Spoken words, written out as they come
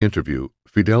Interview,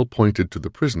 Fidel pointed to the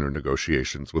prisoner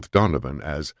negotiations with Donovan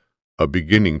as a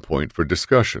beginning point for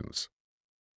discussions.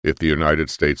 If the United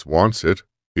States wants it,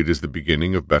 it is the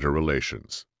beginning of better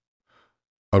relations.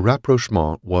 A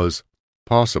rapprochement was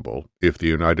possible if the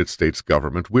United States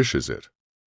government wishes it,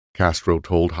 Castro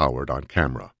told Howard on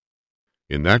camera.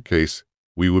 In that case,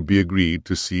 we would be agreed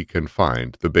to seek and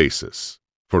find the basis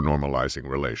for normalizing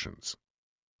relations.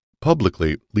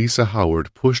 Publicly, Lisa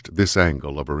Howard pushed this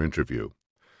angle of her interview.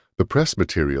 The press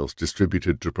materials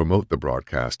distributed to promote the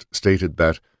broadcast stated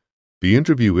that the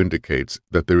interview indicates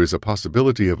that there is a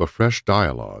possibility of a fresh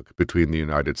dialogue between the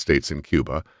United States and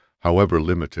Cuba, however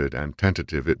limited and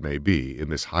tentative it may be in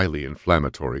this highly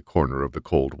inflammatory corner of the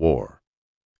Cold War.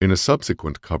 In a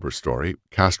subsequent cover story,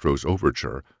 Castro's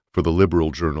Overture, for the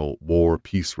liberal journal War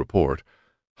Peace Report,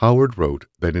 Howard wrote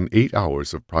that in 8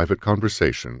 hours of private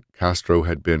conversation, Castro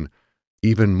had been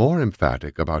even more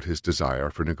emphatic about his desire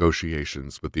for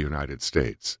negotiations with the United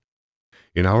States.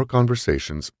 In our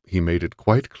conversations, he made it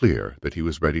quite clear that he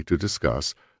was ready to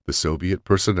discuss the Soviet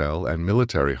personnel and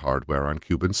military hardware on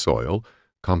Cuban soil,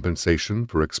 compensation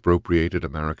for expropriated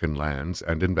American lands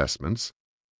and investments,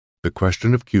 the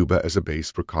question of Cuba as a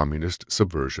base for communist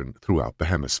subversion throughout the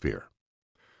hemisphere.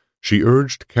 She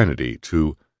urged Kennedy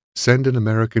to send an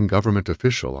American government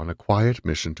official on a quiet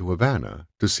mission to Havana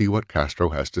to see what Castro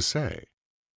has to say.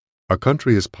 A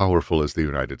country as powerful as the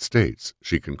United States,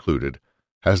 she concluded,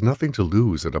 has nothing to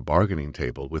lose at a bargaining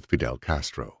table with Fidel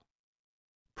Castro.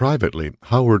 Privately,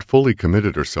 Howard fully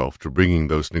committed herself to bringing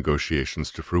those negotiations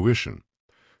to fruition.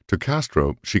 To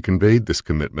Castro, she conveyed this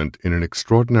commitment in an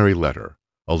extraordinary letter,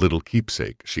 a little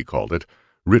keepsake, she called it,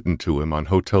 written to him on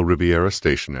Hotel Riviera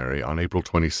stationery on April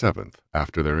 27th,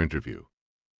 after their interview.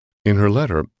 In her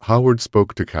letter, Howard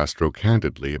spoke to Castro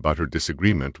candidly about her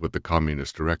disagreement with the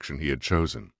communist direction he had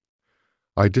chosen.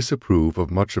 I disapprove of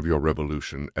much of your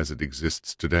revolution as it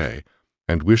exists today,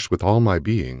 and wish with all my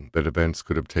being that events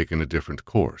could have taken a different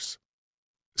course.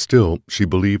 Still, she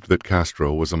believed that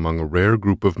Castro was among a rare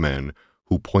group of men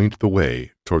who point the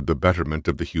way toward the betterment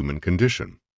of the human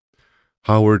condition.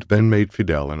 Howard then made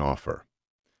Fidel an offer.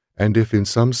 And if in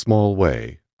some small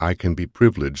way I can be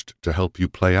privileged to help you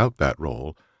play out that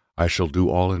role, I shall do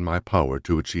all in my power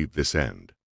to achieve this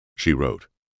end, she wrote.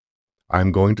 I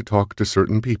am going to talk to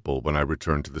certain people when I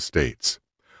return to the States.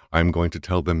 I am going to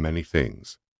tell them many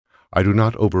things. I do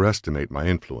not overestimate my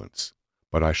influence,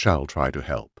 but I shall try to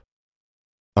help.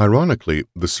 Ironically,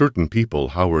 the certain people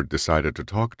Howard decided to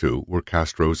talk to were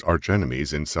Castro's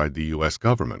archenemies inside the U.S.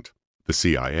 government, the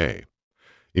CIA.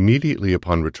 Immediately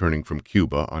upon returning from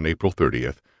Cuba on April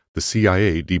 30th, the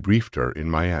CIA debriefed her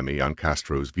in Miami on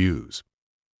Castro's views.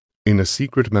 In a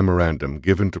secret memorandum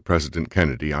given to President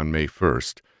Kennedy on May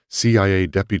 1st, CIA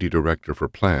Deputy Director for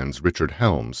Plans Richard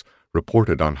Helms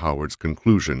reported on Howard's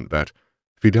conclusion that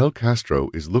Fidel Castro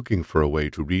is looking for a way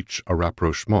to reach a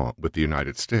rapprochement with the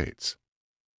United States.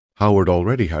 Howard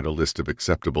already had a list of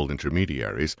acceptable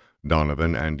intermediaries,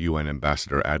 Donovan and UN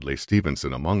Ambassador Adlai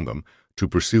Stevenson among them, to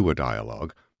pursue a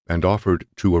dialogue, and offered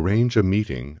to arrange a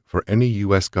meeting for any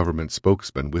U.S. government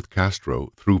spokesman with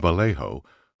Castro through Vallejo,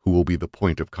 who will be the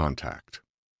point of contact.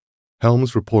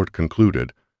 Helms' report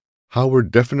concluded,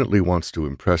 Howard definitely wants to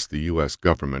impress the U.S.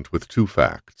 government with two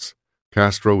facts.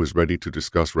 Castro is ready to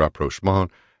discuss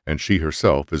rapprochement, and she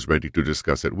herself is ready to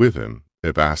discuss it with him,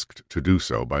 if asked to do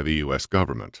so by the U.S.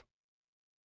 government.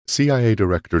 CIA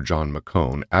Director John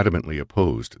McCone adamantly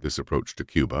opposed this approach to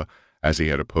Cuba, as he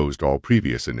had opposed all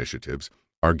previous initiatives,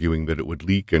 arguing that it would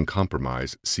leak and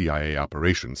compromise CIA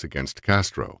operations against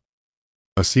Castro.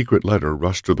 A secret letter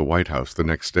rushed to the White House the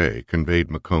next day conveyed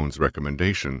McCone's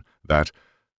recommendation that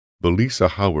the Lisa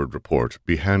Howard report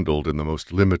be handled in the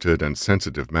most limited and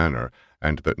sensitive manner,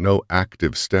 and that no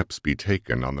active steps be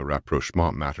taken on the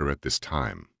rapprochement matter at this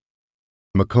time.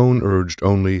 McCone urged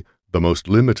only the most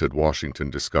limited Washington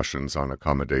discussions on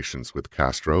accommodations with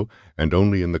Castro, and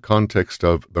only in the context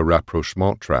of the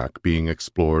rapprochement track being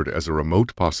explored as a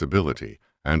remote possibility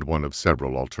and one of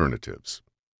several alternatives.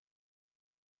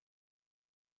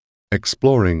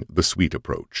 Exploring the sweet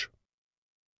approach.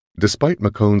 Despite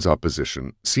McCone's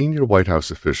opposition, senior White House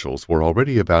officials were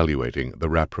already evaluating the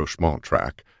rapprochement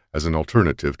track as an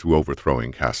alternative to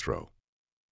overthrowing Castro.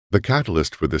 The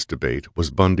catalyst for this debate was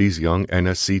Bundy's young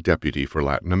NSC deputy for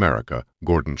Latin America,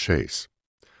 Gordon Chase.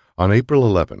 On April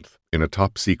 11th, in a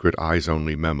top-secret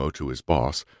eyes-only memo to his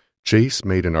boss, Chase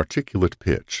made an articulate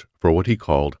pitch for what he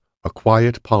called a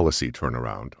quiet policy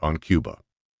turnaround on Cuba.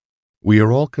 We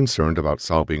are all concerned about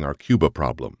solving our Cuba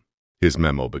problem, his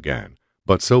memo began.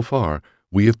 But so far,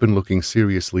 we have been looking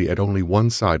seriously at only one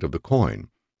side of the coin,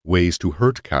 ways to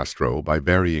hurt Castro by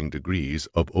varying degrees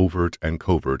of overt and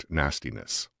covert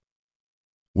nastiness.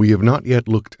 We have not yet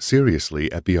looked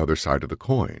seriously at the other side of the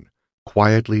coin,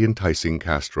 quietly enticing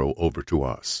Castro over to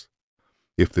us.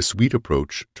 If the sweet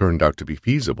approach turned out to be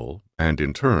feasible, and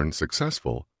in turn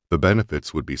successful, the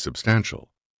benefits would be substantial.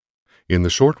 In the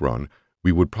short run,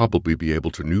 we would probably be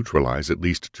able to neutralize at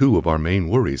least two of our main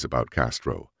worries about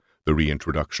Castro, the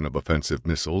reintroduction of offensive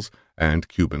missiles and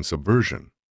Cuban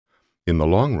subversion. In the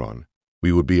long run,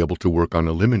 we would be able to work on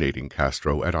eliminating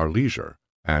Castro at our leisure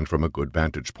and from a good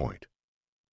vantage point.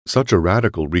 Such a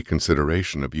radical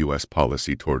reconsideration of U.S.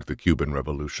 policy toward the Cuban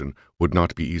Revolution would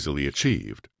not be easily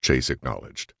achieved, Chase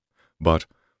acknowledged. But,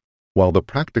 while the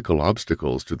practical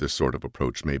obstacles to this sort of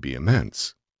approach may be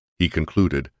immense, he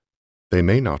concluded, they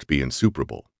may not be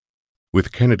insuperable.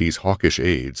 With Kennedy's hawkish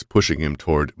aides pushing him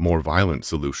toward more violent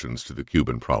solutions to the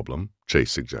Cuban problem,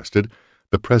 Chase suggested,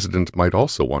 the president might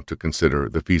also want to consider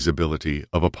the feasibility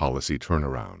of a policy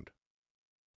turnaround.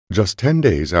 Just 10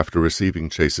 days after receiving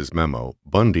Chase's memo,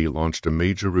 Bundy launched a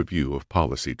major review of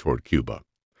policy toward Cuba.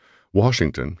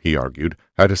 Washington, he argued,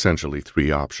 had essentially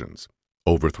three options: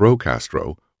 overthrow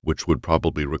Castro, which would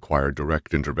probably require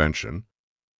direct intervention;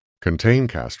 contain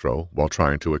Castro while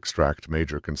trying to extract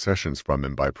major concessions from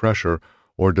him by pressure,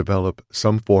 or develop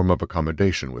some form of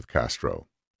accommodation with Castro.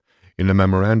 In a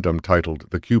memorandum titled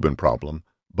The Cuban Problem,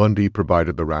 Bundy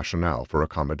provided the rationale for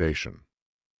accommodation.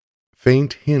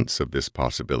 Faint hints of this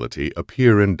possibility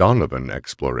appear in Donovan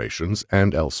explorations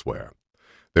and elsewhere.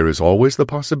 There is always the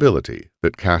possibility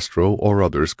that Castro or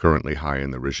others currently high in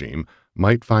the regime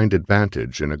might find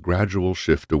advantage in a gradual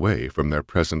shift away from their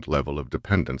present level of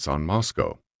dependence on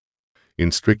Moscow.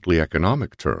 In strictly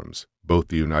economic terms, both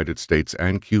the United States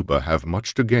and Cuba have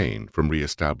much to gain from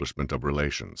reestablishment of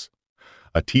relations.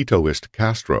 A Titoist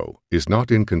Castro is not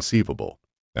inconceivable,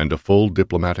 and a full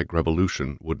diplomatic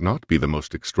revolution would not be the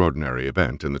most extraordinary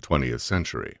event in the 20th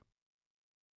century.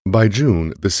 By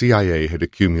June, the CIA had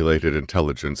accumulated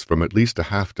intelligence from at least a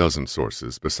half-dozen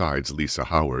sources besides Lisa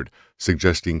Howard,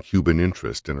 suggesting Cuban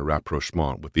interest in a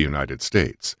rapprochement with the United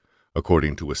States,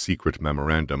 according to a secret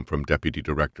memorandum from Deputy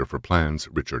Director for Plans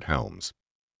Richard Helms.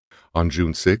 On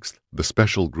June 6th, the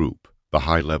Special Group, the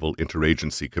high-level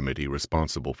interagency committee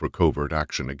responsible for covert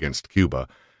action against Cuba,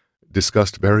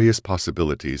 discussed various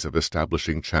possibilities of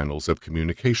establishing channels of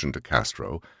communication to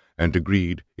Castro and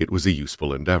agreed it was a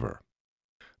useful endeavor.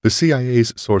 The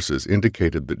CIA's sources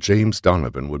indicated that James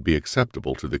Donovan would be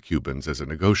acceptable to the Cubans as a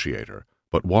negotiator,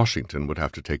 but Washington would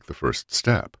have to take the first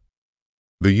step.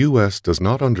 The U.S. does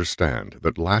not understand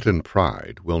that Latin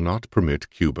pride will not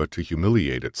permit Cuba to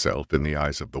humiliate itself in the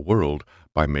eyes of the world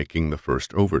by making the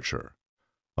first overture,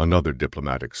 another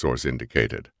diplomatic source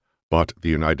indicated, but the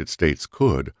United States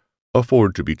could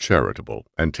afford to be charitable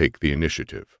and take the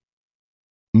initiative.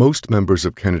 Most members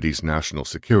of Kennedy's national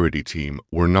security team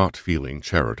were not feeling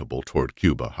charitable toward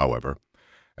Cuba, however.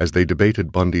 As they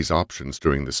debated Bundy's options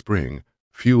during the spring,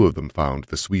 few of them found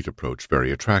the sweet approach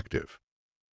very attractive.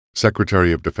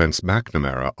 Secretary of Defense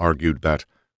McNamara argued that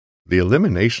the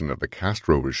elimination of the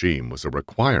Castro regime was a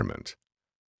requirement,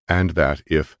 and that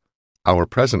if our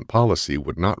present policy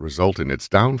would not result in its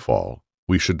downfall,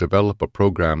 we should develop a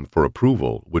program for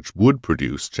approval which would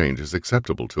produce changes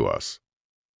acceptable to us.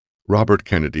 Robert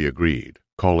Kennedy agreed,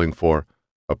 calling for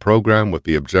a program with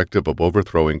the objective of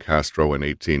overthrowing Castro in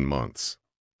 18 months.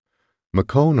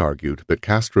 McCone argued that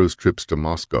Castro's trips to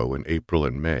Moscow in April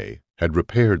and May had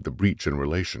repaired the breach in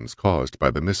relations caused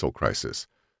by the missile crisis,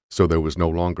 so there was no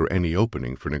longer any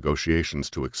opening for negotiations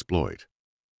to exploit.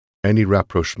 Any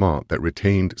rapprochement that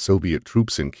retained Soviet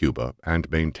troops in Cuba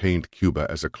and maintained Cuba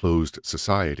as a closed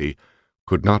society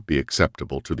could not be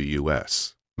acceptable to the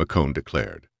U.S., McCone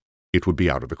declared. It would be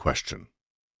out of the question.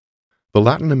 The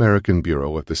Latin American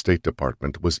Bureau of the State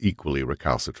Department was equally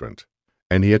recalcitrant.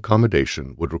 Any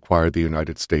accommodation would require the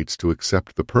United States to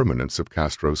accept the permanence of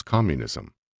Castro's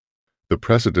communism. The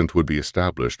precedent would be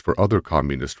established for other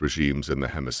communist regimes in the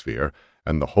hemisphere,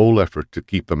 and the whole effort to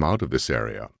keep them out of this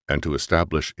area and to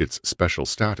establish its special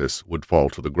status would fall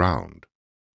to the ground,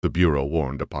 the Bureau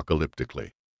warned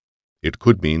apocalyptically. It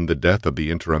could mean the death of the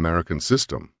inter-American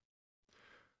system.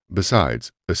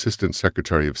 Besides, Assistant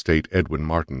Secretary of State Edwin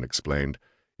Martin explained,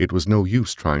 it was no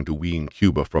use trying to wean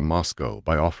Cuba from Moscow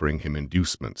by offering him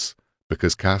inducements,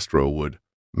 because Castro would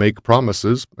make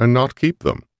promises and not keep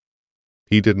them.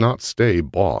 He did not stay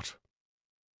bought.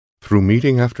 Through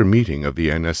meeting after meeting of the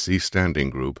NSC Standing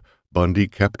Group, Bundy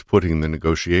kept putting the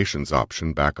negotiations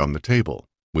option back on the table,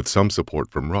 with some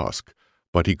support from Rusk,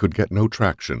 but he could get no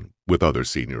traction with other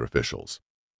senior officials.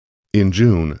 In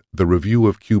June, the review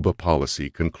of Cuba policy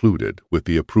concluded with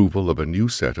the approval of a new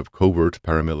set of covert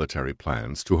paramilitary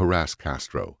plans to harass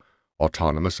Castro,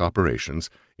 autonomous operations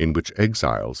in which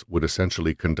exiles would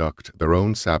essentially conduct their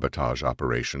own sabotage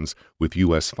operations with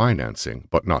U.S. financing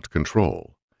but not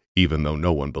control, even though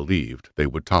no one believed they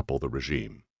would topple the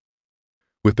regime.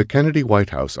 With the Kennedy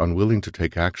White House unwilling to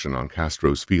take action on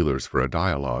Castro's feelers for a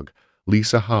dialogue,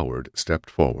 Lisa Howard stepped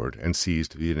forward and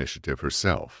seized the initiative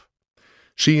herself.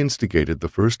 She instigated the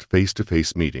first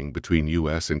face-to-face meeting between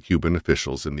U.S. and Cuban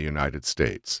officials in the United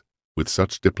States, with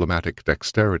such diplomatic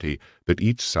dexterity that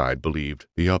each side believed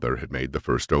the other had made the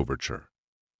first overture.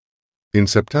 In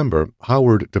September,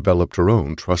 Howard developed her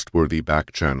own trustworthy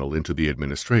back channel into the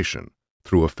administration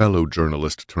through a fellow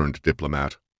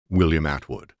journalist-turned-diplomat, William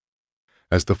Atwood.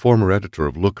 As the former editor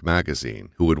of Look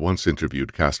magazine, who had once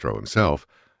interviewed Castro himself,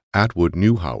 Atwood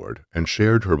knew Howard and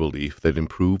shared her belief that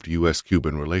improved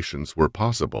U.S.-Cuban relations were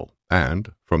possible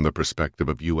and, from the perspective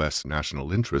of U.S.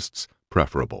 national interests,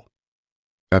 preferable.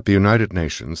 At the United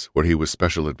Nations, where he was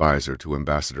special advisor to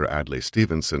Ambassador Adlai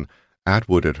Stevenson,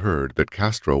 Atwood had heard that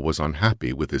Castro was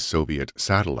unhappy with his Soviet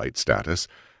satellite status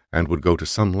and would go to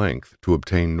some length to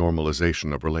obtain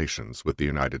normalization of relations with the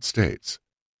United States.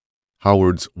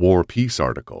 Howard's War-Peace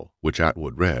article, which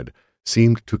Atwood read,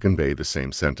 seemed to convey the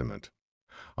same sentiment.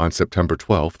 On September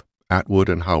 12th, Atwood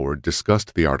and Howard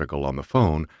discussed the article on the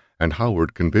phone, and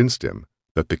Howard convinced him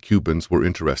that the Cubans were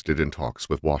interested in talks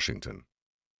with Washington.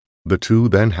 The two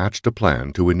then hatched a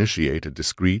plan to initiate a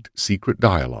discreet, secret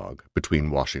dialogue between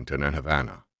Washington and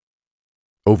Havana.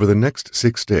 Over the next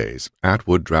 6 days,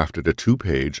 Atwood drafted a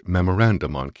 2-page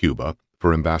memorandum on Cuba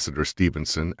for Ambassador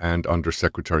Stevenson and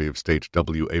Under-Secretary of State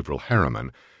W. Averill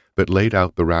Harriman that laid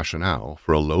out the rationale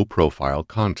for a low-profile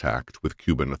contact with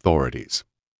Cuban authorities.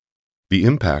 The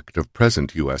impact of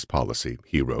present U.S. policy,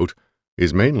 he wrote,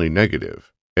 is mainly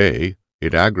negative. A.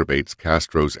 It aggravates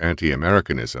Castro's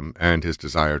anti-Americanism and his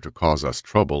desire to cause us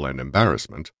trouble and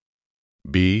embarrassment.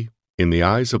 B. In the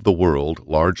eyes of the world,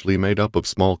 largely made up of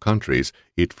small countries,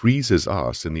 it freezes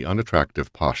us in the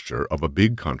unattractive posture of a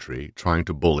big country trying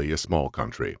to bully a small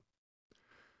country.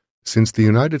 Since the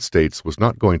United States was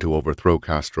not going to overthrow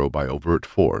Castro by overt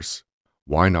force,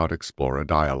 why not explore a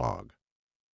dialogue?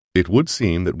 It would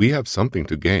seem that we have something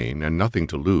to gain and nothing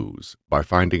to lose by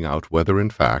finding out whether in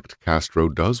fact Castro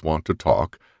does want to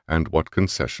talk and what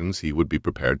concessions he would be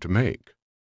prepared to make.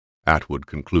 Atwood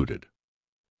concluded.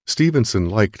 Stevenson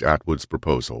liked Atwood's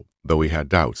proposal, though he had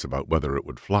doubts about whether it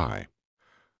would fly.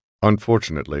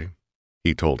 Unfortunately,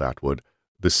 he told Atwood,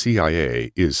 the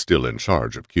CIA is still in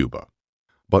charge of Cuba.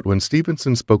 But when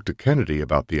Stevenson spoke to Kennedy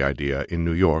about the idea in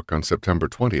New York on September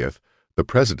 20th, the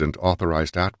President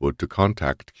authorized Atwood to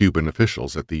contact Cuban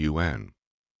officials at the UN.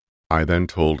 I then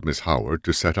told Miss Howard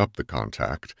to set up the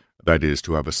contact, that is,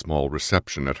 to have a small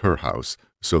reception at her house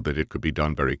so that it could be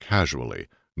done very casually,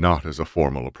 not as a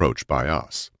formal approach by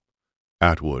us.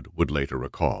 Atwood would later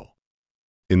recall.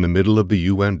 In the middle of the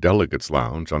UN Delegates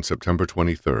Lounge on September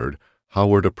 23rd,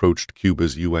 Howard approached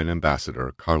Cuba's UN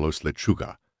ambassador, Carlos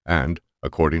Lechuga, and,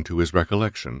 according to his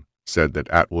recollection, said that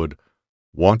Atwood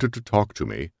wanted to talk to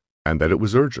me and that it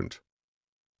was urgent.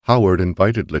 Howard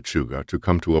invited Lechuga to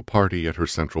come to a party at her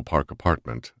Central Park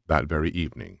apartment that very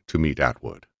evening to meet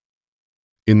Atwood.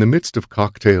 In the midst of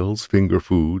cocktails, finger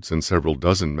foods, and several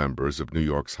dozen members of New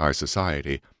York's high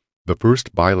society, the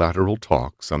first bilateral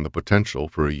talks on the potential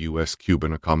for a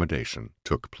U.S.-Cuban accommodation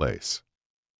took place.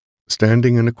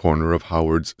 Standing in a corner of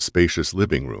Howard's spacious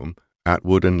living room,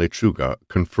 Atwood and Lechuga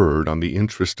conferred on the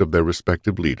interest of their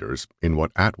respective leaders in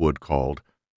what Atwood called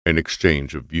an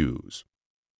exchange of views.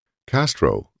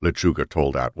 Castro, Lechuga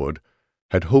told Atwood,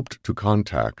 had hoped to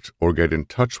contact or get in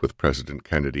touch with President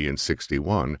Kennedy in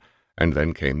 '61, and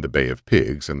then came the Bay of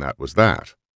Pigs, and that was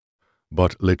that.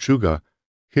 But Lechuga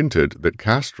hinted that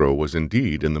Castro was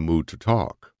indeed in the mood to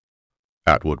talk,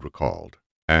 Atwood recalled,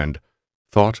 and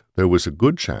thought there was a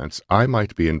good chance I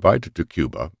might be invited to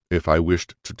Cuba if I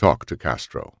wished to talk to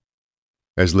Castro.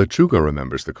 As Lechuga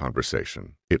remembers the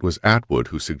conversation, it was Atwood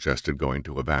who suggested going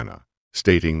to Havana,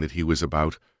 stating that he was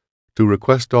about to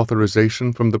request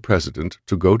authorization from the President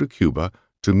to go to Cuba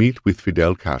to meet with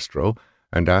Fidel Castro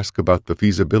and ask about the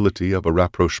feasibility of a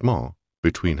rapprochement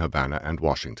between Havana and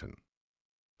Washington.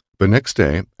 The next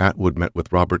day, Atwood met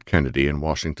with Robert Kennedy in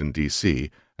Washington, D.C.,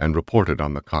 and reported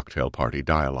on the cocktail party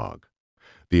dialogue.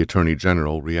 The Attorney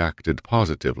General reacted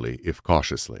positively, if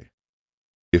cautiously.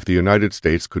 If the United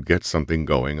States could get something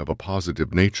going of a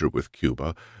positive nature with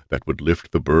Cuba that would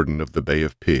lift the burden of the Bay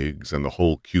of Pigs and the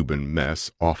whole Cuban mess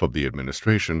off of the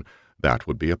administration, that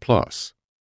would be a plus.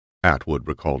 Atwood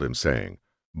recalled him saying,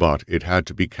 but it had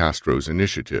to be Castro's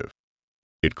initiative.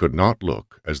 It could not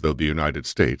look as though the United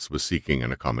States was seeking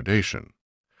an accommodation.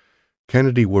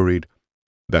 Kennedy worried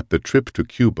that the trip to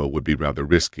Cuba would be rather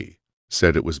risky,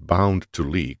 said it was bound to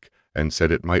leak, and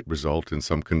said it might result in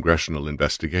some congressional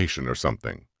investigation or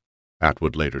something.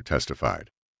 Atwood later testified.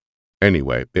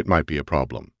 Anyway, it might be a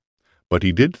problem, but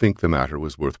he did think the matter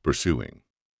was worth pursuing.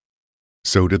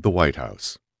 So did the White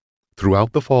House.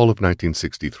 Throughout the fall of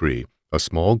 1963, a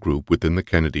small group within the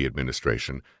Kennedy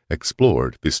administration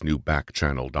explored this new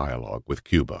back-channel dialogue with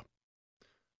Cuba.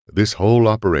 This whole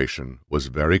operation was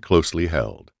very closely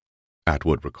held,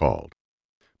 Atwood recalled.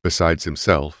 Besides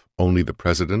himself, only the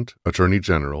President, Attorney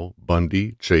General,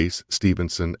 Bundy, Chase,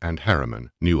 Stevenson, and Harriman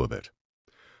knew of it.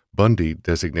 Bundy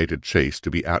designated Chase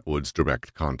to be Atwood's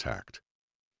direct contact.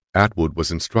 Atwood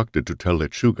was instructed to tell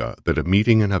Lechuga that a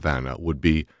meeting in Havana would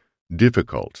be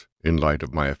difficult in light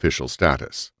of my official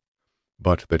status,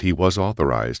 but that he was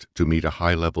authorized to meet a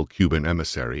high-level Cuban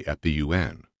emissary at the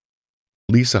UN.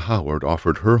 Lisa Howard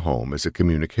offered her home as a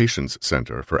communications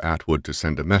center for Atwood to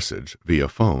send a message via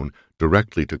phone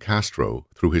directly to Castro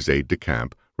through his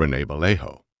aide-de-camp, René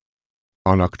Vallejo.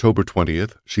 On October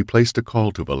 20th, she placed a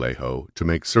call to Vallejo to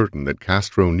make certain that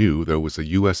Castro knew there was a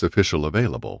U.S. official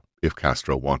available if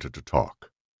Castro wanted to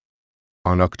talk.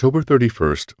 On October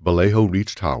 31st, Vallejo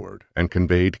reached Howard and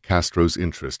conveyed Castro's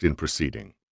interest in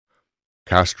proceeding.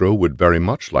 Castro would very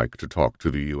much like to talk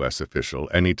to the U.S. official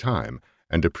any time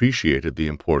and appreciated the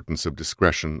importance of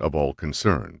discretion of all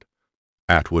concerned,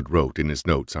 Atwood wrote in his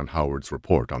notes on Howard's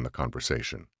report on the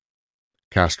conversation.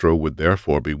 Castro would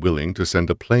therefore be willing to send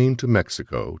a plane to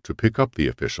Mexico to pick up the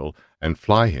official and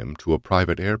fly him to a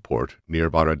private airport near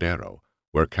Varadero,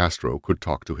 where Castro could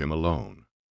talk to him alone.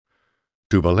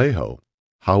 To Vallejo,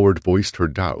 Howard voiced her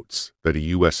doubts that a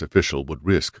U.S. official would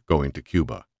risk going to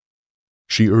Cuba.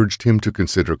 She urged him to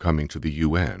consider coming to the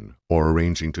UN or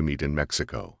arranging to meet in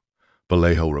Mexico.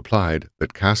 Vallejo replied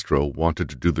that Castro wanted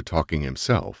to do the talking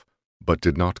himself, but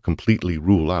did not completely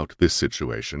rule out this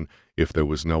situation if there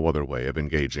was no other way of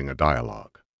engaging a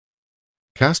dialogue.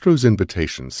 Castro's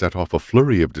invitation set off a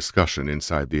flurry of discussion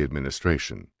inside the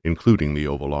administration, including the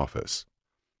Oval Office.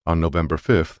 On November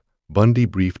 5th, Bundy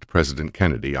briefed President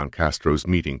Kennedy on Castro's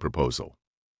meeting proposal.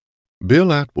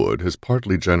 Bill Atwood has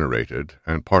partly generated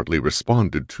and partly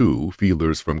responded to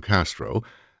feelers from Castro,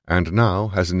 and now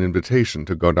has an invitation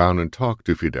to go down and talk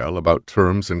to Fidel about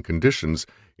terms and conditions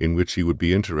in which he would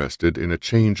be interested in a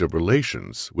change of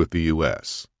relations with the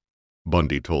U.S.,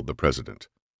 Bundy told the president.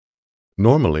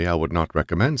 Normally I would not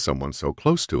recommend someone so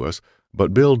close to us,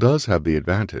 but Bill does have the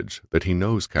advantage that he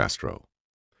knows Castro.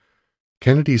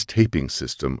 Kennedy's taping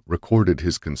system recorded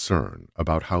his concern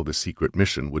about how the secret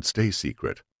mission would stay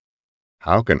secret.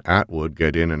 How can Atwood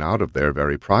get in and out of there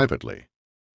very privately?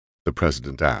 The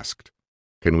president asked.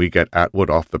 Can we get Atwood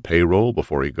off the payroll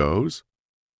before he goes?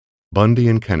 Bundy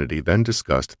and Kennedy then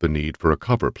discussed the need for a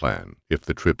cover plan if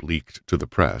the trip leaked to the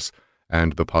press,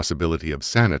 and the possibility of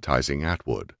sanitizing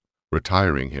Atwood,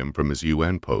 retiring him from his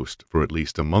UN post for at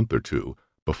least a month or two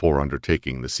before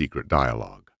undertaking the secret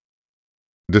dialogue.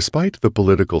 Despite the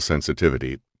political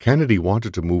sensitivity, Kennedy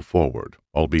wanted to move forward,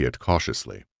 albeit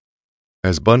cautiously.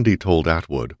 As Bundy told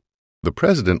Atwood, the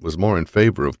president was more in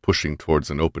favor of pushing towards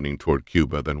an opening toward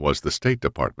Cuba than was the State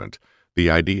Department, the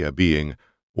idea being,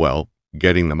 well,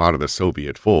 getting them out of the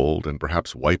Soviet fold and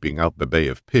perhaps wiping out the Bay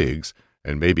of Pigs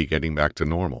and maybe getting back to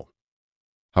normal.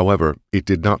 However, it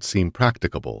did not seem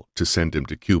practicable to send him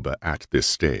to Cuba at this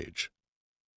stage.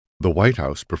 The White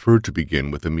House preferred to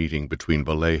begin with a meeting between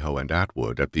Vallejo and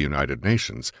Atwood at the United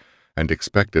Nations, and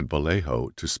expected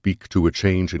Vallejo to speak to a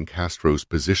change in Castro's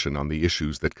position on the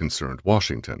issues that concerned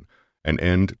Washington, an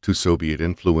end to Soviet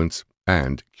influence,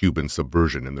 and Cuban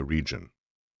subversion in the region.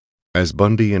 As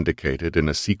Bundy indicated in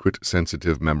a secret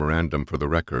sensitive memorandum for the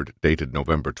record dated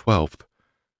November 12th,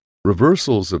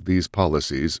 reversals of these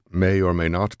policies may or may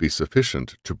not be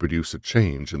sufficient to produce a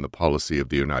change in the policy of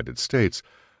the United States,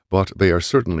 but they are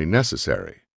certainly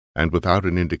necessary, and without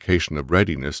an indication of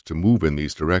readiness to move in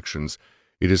these directions,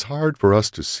 it is hard for us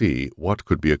to see what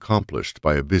could be accomplished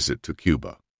by a visit to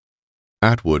Cuba.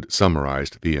 Atwood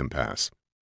summarized the impasse.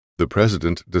 The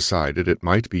president decided it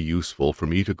might be useful for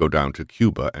me to go down to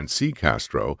Cuba and see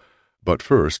Castro, but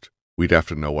first we'd have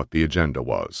to know what the agenda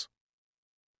was.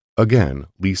 Again,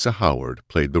 Lisa Howard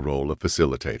played the role of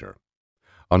facilitator.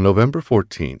 On November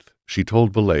 14th, she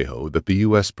told Vallejo that the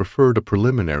U.S. preferred a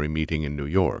preliminary meeting in New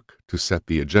York to set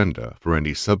the agenda for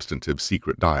any substantive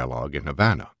secret dialogue in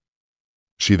Havana.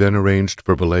 She then arranged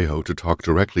for Vallejo to talk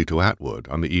directly to Atwood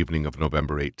on the evening of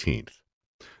November 18th.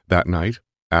 That night,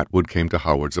 Atwood came to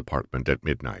Howard's apartment at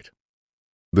midnight.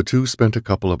 The two spent a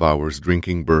couple of hours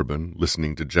drinking bourbon,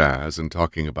 listening to jazz, and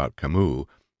talking about Camus,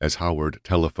 as Howard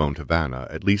telephoned Havana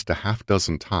at least a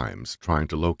half-dozen times trying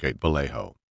to locate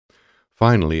Vallejo.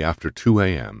 Finally, after 2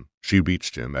 a.m., she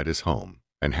reached him at his home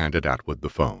and handed Atwood the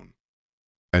phone.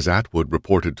 As Atwood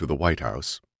reported to the White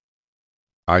House,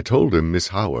 "I told him Miss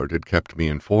Howard had kept me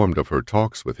informed of her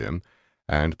talks with him,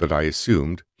 and that I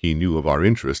assumed he knew of our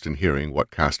interest in hearing what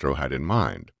Castro had in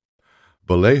mind.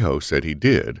 Vallejo said he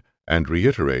did, and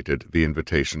reiterated the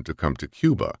invitation to come to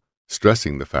Cuba,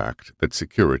 stressing the fact that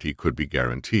security could be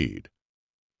guaranteed.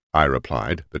 I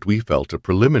replied that we felt a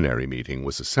preliminary meeting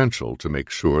was essential to make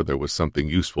sure there was something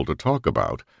useful to talk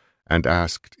about, and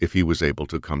asked if he was able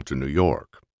to come to New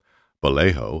York.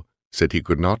 Vallejo said he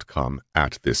could not come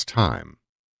at this time.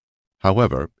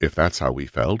 However, if that's how we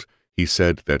felt, he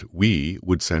said that we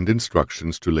would send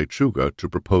instructions to Lechuga to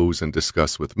propose and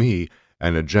discuss with me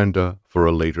an agenda for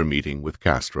a later meeting with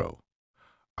Castro.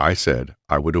 I said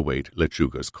I would await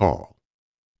Lechuga's call."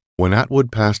 When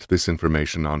Atwood passed this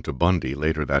information on to Bundy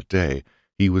later that day,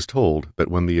 he was told that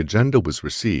when the agenda was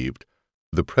received,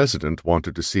 the president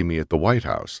wanted to see me at the White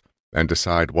House and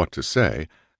decide what to say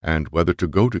and whether to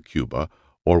go to Cuba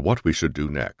or what we should do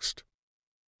next.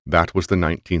 That was the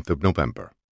 19th of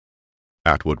November,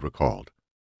 Atwood recalled,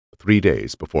 3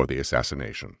 days before the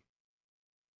assassination.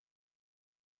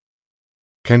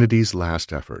 Kennedy's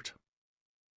last effort.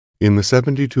 In the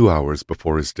 72 hours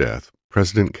before his death,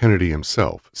 President Kennedy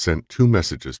himself sent 2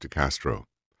 messages to Castro.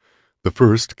 The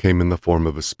first came in the form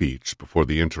of a speech before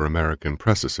the Inter-American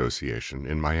Press Association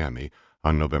in Miami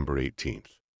on November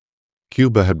 18th.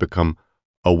 Cuba had become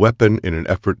a weapon in an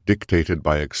effort dictated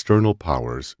by external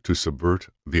powers to subvert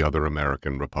the other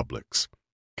American republics,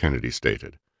 Kennedy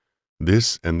stated.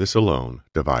 This and this alone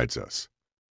divides us.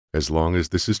 As long as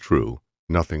this is true,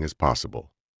 nothing is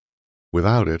possible.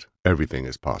 Without it, everything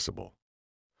is possible.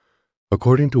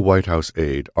 According to White House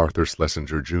aide Arthur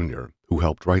Schlesinger, Jr., who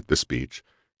helped write the speech,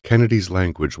 Kennedy's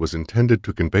language was intended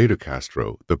to convey to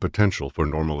Castro the potential for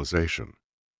normalization.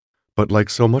 But like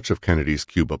so much of Kennedy's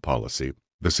Cuba policy,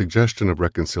 the suggestion of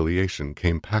reconciliation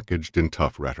came packaged in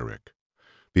tough rhetoric.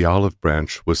 The olive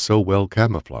branch was so well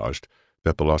camouflaged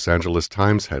that the Los Angeles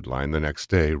Times headline the next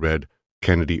day read,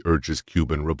 "Kennedy urges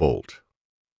Cuban revolt."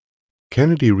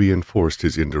 Kennedy reinforced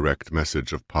his indirect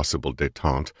message of possible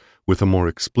détente with a more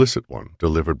explicit one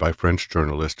delivered by French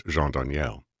journalist Jean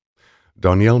Daniel.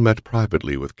 Daniel met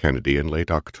privately with Kennedy in late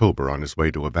October on his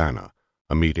way to Havana,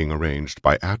 a meeting arranged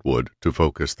by Atwood to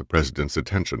focus the president's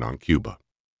attention on Cuba.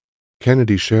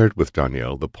 Kennedy shared with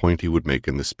Daniel the point he would make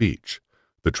in the speech.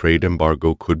 The trade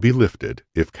embargo could be lifted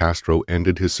if Castro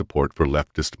ended his support for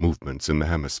leftist movements in the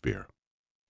hemisphere.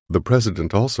 The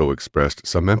president also expressed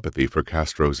some empathy for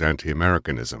Castro's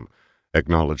anti-Americanism,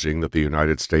 acknowledging that the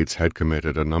United States had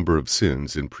committed a number of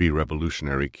sins in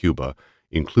pre-revolutionary Cuba,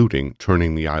 including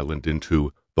turning the island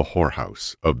into the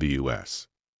whorehouse of the U.S.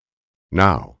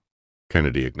 Now,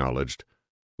 Kennedy acknowledged,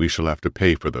 we shall have to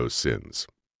pay for those sins.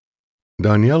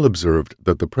 Daniel observed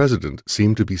that the president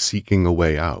seemed to be seeking a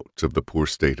way out of the poor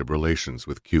state of relations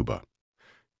with Cuba.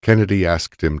 Kennedy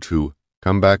asked him to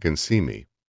come back and see me,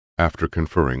 after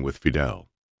conferring with Fidel.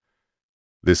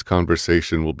 This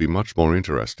conversation will be much more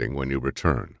interesting when you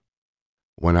return.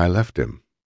 When I left him,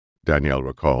 Daniel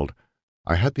recalled,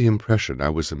 I had the impression I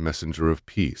was a messenger of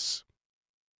peace.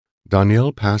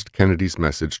 Daniel passed Kennedy's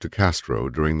message to Castro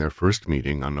during their first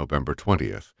meeting on November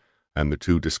 20th, and the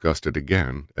two discussed it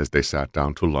again as they sat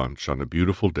down to lunch on a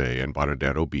beautiful day in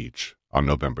Varadero Beach on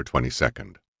November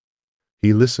 22nd.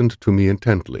 He listened to me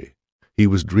intently. He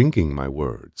was drinking my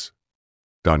words,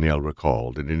 Daniel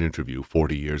recalled in an interview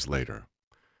 40 years later.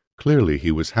 Clearly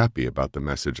he was happy about the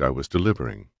message I was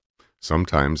delivering.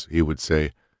 Sometimes he would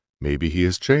say, maybe he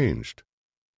has changed.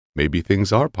 Maybe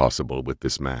things are possible with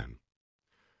this man.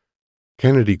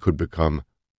 Kennedy could become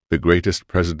the greatest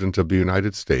president of the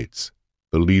United States,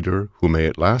 the leader who may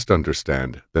at last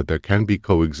understand that there can be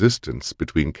coexistence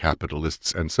between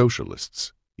capitalists and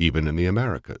socialists, even in the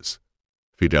Americas,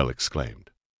 Fidel exclaimed.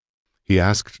 He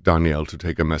asked Daniel to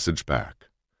take a message back.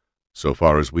 So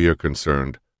far as we are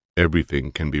concerned,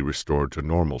 everything can be restored to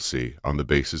normalcy on the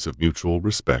basis of mutual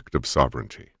respect of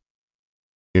sovereignty.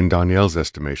 In Daniel's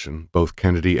estimation, both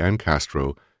Kennedy and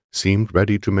Castro seemed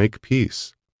ready to make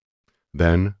peace.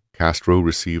 Then Castro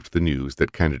received the news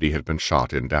that Kennedy had been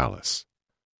shot in Dallas.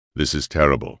 This is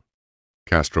terrible,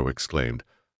 Castro exclaimed.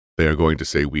 They are going to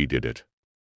say we did it.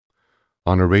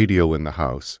 On a radio in the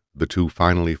house, the two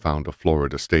finally found a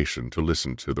Florida station to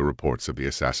listen to the reports of the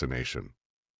assassination.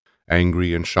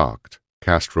 Angry and shocked,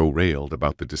 Castro railed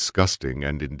about the disgusting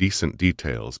and indecent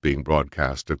details being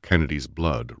broadcast of Kennedy's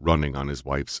blood running on his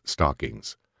wife's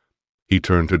stockings. He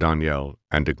turned to Danielle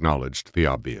and acknowledged the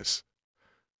obvious.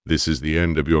 "This is the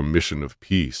end of your mission of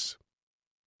peace."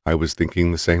 "I was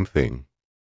thinking the same thing,"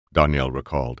 Danielle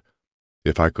recalled.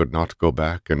 "If I could not go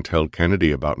back and tell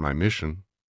Kennedy about my mission,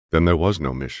 then there was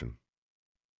no mission."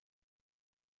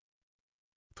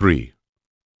 3.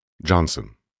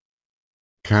 Johnson.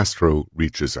 Castro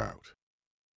reaches out.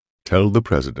 "Tell the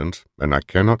President, and I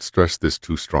cannot stress this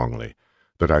too strongly,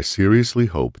 that I seriously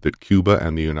hope that Cuba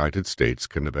and the United States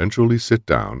can eventually sit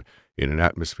down in an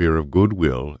atmosphere of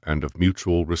goodwill and of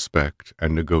mutual respect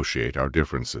and negotiate our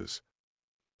differences.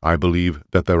 I believe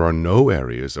that there are no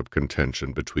areas of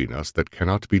contention between us that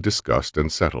cannot be discussed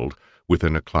and settled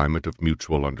within a climate of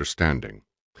mutual understanding.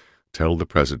 Tell the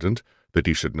President that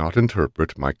he should not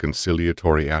interpret my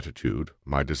conciliatory attitude,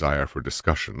 my desire for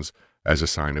discussions, as a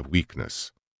sign of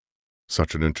weakness.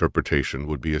 Such an interpretation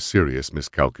would be a serious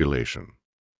miscalculation."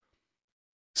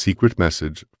 Secret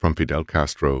message from Fidel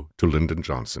Castro to Lyndon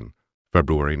Johnson,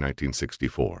 February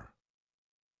 1964.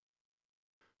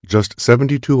 Just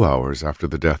 72 hours after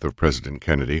the death of President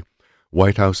Kennedy,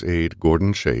 White House aide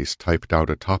Gordon Chase typed out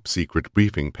a top-secret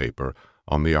briefing paper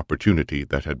on the opportunity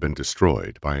that had been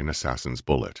destroyed by an assassin's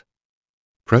bullet.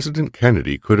 President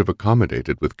Kennedy could have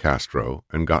accommodated with Castro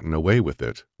and gotten away with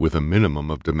it with a minimum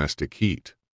of domestic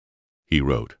heat. He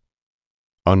wrote.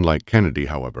 Unlike Kennedy,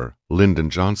 however, Lyndon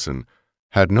Johnson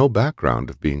had no background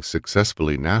of being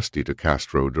successfully nasty to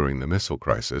Castro during the missile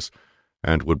crisis,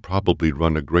 and would probably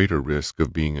run a greater risk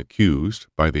of being accused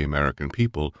by the American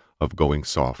people of going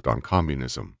soft on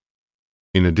communism.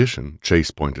 In addition,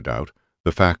 Chase pointed out,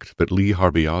 the fact that Lee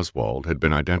Harvey Oswald had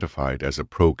been identified as a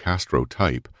pro-Castro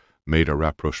type made a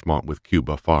rapprochement with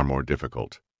Cuba far more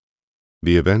difficult.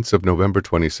 The events of November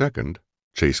 22nd,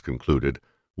 Chase concluded,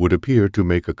 would appear to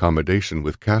make accommodation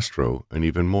with Castro an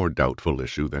even more doubtful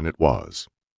issue than it was.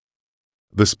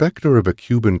 The specter of a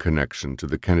Cuban connection to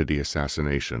the Kennedy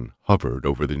assassination hovered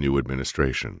over the new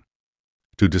administration.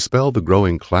 To dispel the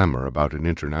growing clamor about an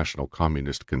international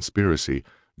communist conspiracy,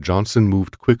 Johnson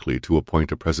moved quickly to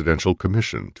appoint a presidential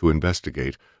commission to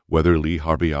investigate whether Lee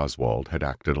Harvey Oswald had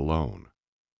acted alone.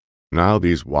 "Now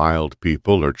these wild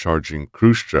people are charging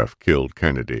Khrushchev killed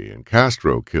Kennedy and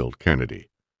Castro killed Kennedy,"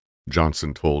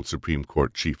 Johnson told Supreme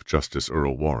Court Chief Justice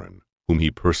Earl Warren, whom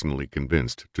he personally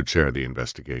convinced to chair the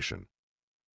investigation.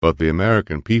 "But the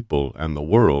American people and the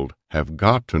world have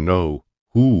got to know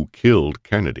who killed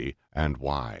Kennedy and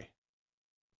why."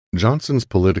 Johnson's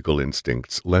political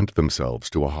instincts lent themselves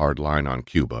to a hard line on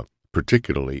Cuba,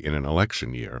 particularly in an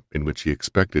election year in which he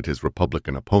expected his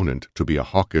Republican opponent to be a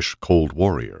hawkish Cold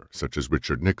Warrior such as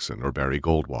Richard Nixon or Barry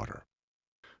Goldwater.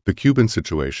 The Cuban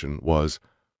situation was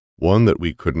one that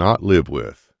we could not live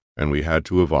with, and we had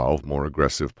to evolve more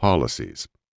aggressive policies,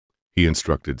 he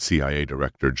instructed CIA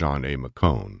Director John A.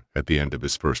 McCone at the end of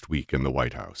his first week in the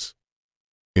White House.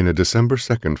 In a December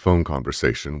 2nd phone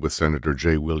conversation with Senator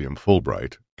J. William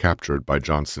Fulbright, captured by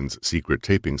Johnson's secret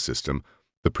taping system,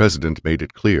 the president made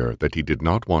it clear that he did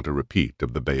not want a repeat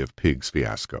of the Bay of Pigs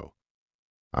fiasco.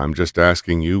 "I'm just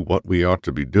asking you what we ought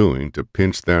to be doing to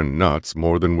pinch their nuts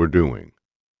more than we're doing."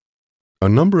 A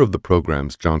number of the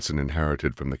programs Johnson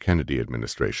inherited from the Kennedy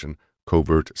administration,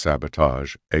 covert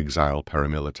sabotage, exile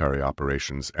paramilitary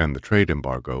operations, and the trade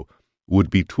embargo,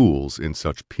 would be tools in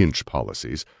such pinch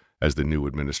policies as the new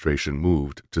administration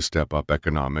moved to step up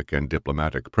economic and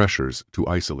diplomatic pressures to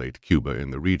isolate Cuba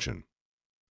in the region.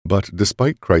 But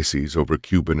despite crises over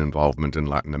Cuban involvement in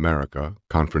Latin America,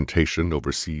 confrontation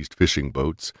over seized fishing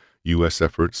boats, U.S.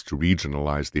 efforts to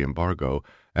regionalize the embargo,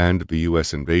 and the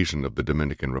U.S. invasion of the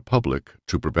Dominican Republic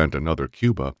to prevent another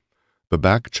Cuba, the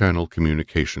back-channel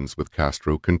communications with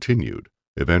Castro continued,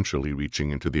 eventually reaching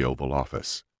into the Oval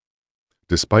Office.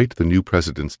 Despite the new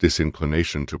president's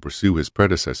disinclination to pursue his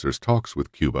predecessor's talks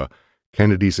with Cuba,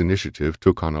 Kennedy's initiative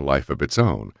took on a life of its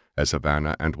own as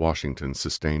Havana and Washington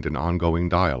sustained an ongoing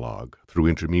dialogue through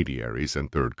intermediaries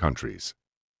and third countries.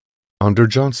 Under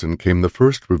Johnson came the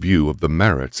first review of the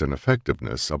merits and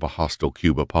effectiveness of a hostile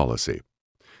Cuba policy.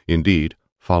 Indeed,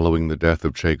 following the death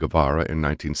of Che Guevara in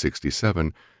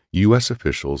 1967, U.S.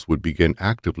 officials would begin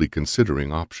actively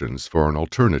considering options for an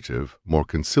alternative, more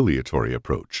conciliatory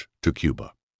approach to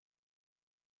Cuba.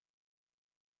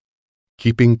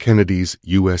 Keeping Kennedy's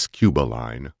U.S.-Cuba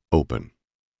line open.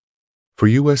 For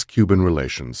U.S.-Cuban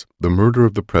relations, the murder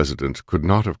of the president could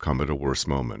not have come at a worse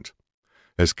moment.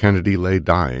 As Kennedy lay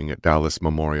dying at Dallas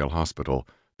Memorial Hospital,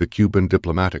 the Cuban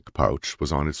diplomatic pouch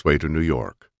was on its way to New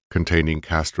York, containing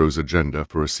Castro's agenda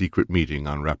for a secret meeting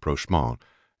on rapprochement,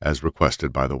 as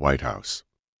requested by the White House.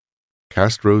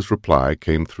 Castro's reply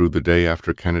came through the day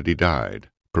after Kennedy died,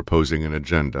 proposing an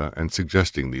agenda and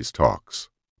suggesting these talks.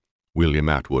 William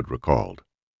Atwood recalled.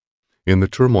 In the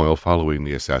turmoil following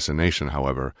the assassination,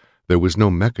 however, there was no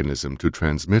mechanism to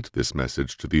transmit this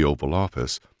message to the Oval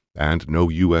Office, and no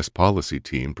U.S. policy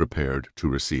team prepared to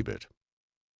receive it.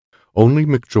 Only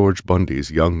McGeorge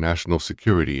Bundy's young national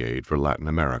security aide for Latin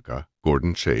America,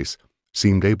 Gordon Chase,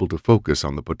 seemed able to focus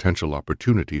on the potential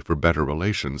opportunity for better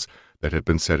relations that had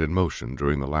been set in motion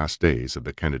during the last days of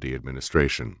the Kennedy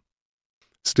administration.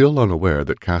 Still unaware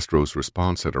that Castro's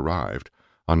response had arrived,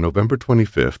 on November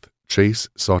 25th, Chase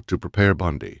sought to prepare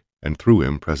Bundy, and through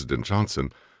him President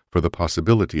Johnson, for the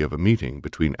possibility of a meeting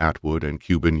between Atwood and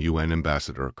Cuban UN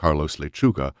Ambassador Carlos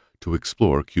Lechuga to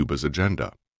explore Cuba's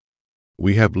agenda.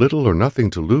 "We have little or nothing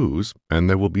to lose, and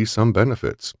there will be some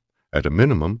benefits. At a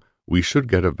minimum, we should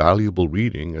get a valuable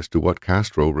reading as to what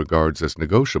Castro regards as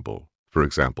negotiable, for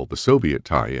example the Soviet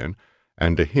tie-in,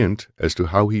 and a hint as to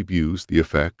how he views the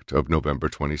effect of November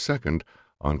 22nd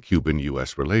on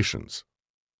Cuban-U.S. relations."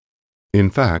 In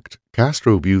fact,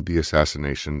 Castro viewed the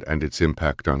assassination and its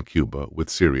impact on Cuba with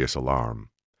serious alarm.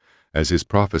 As his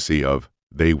prophecy of,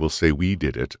 "they will say we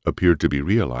did it," appeared to be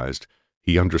realized,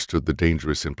 he understood the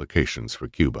dangerous implications for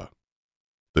Cuba.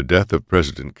 The death of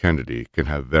President Kennedy can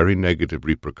have very negative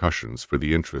repercussions for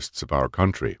the interests of our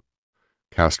country,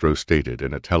 Castro stated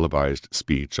in a televised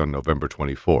speech on November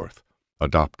 24th,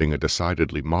 adopting a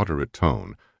decidedly moderate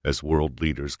tone as world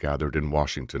leaders gathered in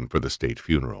Washington for the state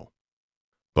funeral.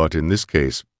 But in this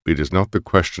case, it is not the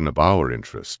question of our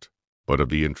interest, but of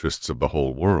the interests of the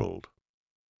whole world.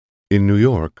 In New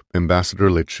York, Ambassador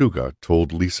Lechuga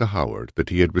told Lisa Howard that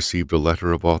he had received a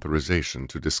letter of authorization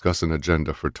to discuss an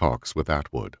agenda for talks with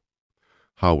Atwood.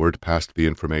 Howard passed the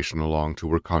information along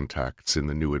to her contacts in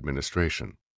the new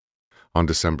administration. On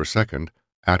December 2nd,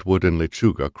 Atwood and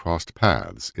Lechuga crossed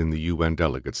paths in the UN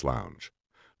Delegates Lounge.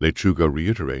 Lechuga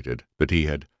reiterated that he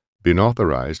had been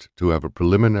authorized to have a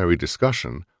preliminary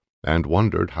discussion and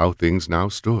wondered how things now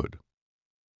stood.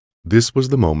 This was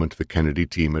the moment the Kennedy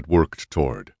team had worked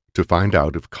toward, to find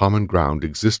out if common ground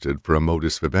existed for a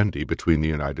modus vivendi between the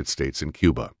United States and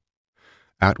Cuba.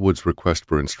 Atwood's request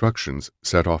for instructions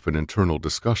set off an internal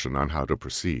discussion on how to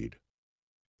proceed.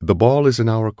 "The ball is in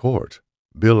our court.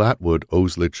 Bill Atwood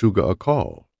owes Lechuga a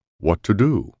call. What to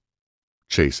do?"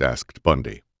 Chase asked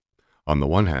Bundy. "On the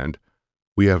one hand,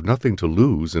 we have nothing to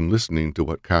lose in listening to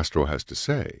what Castro has to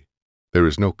say. There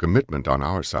is no commitment on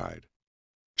our side,"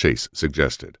 Chase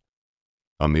suggested.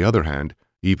 On the other hand,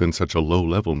 even such a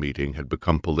low-level meeting had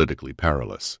become politically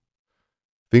perilous.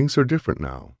 Things are different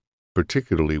now,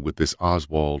 particularly with this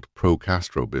Oswald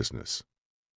pro-Castro business.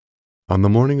 On the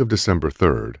morning of December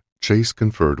 3rd, Chase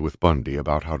conferred with Bundy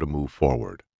about how to move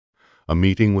forward. A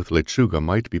meeting with Lechuga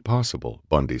might be possible,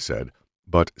 Bundy said,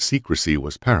 but secrecy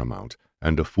was paramount,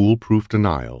 and a foolproof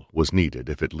denial was needed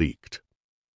if it leaked.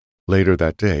 Later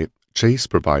that day, Chase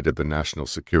provided the National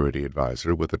Security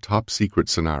Advisor with a top-secret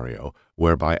scenario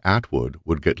whereby Atwood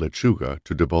would get Lechuga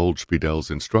to divulge Fidel's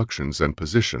instructions and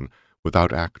position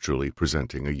without actually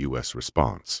presenting a U.S.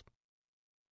 response.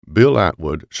 Bill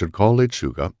Atwood should call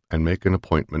Lechuga and make an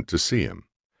appointment to see him.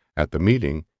 At the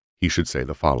meeting, he should say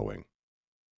the following: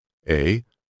 A.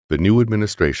 The new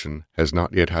administration has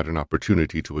not yet had an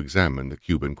opportunity to examine the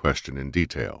Cuban question in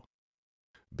detail.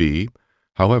 B.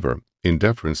 However, in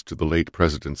deference to the late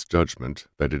President's judgment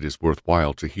that it is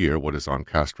worthwhile to hear what is on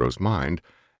Castro's mind,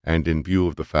 and in view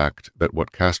of the fact that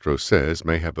what Castro says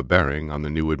may have a bearing on the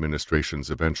new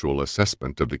administration's eventual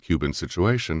assessment of the Cuban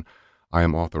situation, I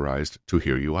am authorized to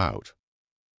hear you out.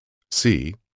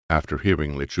 C. After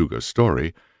hearing Lechuga's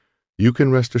story, you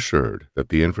can rest assured that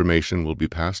the information will be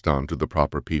passed on to the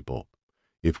proper people.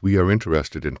 If we are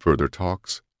interested in further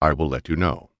talks, I will let you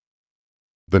know.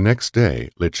 The next day,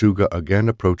 Lechuga again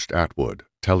approached Atwood,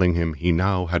 telling him he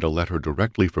now had a letter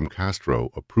directly from Castro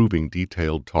approving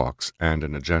detailed talks and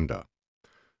an agenda.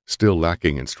 Still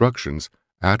lacking instructions,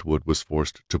 Atwood was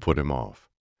forced to put him off.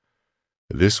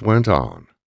 This went on,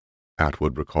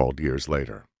 Atwood recalled years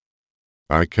later.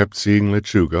 I kept seeing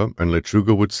Lechuga, and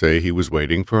Lechuga would say he was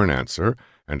waiting for an answer,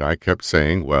 and I kept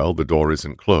saying, well, the door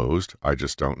isn't closed, I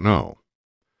just don't know.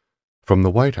 From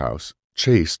the White House,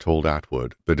 Chase told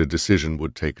Atwood that a decision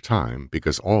would take time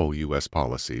because all U.S.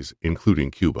 policies,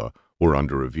 including Cuba, were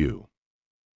under review.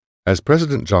 As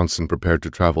President Johnson prepared to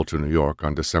travel to New York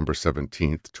on December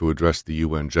 17th to address the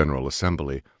UN General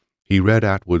Assembly, he read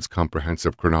Atwood's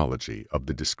comprehensive chronology of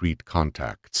the discreet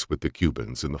contacts with the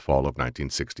Cubans in the fall of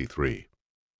 1963.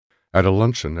 At a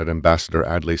luncheon at Ambassador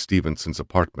Adlai Stevenson's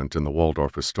apartment in the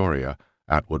Waldorf Astoria,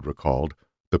 Atwood recalled,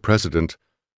 the President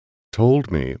told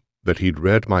me that he'd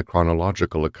read my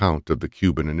chronological account of the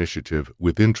Cuban initiative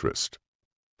with interest.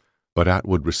 But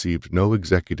Atwood received no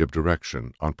executive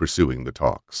direction on pursuing the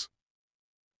talks.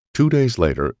 2 days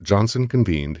later, Johnson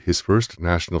convened his first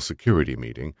national security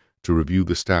meeting to review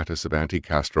the status of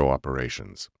anti-Castro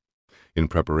operations. In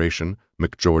preparation,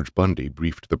 McGeorge Bundy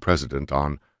briefed the president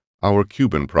on our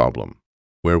Cuban problem,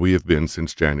 where we have been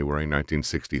since January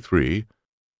 1963,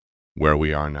 where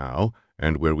we are now,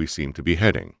 and where we seem to be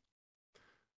heading.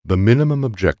 The minimum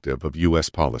objective of U.S.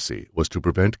 policy was to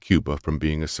prevent Cuba from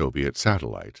being a Soviet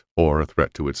satellite or a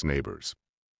threat to its neighbors.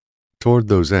 Toward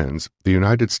those ends, the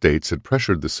United States had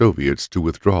pressured the Soviets to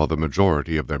withdraw the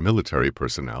majority of their military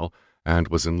personnel and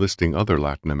was enlisting other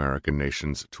Latin American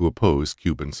nations to oppose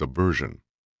Cuban subversion.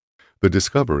 The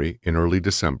discovery, in early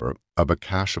December, of a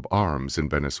cache of arms in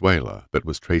Venezuela that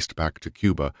was traced back to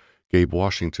Cuba gave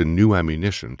Washington new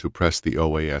ammunition to press the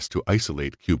OAS to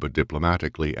isolate Cuba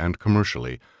diplomatically and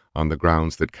commercially on the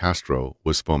grounds that Castro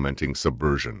was fomenting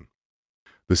subversion.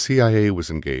 The CIA was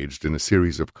engaged in a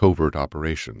series of covert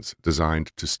operations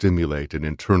designed to stimulate an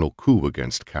internal coup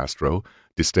against Castro,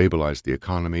 destabilize the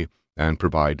economy, and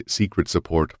provide secret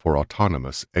support for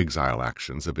autonomous exile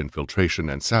actions of infiltration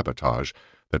and sabotage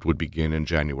that would begin in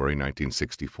January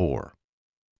 1964.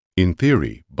 In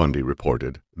theory, Bundy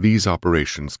reported, these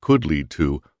operations could lead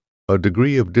to a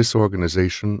degree of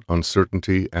disorganization,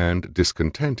 uncertainty, and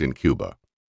discontent in Cuba,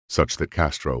 such that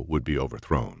Castro would be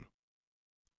overthrown.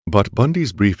 But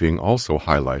Bundy's briefing also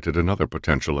highlighted another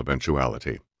potential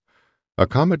eventuality: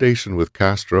 accommodation with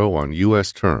Castro on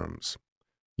U.S. terms.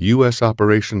 U.S.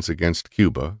 operations against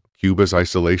Cuba, Cuba's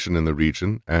isolation in the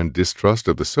region, and distrust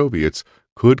of the Soviets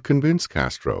could convince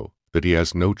Castro that he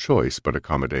has no choice but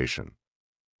accommodation.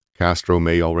 Castro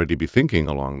may already be thinking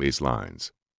along these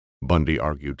lines, Bundy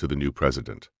argued to the new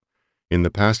president. In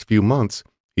the past few months,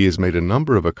 he has made a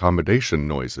number of accommodation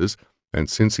noises, and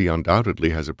since he undoubtedly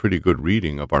has a pretty good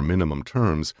reading of our minimum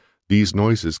terms, these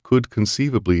noises could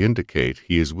conceivably indicate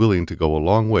he is willing to go a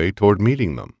long way toward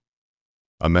meeting them.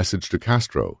 A message to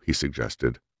Castro, he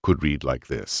suggested, could read like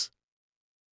this: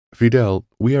 Fidel,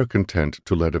 we are content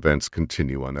to let events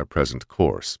continue on their present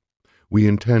course. We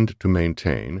intend to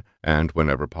maintain, and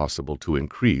whenever possible to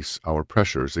increase, our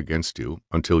pressures against you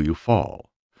until you fall.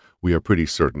 We are pretty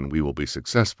certain we will be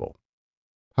successful.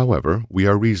 However, we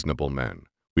are reasonable men.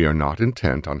 We are not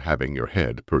intent on having your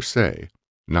head per se,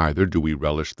 neither do we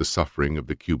relish the suffering of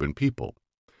the Cuban people.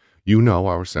 You know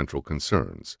our central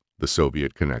concerns, the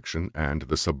Soviet connection and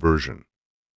the subversion.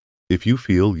 If you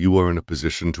feel you are in a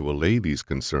position to allay these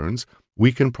concerns,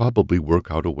 we can probably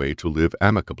work out a way to live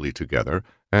amicably together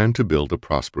and to build a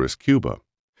prosperous Cuba.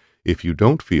 If you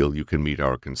don't feel you can meet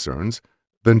our concerns,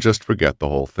 then just forget the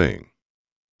whole thing.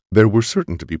 There were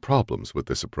certain to be problems with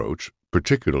this approach,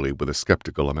 particularly with a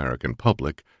skeptical American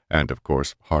public and, of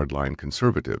course, hardline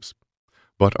conservatives.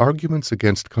 But arguments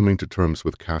against coming to terms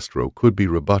with Castro could be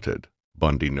rebutted,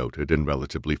 Bundy noted in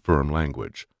relatively firm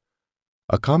language.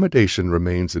 Accommodation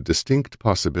remains a distinct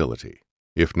possibility,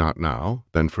 if not now,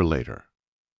 then for later.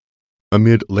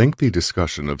 Amid lengthy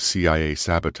discussion of CIA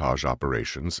sabotage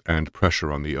operations and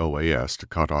pressure on the OAS to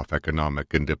cut off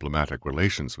economic and diplomatic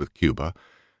relations with Cuba,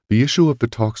 the issue of the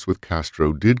talks with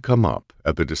Castro did come up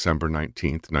at the December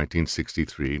 19,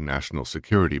 1963 National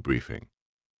Security Briefing.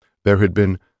 There had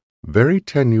been very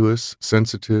tenuous,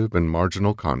 sensitive, and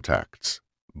marginal contacts,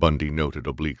 Bundy noted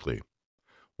obliquely.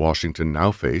 Washington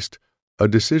now faced a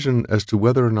decision as to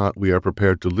whether or not we are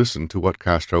prepared to listen to what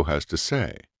Castro has to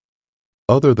say.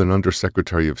 Other than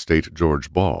Undersecretary of State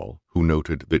George Ball, who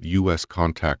noted that U.S.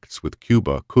 contacts with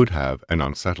Cuba could have an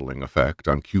unsettling effect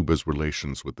on Cuba's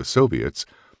relations with the Soviets,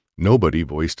 nobody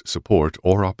voiced support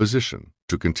or opposition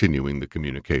to continuing the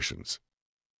communications.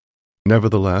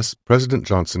 Nevertheless, President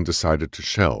Johnson decided to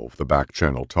shelve the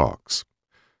back-channel talks.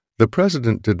 The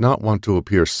president did not want to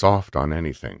appear soft on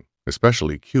anything,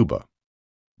 especially Cuba,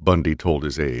 Bundy told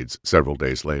his aides several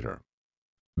days later.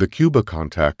 The Cuba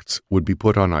contacts would be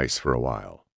put on ice for a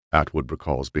while, Atwood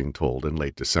recalls being told in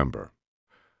late December.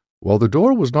 While the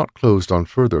door was not closed on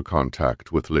further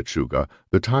contact with Lechuga,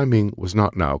 the timing was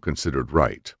not now considered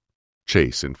right,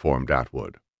 Chase informed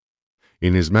Atwood.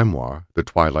 In his memoir, The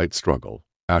Twilight Struggle,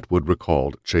 Atwood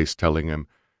recalled Chase telling him,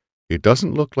 "It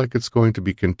doesn't look like it's going to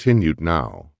be continued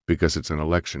now because it's an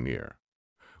election year.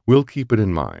 We'll keep it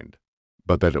in mind,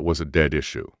 but that it was a dead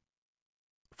issue."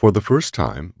 For the first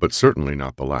time, but certainly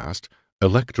not the last,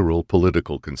 electoral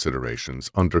political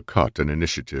considerations undercut an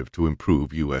initiative to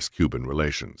improve U.S.-Cuban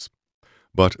relations.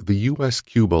 But the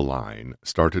U.S.-Cuba line,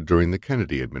 started during the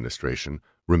Kennedy administration,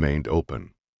 remained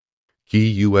open. Key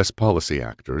U.S. policy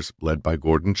actors, led by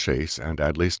Gordon Chase and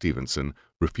Adlai Stevenson,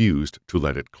 refused to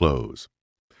let it close.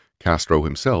 Castro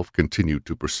himself continued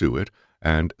to pursue it,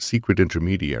 and secret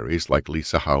intermediaries like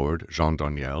Lisa Howard, Jean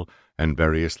Daniel, and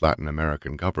various Latin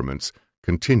American governments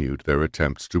continued their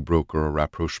attempts to broker a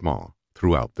rapprochement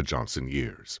throughout the Johnson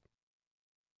years.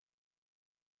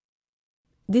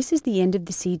 This is the end of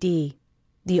the CD.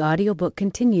 The audiobook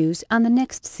continues on the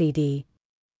next CD.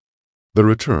 The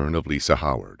return of Lisa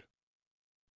Howard.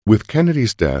 With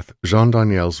Kennedy's death, Jean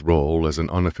Daniel's role as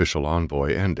an unofficial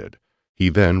envoy ended. He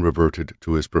then reverted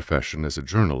to his profession as a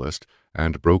journalist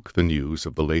and broke the news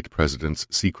of the late president's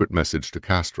secret message to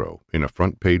Castro in a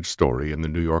front-page story in the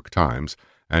New York Times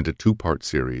and a two-part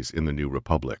series in the New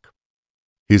Republic.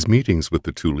 His meetings with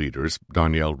the two leaders,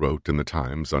 Daniel wrote in the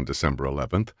Times on December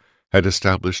 11th, had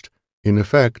established, in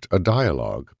effect, a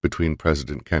dialogue between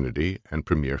President Kennedy and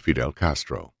Premier Fidel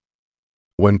Castro.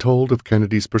 When told of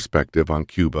Kennedy's perspective on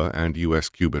Cuba and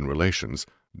U.S.-Cuban relations,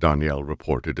 Daniel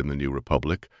reported in the New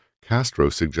Republic, Castro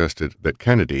suggested that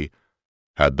Kennedy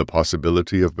had the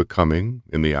possibility of becoming,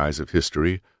 in the eyes of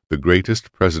history, the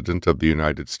greatest president of the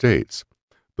United States,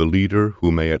 the leader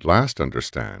who may at last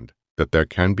understand that there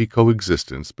can be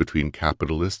coexistence between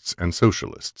capitalists and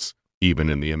socialists,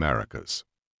 even in the Americas.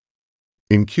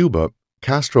 In Cuba,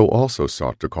 Castro also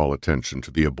sought to call attention to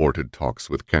the aborted talks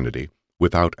with Kennedy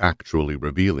without actually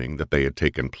revealing that they had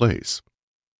taken place.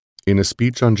 In a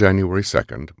speech on January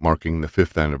 2nd, marking the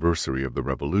 5th anniversary of the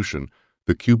revolution,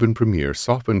 the Cuban premier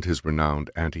softened his renowned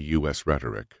anti-U.S.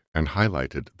 rhetoric and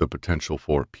highlighted the potential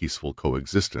for peaceful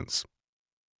coexistence.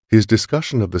 His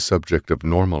discussion of the subject of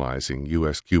normalizing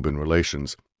U.S.-Cuban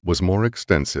relations was more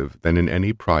extensive than in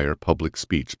any prior public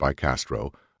speech by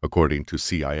Castro, according to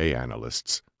CIA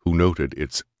analysts, who noted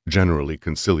its generally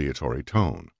conciliatory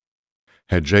tone.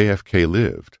 Had JFK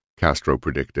lived, Castro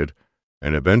predicted,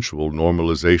 an eventual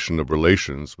normalization of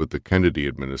relations with the Kennedy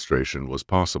administration was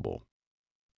possible.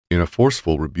 In a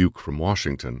forceful rebuke from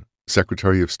Washington,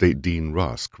 Secretary of State Dean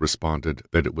Rusk responded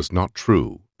that it was not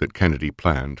true that Kennedy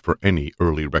planned for any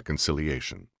early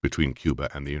reconciliation between Cuba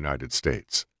and the United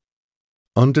States.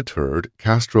 Undeterred,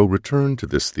 Castro returned to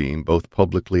this theme both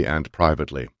publicly and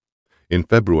privately. In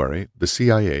February, the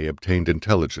CIA obtained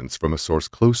intelligence from a source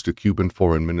close to Cuban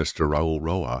Foreign Minister Raul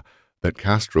Roa that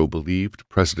Castro believed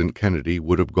President Kennedy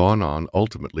would have gone on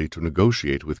ultimately to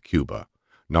negotiate with Cuba,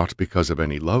 not because of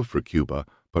any love for Cuba,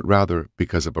 but rather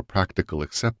because of a practical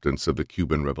acceptance of the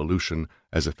Cuban Revolution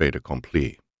as a fait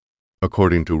accompli.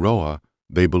 According to Roa,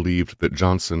 they believed that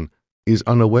Johnson is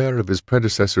unaware of his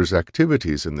predecessor's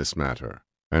activities in this matter,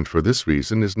 and for this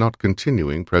reason is not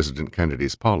continuing President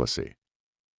Kennedy's policy.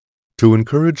 To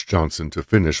encourage Johnson to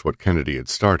finish what Kennedy had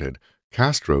started,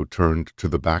 Castro turned to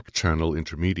the back-channel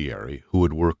intermediary who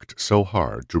had worked so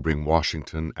hard to bring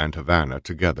Washington and Havana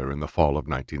together in the fall of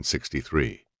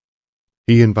 1963.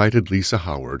 He invited Lisa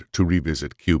Howard to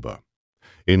revisit Cuba.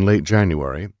 In late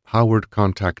January, Howard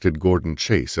contacted Gordon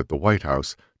Chase at the White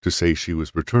House to say she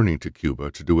was returning to Cuba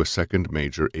to do a second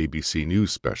major ABC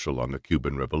News special on the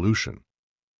Cuban Revolution.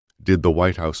 Did the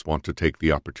White House want to take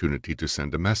the opportunity to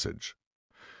send a message?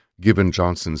 Given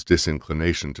Johnson's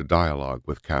disinclination to dialogue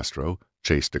with Castro,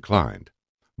 Chase declined,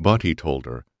 but he told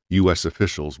her U.S.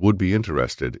 officials would be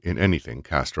interested in anything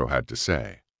Castro had to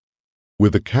say.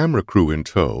 With a camera crew in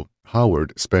tow,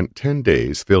 Howard spent 10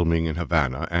 days filming in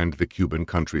Havana and the Cuban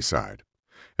countryside.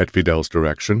 At Fidel's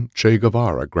direction, Che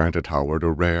Guevara granted Howard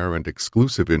a rare and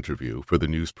exclusive interview for the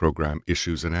news program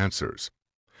Issues and Answers.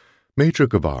 "Major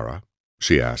Guevara,"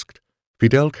 she asked,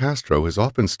 "Fidel Castro has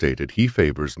often stated he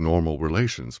favors normal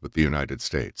relations with the United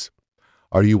States.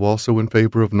 Are you also in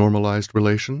favor of normalized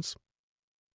relations?"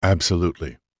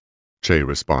 "Absolutely," Che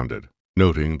responded,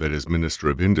 noting that as Minister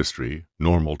of Industry,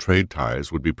 normal trade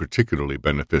ties would be particularly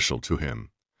beneficial to him.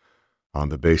 On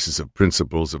the basis of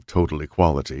principles of total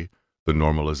equality, the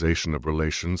normalization of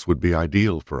relations would be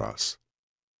ideal for us.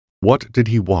 "What did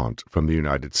he want from the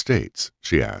United States?"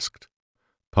 she asked.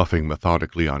 Puffing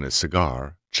methodically on his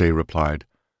cigar, Che replied,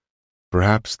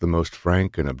 "Perhaps the most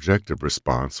frank and objective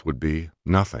response would be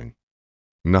nothing.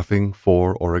 Nothing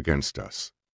for or against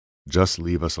us. Just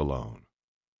leave us alone."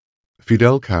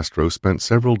 Fidel Castro spent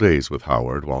several days with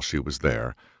Howard while she was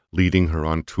there, leading her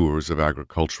on tours of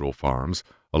agricultural farms,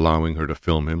 allowing her to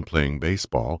film him playing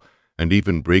baseball, and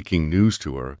even breaking news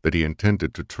to her that he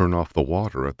intended to turn off the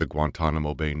water at the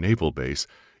Guantanamo Bay Naval Base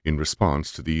in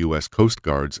response to the U.S. Coast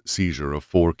Guard's seizure of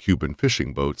 4 Cuban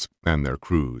fishing boats and their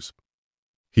crews.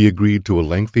 He agreed to a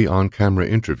lengthy on-camera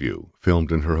interview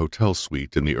filmed in her hotel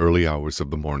suite in the early hours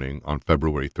of the morning on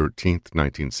February 13,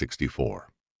 1964.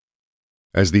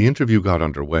 As the interview got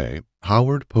underway,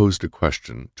 Howard posed a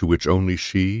question to which only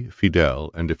she, Fidel,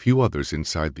 and a few others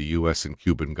inside the U.S. and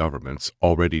Cuban governments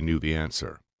already knew the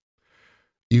answer.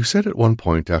 You said at one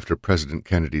point after President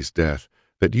Kennedy's death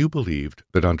that you believed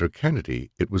that under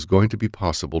Kennedy it was going to be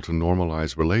possible to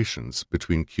normalize relations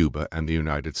between Cuba and the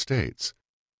United States.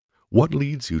 What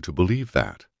leads you to believe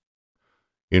that?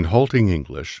 In halting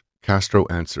English, Castro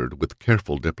answered with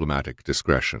careful diplomatic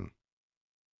discretion.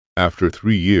 After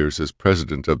 3 years as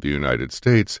President of the United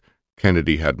States,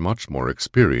 Kennedy had much more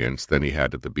experience than he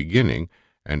had at the beginning,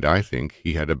 and I think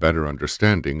he had a better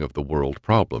understanding of the world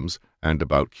problems and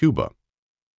about Cuba.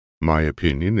 My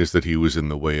opinion is that he was in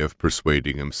the way of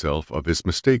persuading himself of his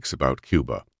mistakes about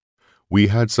Cuba. We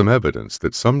had some evidence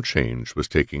that some change was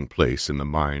taking place in the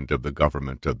mind of the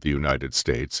government of the United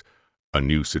States, a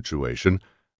new situation,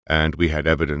 and we had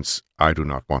evidence I do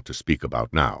not want to speak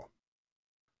about now.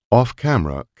 Off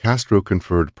camera, Castro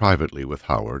conferred privately with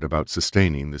Howard about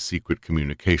sustaining the secret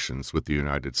communications with the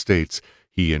United States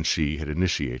he and she had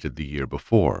initiated the year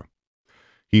before.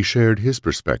 He shared his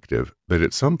perspective that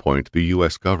at some point the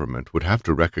U.S. government would have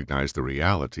to recognize the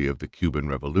reality of the Cuban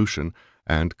Revolution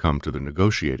and come to the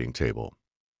negotiating table.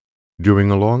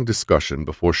 During a long discussion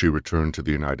before she returned to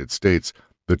the United States,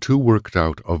 the two worked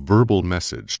out a verbal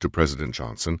message to President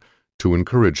Johnson to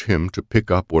encourage him to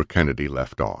pick up where Kennedy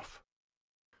left off.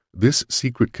 This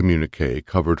secret communique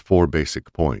covered 4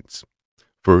 basic points.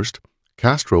 First,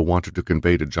 Castro wanted to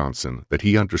convey to Johnson that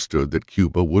he understood that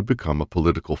Cuba would become a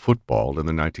political football in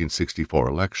the 1964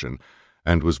 election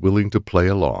and was willing to play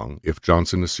along if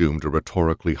Johnson assumed a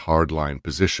rhetorically hard-line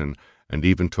position and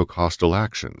even took hostile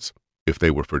actions, if they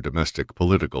were for domestic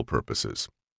political purposes.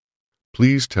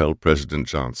 Please tell President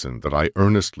Johnson that I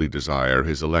earnestly desire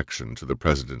his election to the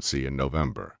presidency in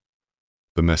November.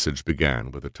 The message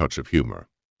began with a touch of humor.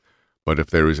 But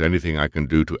if there is anything I can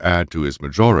do to add to his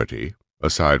majority,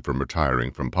 aside from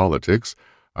retiring from politics,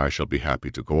 I shall be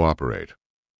happy to cooperate.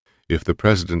 If the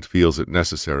President feels it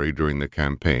necessary during the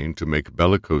campaign to make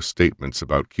bellicose statements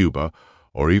about Cuba,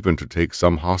 or even to take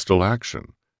some hostile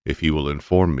action, if he will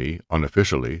inform me,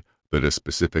 unofficially, that a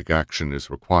specific action is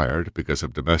required because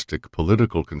of domestic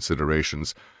political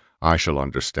considerations, I shall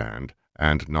understand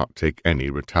and not take any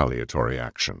retaliatory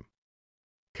action.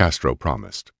 Castro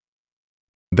promised.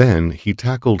 Then he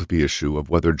tackled the issue of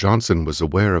whether Johnson was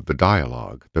aware of the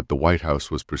dialogue that the White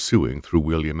House was pursuing through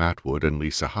William Atwood and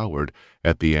Lisa Howard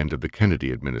at the end of the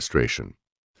Kennedy administration.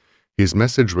 His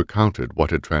message recounted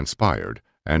what had transpired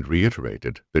and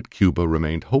reiterated that Cuba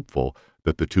remained hopeful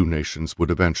that the two nations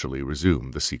would eventually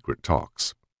resume the secret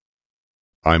talks.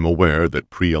 I'm aware that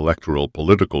pre-electoral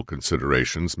political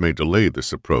considerations may delay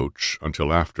this approach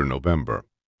until after November.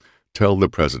 Tell the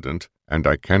President, and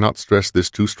I cannot stress this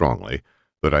too strongly,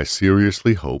 that I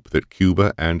seriously hope that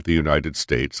Cuba and the United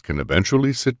States can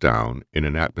eventually sit down in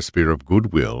an atmosphere of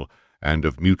goodwill and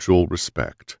of mutual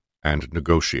respect and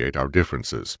negotiate our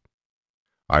differences.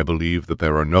 I believe that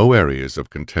there are no areas of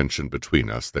contention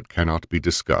between us that cannot be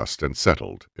discussed and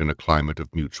settled in a climate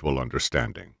of mutual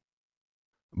understanding.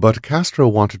 But Castro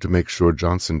wanted to make sure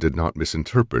Johnson did not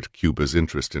misinterpret Cuba's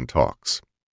interest in talks.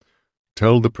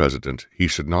 Tell the President he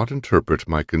should not interpret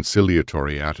my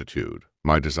conciliatory attitude,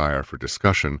 my desire for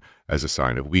discussion, as a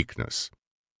sign of weakness.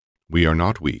 We are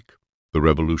not weak. The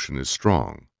revolution is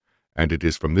strong, and it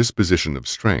is from this position of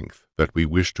strength that we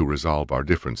wish to resolve our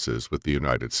differences with the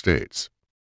United States.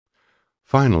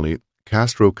 Finally,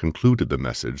 Castro concluded the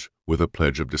message with a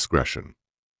pledge of discretion.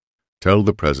 Tell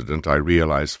the President I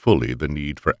realize fully the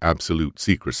need for absolute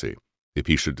secrecy if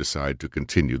he should decide to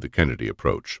continue the Kennedy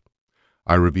approach.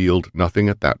 I revealed nothing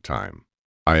at that time.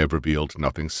 I have revealed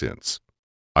nothing since.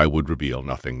 I would reveal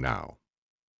nothing now.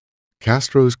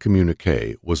 Castro's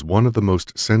communique was one of the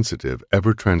most sensitive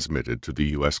ever transmitted to the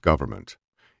U.S. government.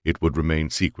 It would remain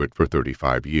secret for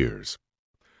 35 years.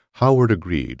 Howard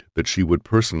agreed that she would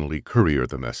personally courier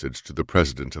the message to the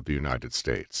President of the United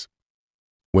States.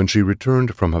 When she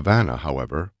returned from Havana,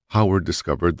 however, Howard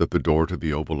discovered that the door to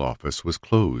the Oval Office was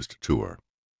closed to her.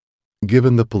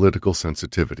 Given the political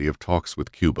sensitivity of talks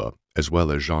with Cuba, as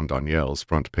well as Jean Daniel's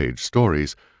front-page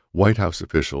stories, White House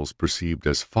officials perceived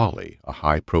as folly a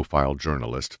high-profile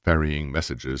journalist ferrying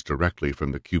messages directly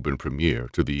from the Cuban premier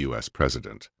to the U.S.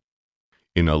 president.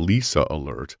 In a Lisa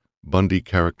alert, Bundy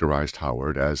characterized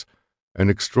Howard as an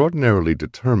extraordinarily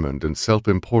determined and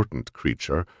self-important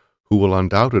creature who will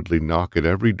undoubtedly knock at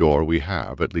every door we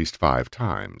have at least 5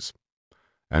 times,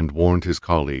 and warned his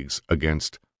colleagues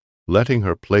against letting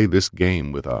her play this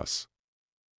game with us.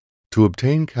 To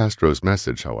obtain Castro's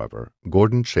message, however,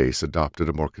 Gordon Chase adopted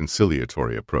a more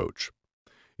conciliatory approach.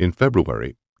 In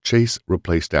February, Chase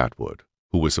replaced Atwood,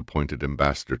 who was appointed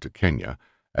ambassador to Kenya,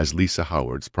 as Lisa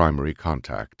Howard's primary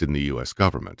contact in the U.S.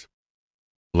 government.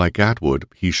 Like Atwood,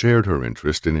 he shared her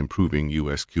interest in improving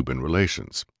U.S.-Cuban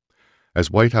relations.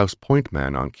 As White House point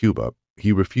man on Cuba,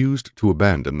 he refused to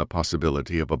abandon the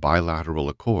possibility of a bilateral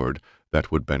accord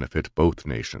that would benefit both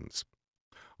nations.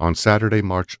 On Saturday,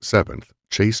 March 7th,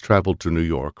 Chase traveled to New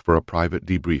York for a private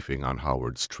debriefing on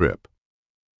Howard's trip.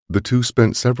 The two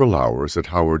spent several hours at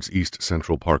Howard's East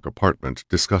Central Park apartment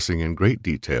discussing in great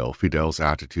detail Fidel's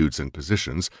attitudes and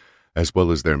positions, as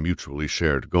well as their mutually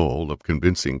shared goal of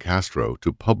convincing Castro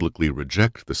to publicly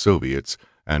reject the Soviets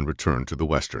and return to the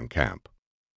Western camp.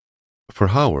 For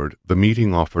Howard, the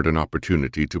meeting offered an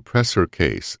opportunity to press her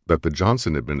case that the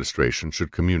Johnson administration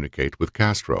should communicate with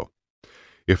Castro.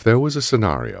 If there was a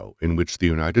scenario in which the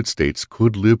United States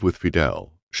could live with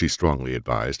Fidel, she strongly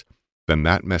advised, then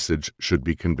that message should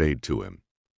be conveyed to him,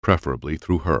 preferably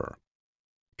through her.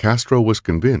 Castro was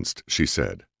convinced, she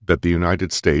said, that the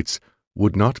United States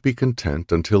would not be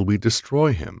content until we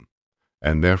destroy him,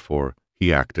 and therefore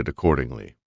he acted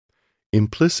accordingly.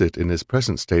 Implicit in his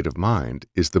present state of mind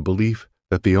is the belief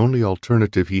that the only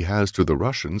alternative he has to the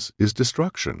Russians is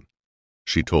destruction,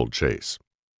 she told Chase.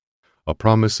 A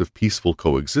promise of peaceful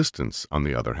coexistence, on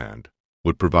the other hand,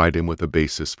 would provide him with a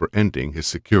basis for ending his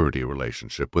security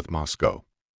relationship with Moscow.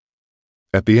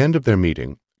 At the end of their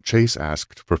meeting, Chase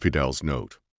asked for Fidel's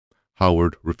note.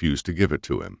 Howard refused to give it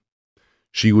to him.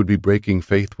 She would be breaking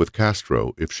faith with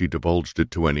Castro if she divulged it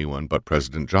to anyone but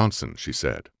President Johnson, she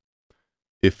said.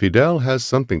 If Fidel has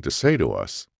something to say to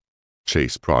us,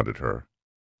 Chase prodded her,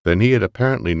 then he had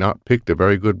apparently not picked a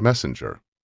very good messenger.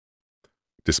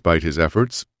 Despite his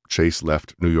efforts, Chase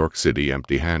left New York City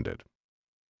empty-handed.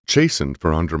 Chastened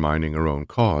for undermining her own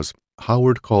cause,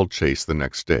 Howard called Chase the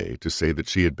next day to say that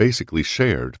she had basically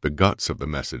shared the guts of the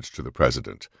message to the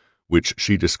president, which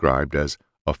she described as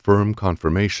a firm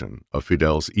confirmation of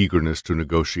Fidel's eagerness to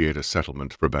negotiate a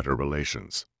settlement for better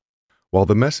relations. While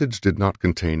the message did not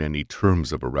contain any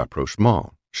terms of a rapprochement,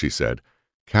 she said,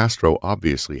 Castro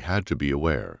obviously had to be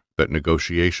aware that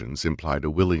negotiations implied a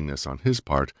willingness on his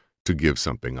part to give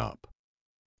something up.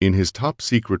 In his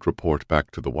top-secret report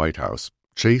back to the White House,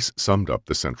 Chase summed up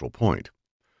the central point.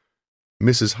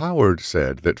 Mrs. Howard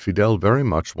said that Fidel very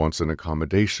much wants an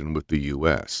accommodation with the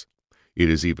U.S. It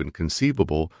is even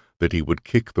conceivable that he would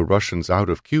kick the Russians out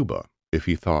of Cuba if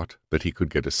he thought that he could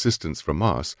get assistance from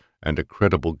us and a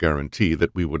credible guarantee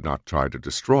that we would not try to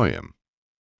destroy him.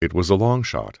 It was a long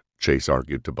shot, Chase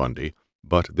argued to Bundy,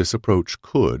 but this approach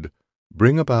could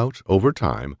bring about, over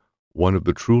time, one of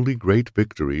the truly great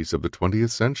victories of the 20th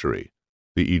century,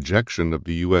 the ejection of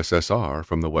the USSR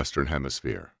from the Western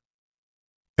Hemisphere.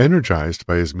 Energized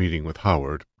by his meeting with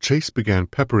Howard, Chase began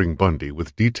peppering Bundy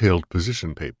with detailed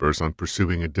position papers on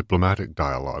pursuing a diplomatic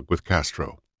dialogue with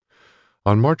Castro.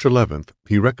 On March 11th,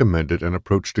 he recommended an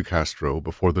approach to Castro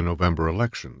before the November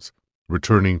elections,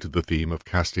 returning to the theme of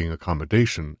casting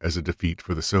accommodation as a defeat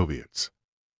for the Soviets.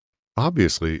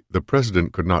 Obviously, the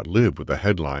president could not live with a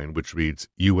headline which reads,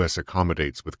 U.S.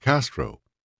 accommodates with Castro,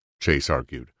 Chase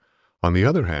argued. On the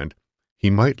other hand, he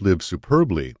might live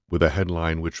superbly with a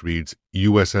headline which reads,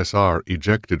 USSR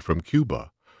ejected from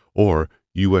Cuba, or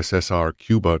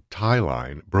USSR-Cuba tie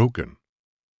line broken.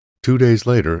 2 days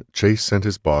later, Chase sent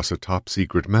his boss a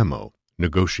top-secret memo,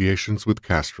 Negotiations with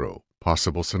Castro,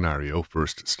 Possible Scenario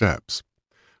First Steps,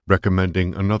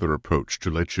 recommending another approach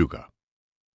to Lechuga.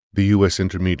 The U.S.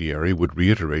 intermediary would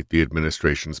reiterate the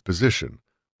administration's position.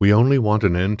 We only want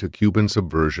an end to Cuban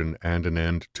subversion and an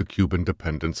end to Cuban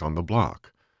dependence on the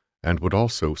bloc, and would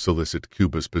also solicit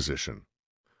Cuba's position.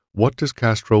 What does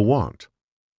Castro want?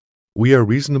 We are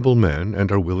reasonable men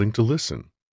and are willing to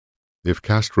listen. If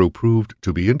Castro proved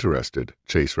to be interested,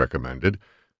 Chase recommended,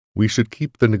 we should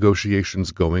keep the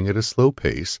negotiations going at a slow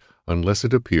pace unless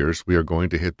it appears we are going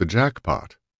to hit the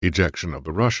jackpot, ejection of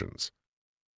the Russians.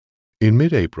 In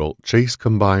mid-April, Chase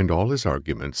combined all his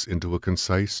arguments into a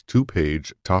concise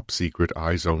 2-page, top-secret,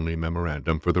 eyes-only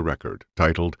memorandum for the record,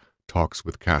 titled Talks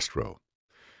with Castro.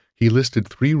 He listed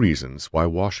 3 reasons why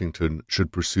Washington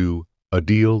should pursue a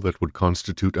deal that would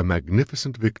constitute a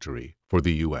magnificent victory for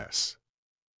the U.S.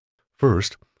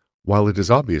 First, while it is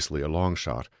obviously a long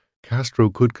shot, Castro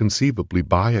could conceivably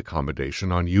buy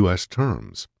accommodation on U.S.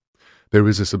 terms. There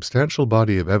is a substantial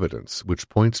body of evidence which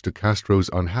points to Castro's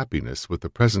unhappiness with the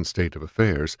present state of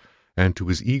affairs and to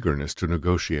his eagerness to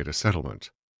negotiate a settlement.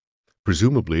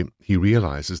 Presumably, he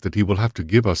realizes that he will have to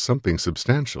give us something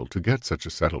substantial to get such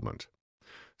a settlement.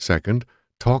 Second,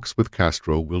 talks with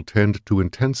Castro will tend to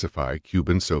intensify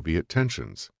Cuban-Soviet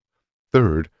tensions.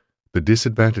 Third, the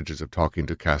disadvantages of talking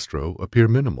to Castro appear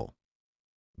minimal.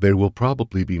 there will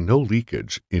probably be no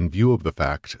leakage in view of the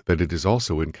fact that it is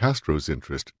also in Castro's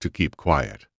interest to keep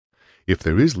quiet. If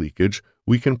there is leakage,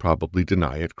 we can probably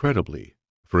deny it credibly.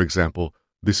 For example,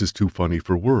 this is too funny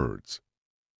for words.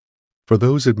 For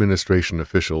those administration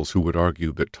officials who would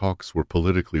argue that talks were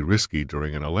politically risky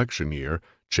during an election year,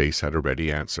 Chase had a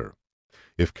ready answer.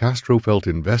 If Castro felt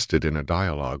invested in a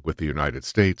dialogue with the United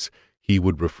States, he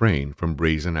would refrain from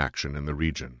brazen action in the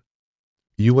region.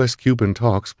 U.S.-Cuban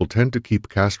talks will tend to keep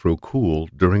Castro cool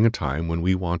during a time when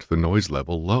we want the noise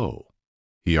level low,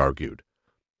 he argued.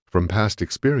 From past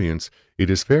experience, it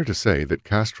is fair to say that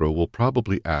Castro will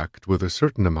probably act with a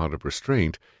certain amount of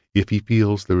restraint if he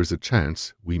feels there is a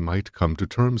chance we might come to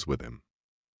terms with him.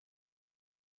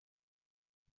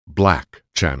 Black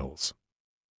channels.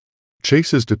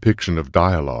 Chase's depiction of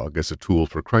dialogue as a tool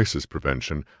for crisis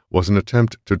prevention was an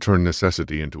attempt to turn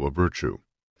necessity into a virtue.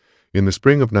 In the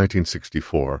spring of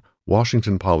 1964,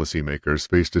 Washington policymakers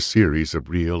faced a series of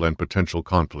real and potential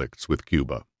conflicts with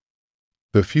Cuba.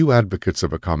 The few advocates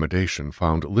of accommodation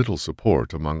found little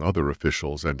support among other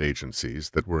officials and agencies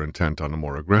that were intent on a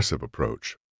more aggressive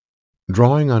approach.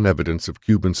 Drawing on evidence of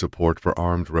Cuban support for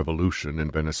armed revolution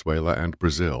in Venezuela and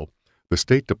Brazil, the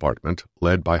State Department,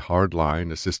 led by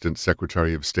hardline Assistant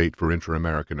Secretary of State for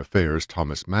Inter-American Affairs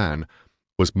Thomas Mann,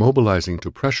 was mobilizing to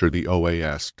pressure the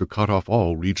OAS to cut off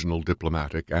all regional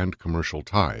diplomatic and commercial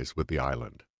ties with the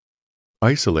island.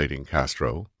 Isolating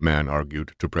Castro, Mann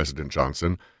argued to President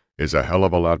Johnson, is a hell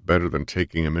of a lot better than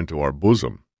taking him into our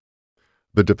bosom.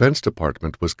 The Defense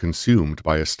Department was consumed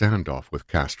by a standoff with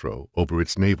Castro over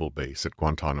its naval base at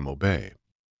Guantanamo Bay.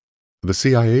 The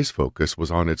CIA's focus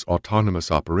was on its autonomous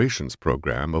operations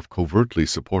program of covertly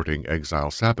supporting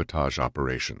exile sabotage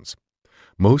operations.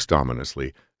 Most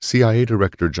ominously, CIA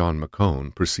Director John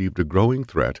McCone perceived a growing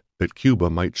threat that Cuba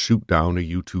might shoot down a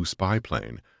U-2 spy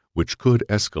plane, which could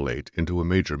escalate into a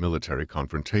major military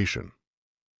confrontation.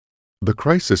 The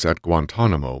crisis at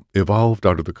Guantanamo evolved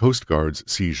out of the Coast Guard's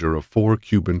seizure of 4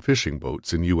 Cuban fishing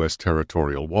boats in U.S.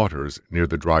 territorial waters near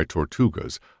the Dry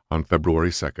Tortugas on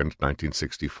February 2,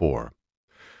 1964.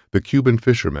 The Cuban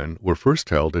fishermen were first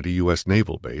held at a U.S.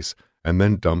 naval base and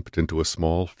then dumped into a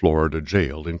small Florida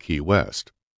jail in Key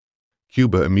West.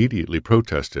 Cuba immediately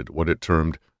protested what it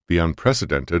termed the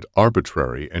unprecedented,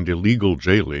 arbitrary, and illegal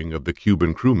jailing of the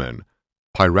Cuban crewmen,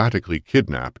 piratically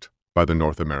kidnapped by the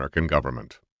North American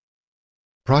government.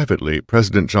 Privately,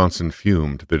 President Johnson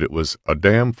fumed that it was a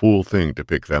damn fool thing to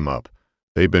pick them up.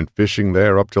 They'd been fishing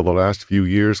there up till the last few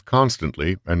years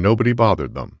constantly, and nobody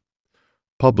bothered them.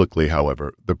 Publicly,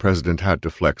 however, the president had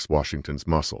to flex Washington's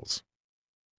muscles.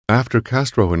 After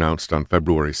Castro announced on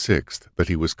February 6th that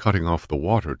he was cutting off the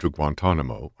water to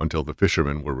Guantanamo until the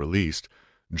fishermen were released,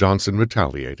 Johnson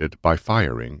retaliated by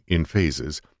firing, in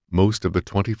phases, most of the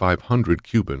 2,500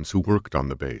 Cubans who worked on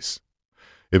the base.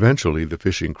 Eventually, the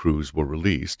fishing crews were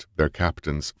released, their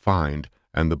captains fined,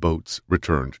 and the boats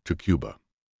returned to Cuba.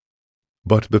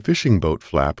 But the fishing boat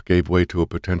flap gave way to a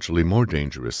potentially more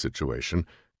dangerous situation: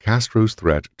 Castro's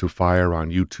threat to fire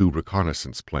on U-2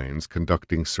 reconnaissance planes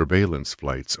conducting surveillance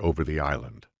flights over the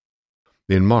island.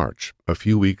 In March, a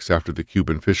few weeks after the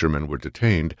Cuban fishermen were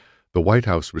detained, the White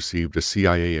House received a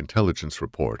CIA intelligence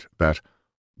report that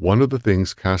one of the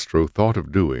things Castro thought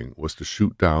of doing was to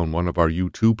shoot down one of our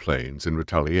U-2 planes in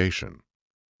retaliation,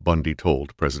 Bundy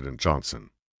told President Johnson.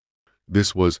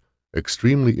 This was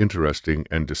extremely interesting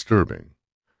and disturbing,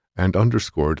 and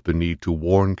underscored the need to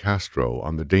warn Castro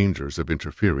on the dangers of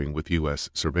interfering with U.S.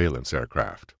 surveillance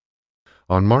aircraft.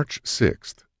 On March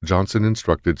 6th, Johnson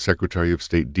instructed Secretary of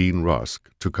State Dean Rusk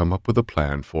to come up with a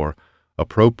plan for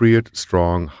appropriate,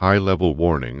 strong, high-level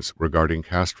warnings regarding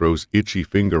Castro's itchy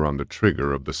finger on the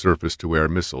trigger of the surface-to-air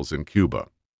missiles in Cuba.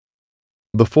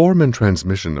 The form and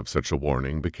transmission of such a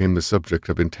warning became the subject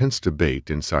of intense debate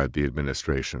inside the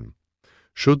administration.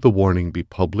 Should the warning be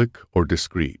public or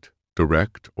discreet,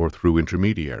 direct or through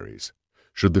intermediaries?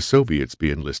 Should the Soviets be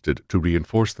enlisted to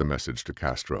reinforce the message to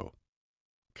Castro?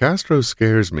 Castro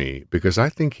scares me because I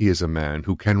think he is a man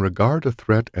who can regard a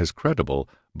threat as credible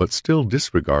but still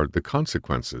disregard the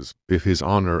consequences if his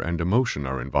honor and emotion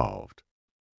are involved,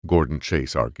 Gordon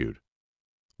Chase argued.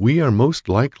 We are most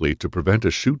likely to prevent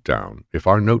a shoot-down if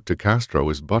our note to Castro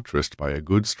is buttressed by a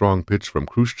good strong pitch from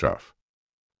Khrushchev.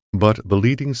 But the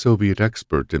leading Soviet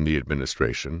expert in the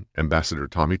administration, Ambassador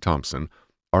Tommy Thompson,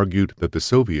 argued that the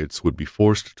Soviets would be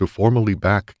forced to formally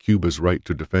back Cuba's right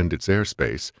to defend its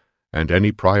airspace, and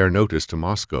any prior notice to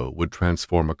Moscow would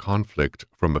transform a conflict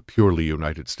from a purely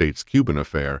United States-Cuban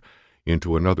affair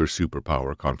into another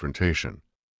superpower confrontation.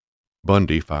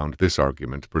 Bundy found this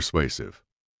argument persuasive.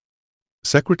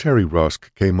 Secretary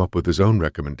Rusk came up with his own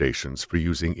recommendations for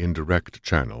using indirect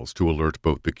channels to alert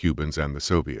both the Cubans and the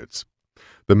Soviets.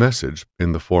 The message,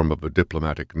 in the form of a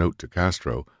diplomatic note to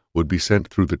Castro, would be sent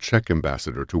through the Czech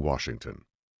ambassador to Washington.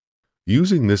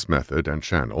 Using this method and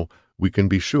channel, we can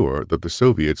be sure that the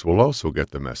Soviets will also get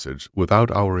the message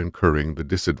without our incurring the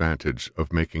disadvantage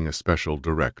of making a special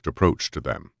direct approach to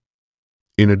them.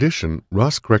 In addition,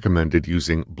 Rusk recommended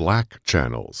using black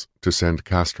channels to send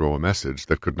Castro a message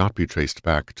that could not be traced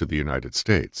back to the United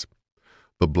States.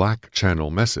 The black channel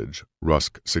message,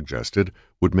 Rusk suggested,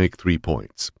 would make 3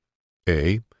 points.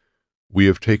 A. We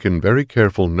have taken very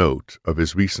careful note of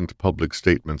his recent public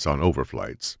statements on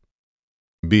overflights.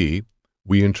 B.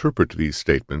 We interpret these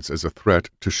statements as a threat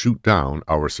to shoot down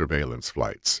our surveillance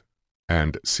flights.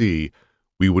 And C.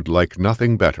 We would like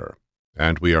nothing better,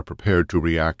 and we are prepared to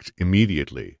react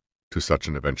immediately to such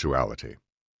an eventuality.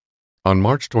 On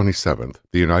March 27th,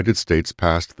 the United States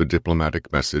passed the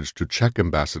diplomatic message to Czech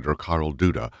Ambassador Karel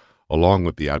Duda, along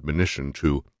with the admonition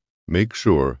to make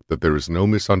sure that there is no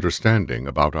misunderstanding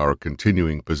about our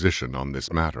continuing position on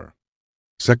this matter.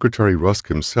 Secretary Rusk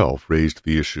himself raised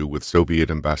the issue with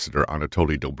Soviet Ambassador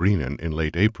Anatoly Dobrynin in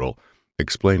late April,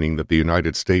 explaining that the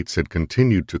United States had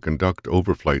continued to conduct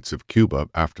overflights of Cuba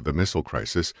after the missile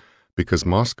crisis because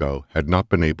Moscow had not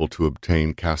been able to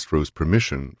obtain Castro's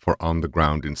permission for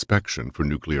on-the-ground inspection for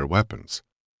nuclear weapons.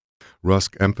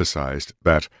 Rusk emphasized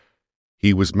that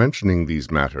he was mentioning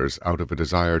these matters out of a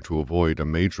desire to avoid a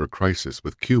major crisis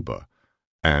with Cuba,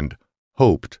 and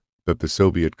hoped that the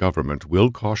Soviet government will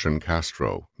caution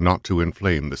Castro not to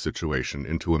inflame the situation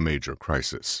into a major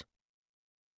crisis.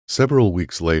 Several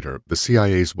weeks later, the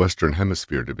CIA's Western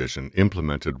Hemisphere Division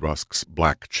implemented Rusk's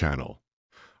Black Channel.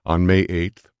 On May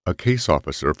 8th, a case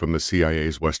officer from the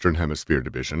CIA's Western Hemisphere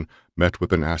Division met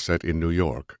with an asset in New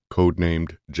York,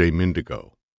 codenamed J.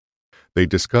 Mindigo. They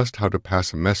discussed how to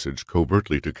pass a message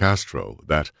covertly to Castro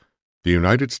that the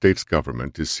United States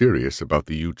government is serious about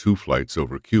the U-2 flights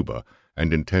over Cuba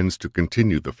and intends to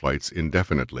continue the flights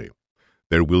indefinitely.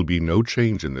 There will be no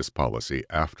change in this policy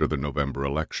after the November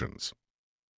elections.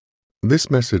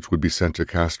 This message would be sent to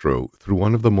Castro through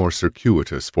one of the more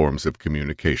circuitous forms of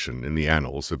communication in the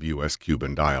annals of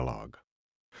U.S.-Cuban dialogue.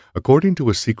 According to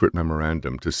a secret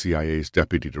memorandum to CIA's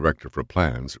Deputy Director for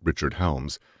Plans, Richard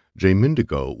Helms, J.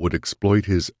 Mindigo would exploit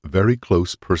his very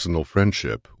close personal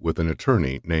friendship with an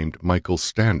attorney named Michael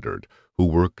Standard, who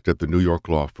worked at the New York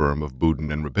law firm of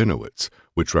Boudin and Rabinowitz,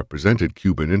 which represented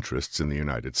Cuban interests in the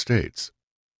United States.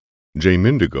 J.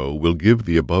 Mindigo will give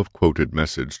the above-quoted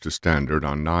message to Standard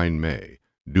on 9 May,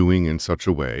 doing in such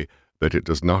a way that it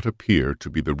does not appear to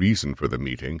be the reason for the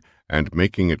meeting and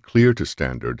making it clear to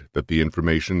Standard that the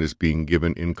information is being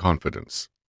given in confidence,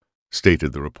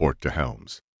 stated the report to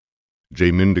Helms.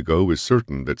 J. Mindigo is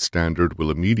certain that Standard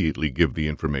will immediately give the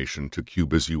information to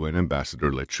Cuba's UN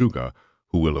ambassador Lechuga,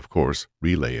 who will, of course,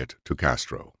 relay it to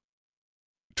Castro.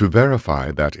 To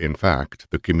verify that, in fact,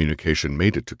 the communication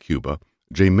made it to Cuba,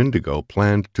 J. Mindigo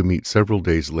planned to meet several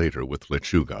days later with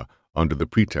Lechuga under the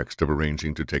pretext of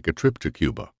arranging to take a trip to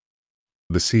Cuba.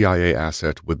 The CIA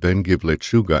asset would then give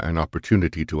Lechuga an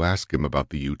opportunity to ask him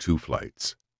about the U-2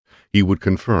 flights. He would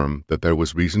confirm that there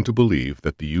was reason to believe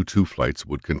that the U-2 flights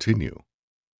would continue.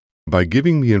 By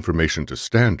giving the information to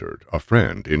Standard, a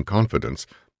friend, in confidence,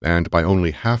 and by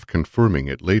only half confirming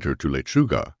it later to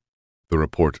Lechuga, the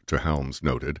report to Helms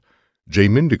noted, J.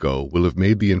 Mindigo will have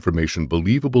made the information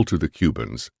believable to the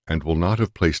Cubans and will not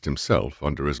have placed himself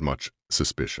under as much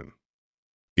suspicion.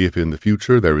 If in the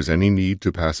future there is any need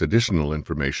to pass additional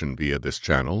information via this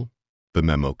channel, the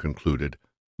memo concluded,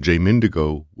 J.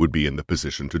 Mindigo would be in the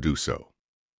position to do so.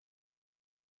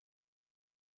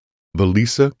 The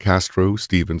Lisa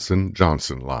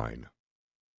Castro-Stevenson-Johnson line.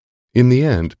 In the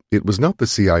end, it was not the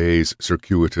CIA's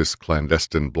circuitous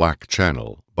clandestine black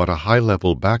channel, but a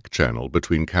high-level back channel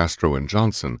between Castro and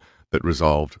Johnson that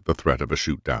resolved the threat of a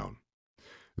shoot-down.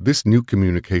 This new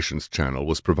communications channel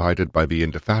was provided by the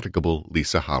indefatigable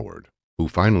Lisa Howard, who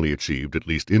finally achieved at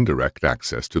least indirect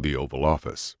access to the Oval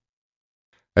Office.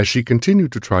 As she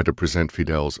continued to try to present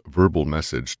Fidel's verbal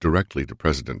message directly to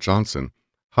President Johnson,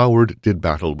 Howard did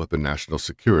battle with the national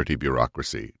security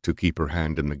bureaucracy to keep her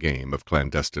hand in the game of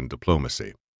clandestine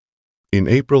diplomacy. In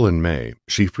April and May,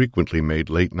 she frequently made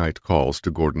late-night calls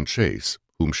to Gordon Chase,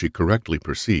 whom she correctly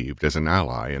perceived as an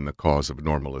ally in the cause of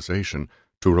normalization,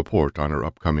 to report on her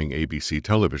upcoming ABC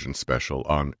television special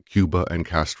on Cuba and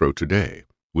Castro Today,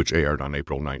 which aired on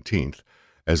April 19th,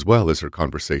 as well as her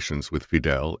conversations with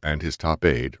Fidel and his top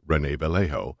aide, René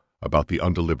Vallejo, about the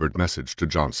undelivered message to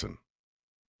Johnson.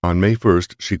 On May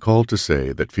 1st, she called to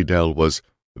say that Fidel was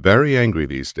very angry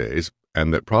these days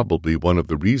and that probably one of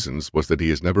the reasons was that he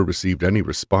has never received any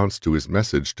response to his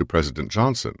message to President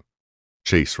Johnson,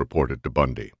 Chase reported to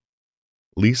Bundy.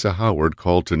 Lisa Howard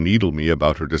called to needle me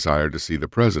about her desire to see the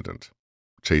president,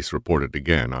 Chase reported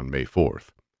again on May 4th.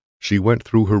 She went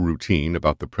through her routine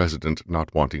about the president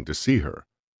not wanting to see her.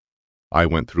 I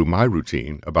went through my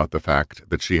routine about the fact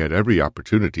that she had every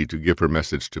opportunity to give her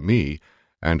message to me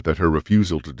and that her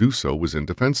refusal to do so was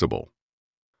indefensible.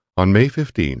 On May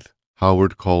 15th,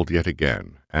 Howard called yet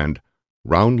again and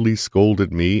roundly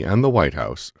scolded me and the White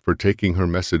House for taking her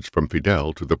message from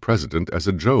Fidel to the president as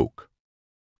a joke.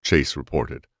 Chase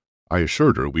reported. I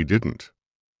assured her we didn't.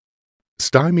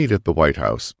 Stymied at the White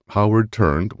House, Howard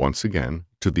turned, once again,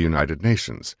 to the United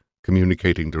Nations,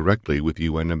 communicating directly with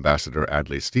UN Ambassador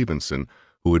Adlai Stevenson,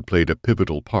 who had played a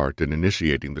pivotal part in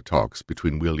initiating the talks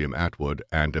between William Atwood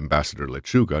and Ambassador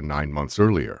Lechuga 9 months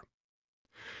earlier.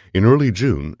 In early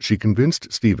June, she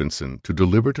convinced Stevenson to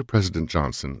deliver to President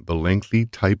Johnson the lengthy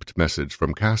typed message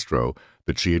from Castro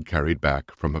that she had carried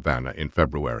back from Havana in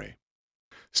February.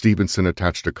 Stevenson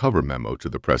attached a cover memo to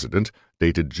the president,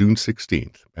 dated June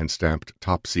 16th and stamped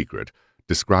top secret,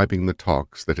 describing the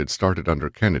talks that had started under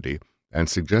Kennedy and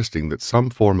suggesting that some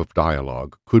form of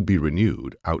dialogue could be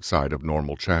renewed outside of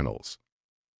normal channels.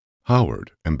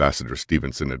 Howard, Ambassador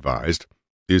Stevenson advised,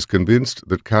 is convinced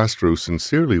that Castro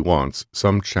sincerely wants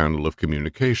some channel of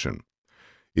communication.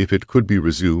 If it could be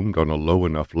resumed on a low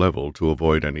enough level to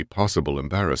avoid any possible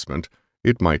embarrassment,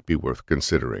 it might be worth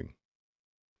considering.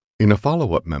 In a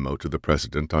follow-up memo to the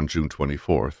President on June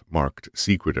 24th, marked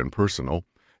Secret and Personal,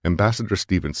 Ambassador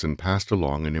Stevenson passed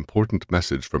along an important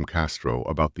message from Castro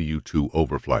about the U-2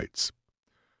 overflights.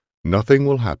 Nothing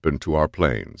will happen to our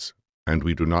planes, and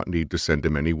we do not need to send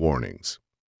him any warnings,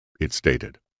 it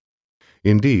stated.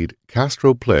 Indeed,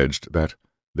 Castro pledged that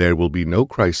there will be no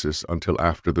crisis until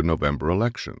after the November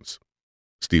elections.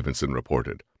 Stevenson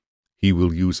reported, he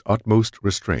will use utmost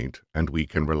restraint and we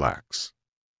can relax.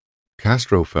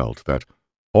 Castro felt that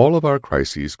all of our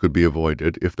crises could be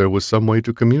avoided if there was some way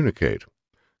to communicate.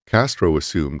 Castro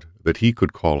assumed that he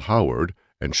could call Howard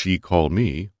and she call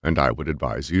me and I would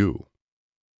advise you.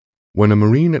 When a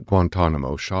Marine at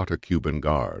Guantanamo shot a Cuban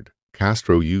guard,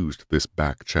 Castro used this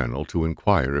back channel to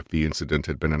inquire if the incident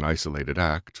had been an isolated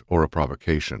act or a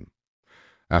provocation.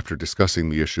 After discussing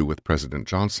the issue with President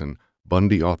Johnson,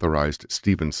 Bundy authorized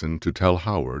Stevenson to tell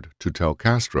Howard to tell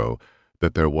Castro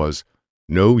that there was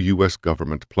no U.S.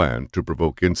 government plan to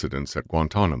provoke incidents at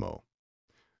Guantanamo.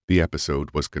 The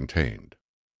episode was contained.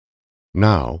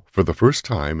 Now, for the first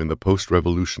time in the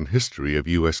post-revolution history of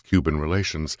U.S.-Cuban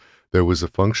relations, there was a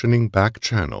functioning back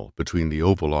channel between the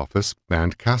Oval Office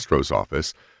and Castro's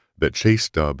office that Chase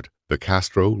dubbed the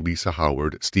Castro-Lisa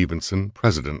Howard-Stevenson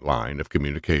President line of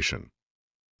communication.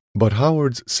 But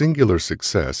Howard's singular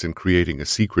success in creating a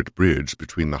secret bridge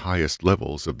between the highest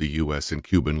levels of the U.S. and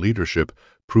Cuban leadership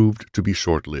proved to be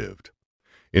short-lived.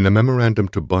 In a memorandum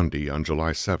to Bundy on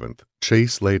July 7th,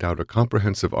 Chase laid out a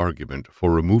comprehensive argument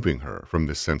for removing her from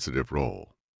this sensitive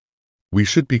role. We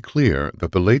should be clear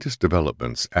that the latest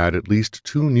developments add at least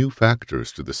 2 new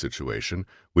factors to the situation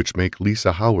which make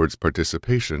Lisa Howard's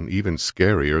participation even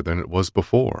scarier than it was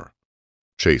before,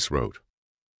 Chase wrote.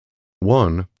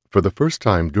 1. For the first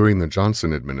time during the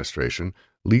Johnson administration,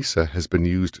 Lisa has been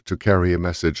used to carry a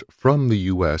message from the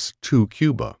U.S. to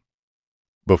Cuba.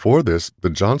 Before this, the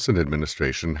Johnson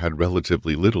administration had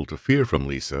relatively little to fear from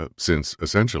Lisa since,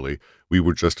 essentially, we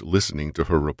were just listening to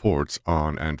her reports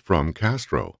on and from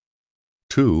Castro.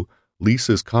 2.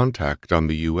 Lisa's contact on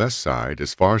the U.S. side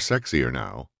is far sexier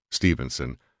now,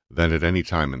 Stevenson, than at any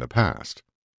time in the past,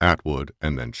 Atwood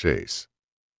and then Chase.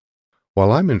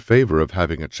 While I'm in favor of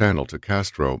having a channel to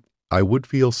Castro, I would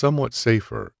feel somewhat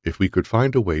safer if we could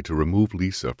find a way to remove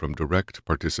Lisa from direct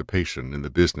participation in the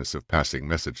business of passing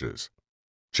messages,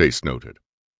 Chase noted.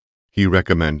 He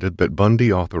recommended that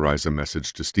Bundy authorize a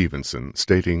message to Stevenson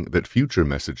stating that future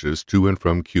messages to and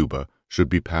from Cuba should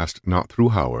be passed not through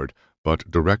Howard, but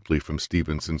directly from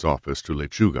Stevenson's office to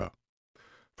Lechuga.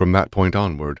 From that point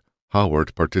onward,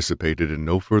 Howard participated in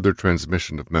no further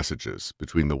transmission of messages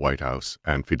between the White House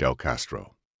and Fidel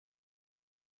Castro.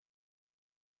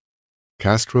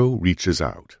 Castro reaches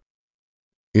out.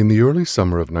 In the early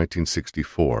summer of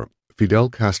 1964, Fidel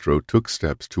Castro took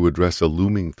steps to address a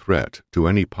looming threat to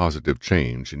any positive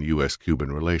change in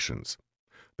U.S.-Cuban relations,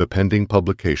 the pending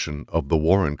publication of the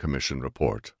Warren Commission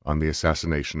report on the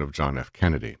assassination of John F.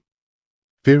 Kennedy.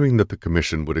 Fearing that the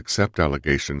commission would accept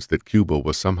allegations that Cuba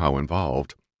was somehow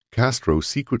involved, Castro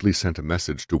secretly sent a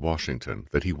message to Washington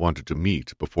that he wanted to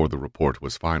meet before the report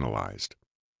was finalized.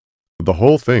 The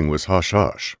whole thing was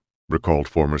hush-hush, recalled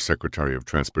former Secretary of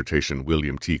Transportation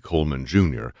William T. Coleman,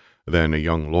 Jr., then a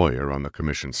young lawyer on the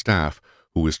Commission staff,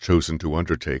 who was chosen to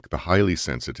undertake the highly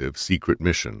sensitive, secret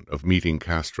mission of meeting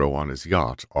Castro on his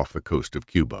yacht off the coast of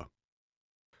Cuba.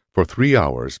 For 3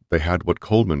 hours, they had what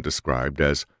Coleman described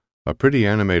as a pretty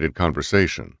animated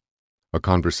conversation, a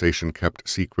conversation kept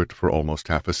secret for almost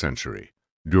half a century,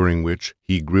 during which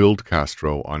he grilled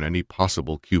Castro on any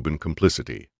possible Cuban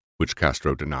complicity, which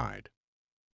Castro denied.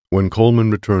 When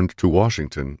Coleman returned to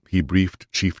Washington, he briefed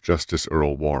Chief Justice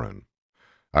Earl Warren.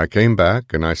 "I came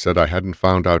back and I said I hadn't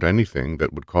found out anything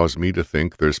that would cause me to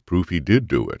think there's proof he did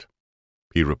do it,"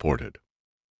 he reported.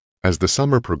 As the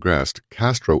summer progressed,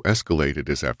 Castro escalated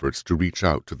his efforts to reach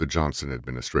out to the Johnson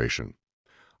administration.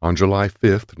 On July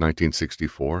 5,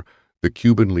 1964, the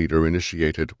Cuban leader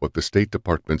initiated what the State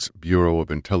Department's Bureau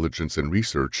of Intelligence and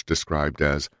Research described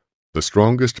as the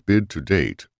strongest bid to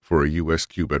date for a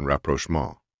U.S.-Cuban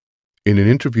rapprochement. In an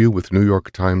interview with New York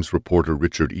Times reporter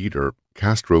Richard Eder,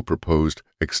 Castro proposed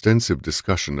extensive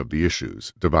discussion of the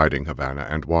issues dividing Havana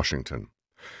and Washington.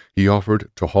 He offered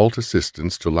to halt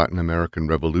assistance to Latin American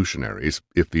revolutionaries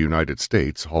if the United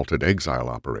States halted exile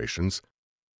operations,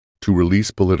 to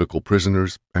release political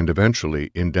prisoners, and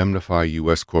eventually indemnify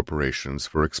U.S. corporations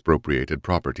for expropriated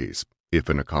properties, if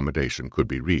an accommodation could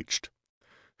be reached.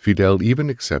 Fidel even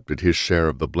accepted his share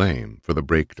of the blame for the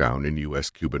breakdown in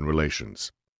U.S.-Cuban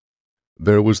relations.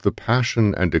 There was the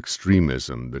passion and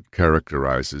extremism that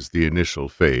characterizes the initial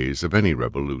phase of any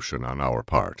revolution on our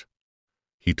part,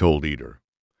 he told Eder.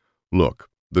 Look,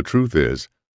 the truth is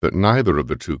that neither of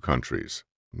the two countries,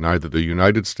 neither the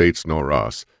United States nor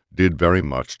us, did very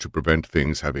much to prevent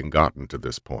things having gotten to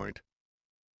this point.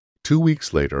 2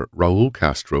 weeks later, Raul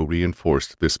Castro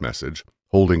reinforced this message,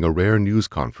 holding a rare news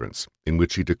conference in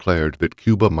which he declared that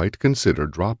Cuba might consider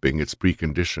dropping its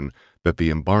precondition that the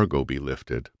embargo be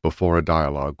lifted before a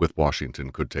dialogue with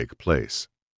Washington could take place.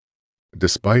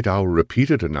 Despite our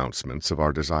repeated announcements of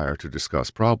our desire to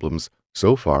discuss problems,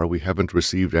 so far we haven't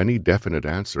received any definite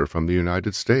answer from the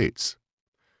United States.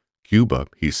 Cuba,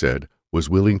 he said, was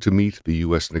willing to meet the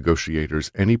U.S. negotiators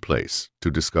any place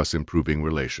to discuss improving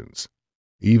relations,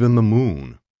 even the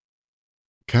moon.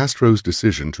 Castro's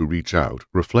decision to reach out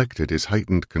reflected his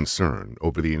heightened concern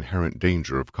over the inherent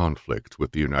danger of conflict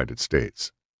with the United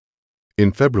States.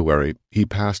 In February, he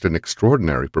passed an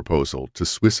extraordinary proposal to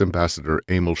Swiss Ambassador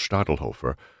Emil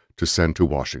Stadelhofer to send to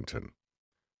Washington.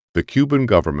 The Cuban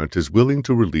government is willing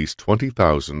to release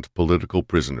 20,000 political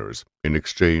prisoners in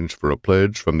exchange for a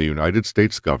pledge from the United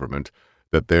States government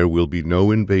that there will be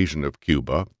no invasion of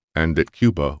Cuba and that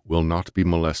Cuba will not be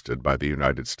molested by the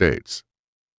United States.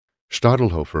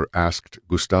 Stadelhofer asked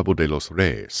Gustavo de los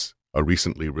Reyes, a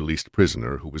recently released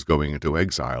prisoner who was going into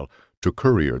exile, to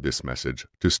courier this message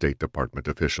to State Department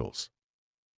officials.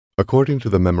 According to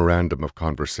the memorandum of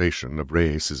conversation of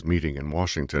Reyes's meeting in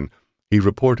Washington, he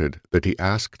reported that he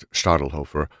asked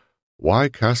Stadelhofer why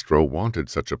Castro wanted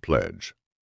such a pledge,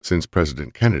 since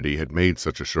President Kennedy had made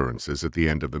such assurances at the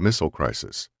end of the missile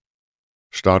crisis.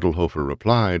 Stadelhofer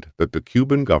replied that the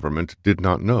Cuban government did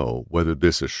not know whether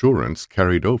this assurance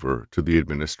carried over to the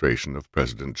administration of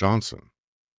President Johnson.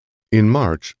 In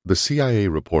March, the CIA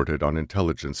reported on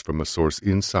intelligence from a source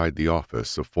inside the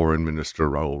office of Foreign Minister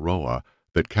Raul Roa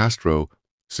that Castro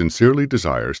sincerely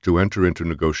desires to enter into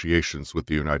negotiations with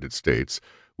the United States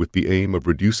with the aim of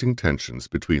reducing tensions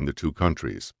between the two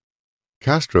countries.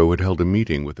 Castro had held a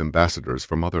meeting with ambassadors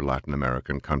from other Latin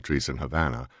American countries in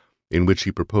Havana, in which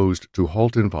he proposed to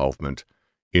halt involvement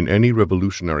in any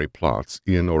revolutionary plots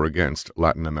in or against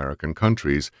Latin American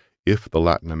countries if the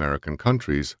Latin American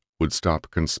countries would stop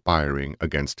conspiring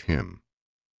against him.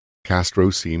 Castro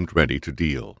seemed ready to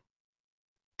deal.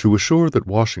 To assure that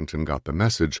Washington got the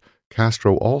message,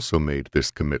 Castro also made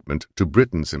this commitment to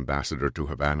Britain's ambassador to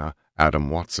Havana, Adam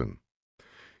Watson.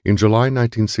 In July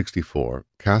 1964,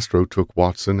 Castro took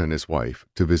Watson and his wife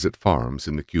to visit farms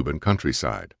in the Cuban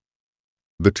countryside.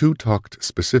 The two talked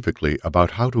specifically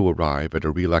about how to arrive at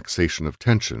a relaxation of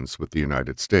tensions with the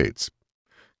United States.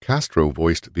 Castro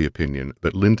voiced the opinion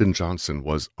that Lyndon Johnson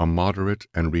was a moderate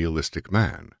and realistic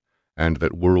man, and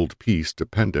that world peace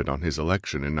depended on his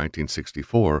election in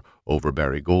 1964 over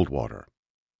Barry Goldwater.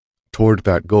 Toward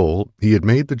that goal, he had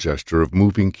made the gesture of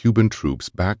moving Cuban troops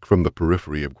back from the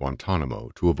periphery of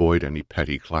Guantanamo to avoid any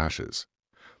petty clashes.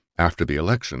 After the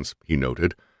elections, he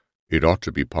noted, it ought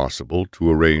to be possible to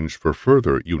arrange for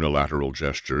further unilateral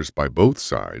gestures by both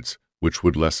sides, which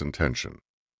would lessen tension.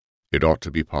 It ought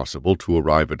to be possible to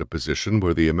arrive at a position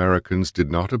where the Americans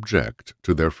did not object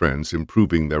to their friends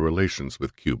improving their relations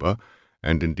with Cuba,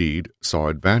 and indeed saw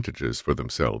advantages for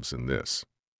themselves in this.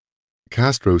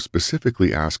 Castro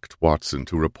specifically asked Watson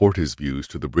to report his views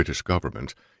to the British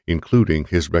government, including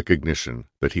his recognition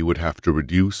that he would have to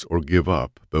reduce or give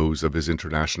up those of his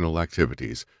international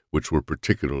activities which were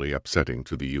particularly upsetting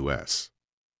to the U.S.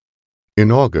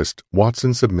 In August,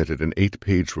 Watson submitted an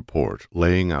 8-page report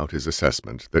laying out his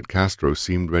assessment that Castro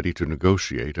seemed ready to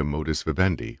negotiate a modus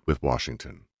vivendi with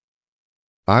Washington.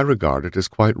 I regard it as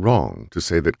quite wrong to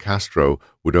say that Castro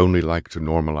would only like to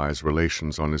normalize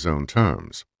relations on his own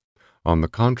terms. On the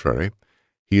contrary,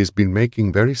 he has been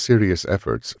making very serious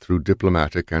efforts through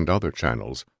diplomatic and other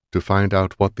channels to find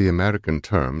out what the American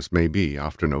terms may be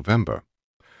after November.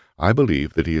 I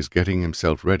believe that he is getting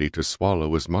himself ready to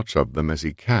swallow as much of them as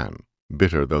he can,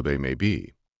 bitter though they may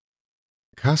be.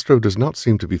 Castro does not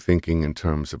seem to be thinking in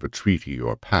terms of a treaty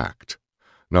or pact.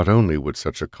 Not only would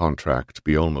such a contract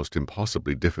be almost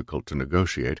impossibly difficult to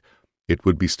negotiate, it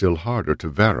would be still harder to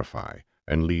verify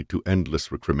and lead to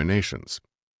endless recriminations.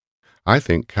 I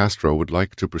think Castro would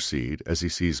like to proceed as he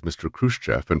sees Mr.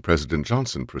 Khrushchev and President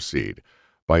Johnson proceed,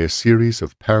 by a series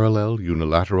of parallel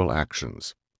unilateral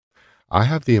actions. I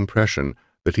have the impression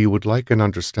that he would like an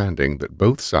understanding that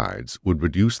both sides would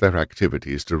reduce their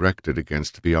activities directed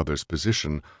against the other's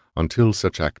position until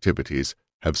such activities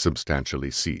have substantially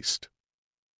ceased.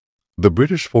 The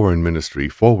British Foreign Ministry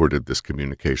forwarded this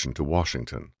communication to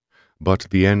Washington, but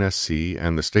the NSC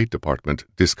and the State Department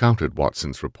discounted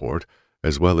Watson's report,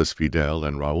 as well as Fidel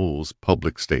and Raoul's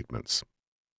public statements.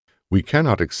 We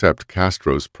cannot accept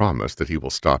Castro's promise that he will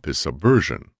stop his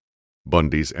subversion,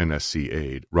 Bundy's NSC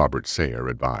aide, Robert Sayer,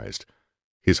 advised.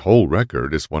 His whole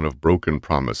record is one of broken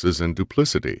promises and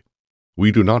duplicity.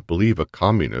 We do not believe a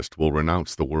communist will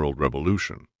renounce the world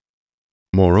revolution.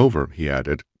 Moreover, he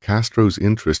added, Castro's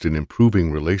interest in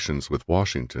improving relations with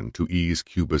Washington to ease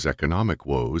Cuba's economic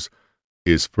woes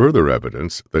is further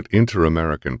evidence that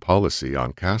inter-American policy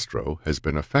on Castro has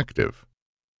been effective.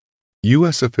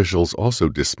 U.S. officials also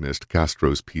dismissed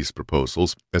Castro's peace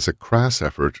proposals as a crass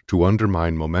effort to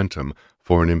undermine momentum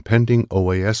for an impending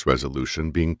OAS resolution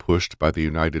being pushed by the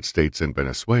United States and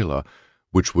Venezuela,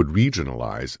 which would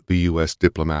regionalize the U.S.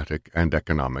 diplomatic and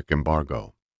economic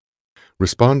embargo.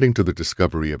 Responding to the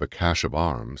discovery of a cache of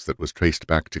arms that was traced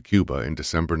back to Cuba in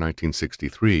December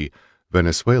 1963,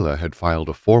 Venezuela had filed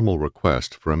a formal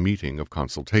request for a meeting of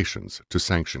consultations to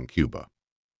sanction Cuba.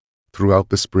 Throughout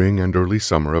the spring and early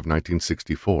summer of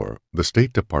 1964, the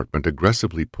State Department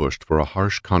aggressively pushed for a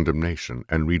harsh condemnation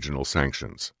and regional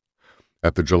sanctions.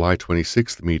 At the July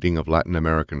 26th meeting of Latin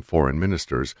American foreign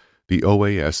ministers, the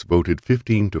OAS voted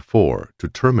 15-4 to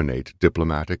terminate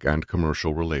diplomatic and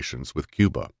commercial relations with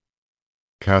Cuba.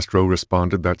 Castro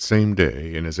responded that same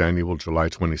day in his annual July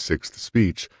 26th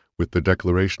speech with the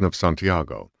Declaration of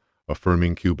Santiago,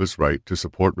 affirming Cuba's right to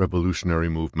support revolutionary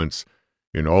movements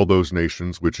in all those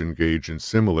nations which engage in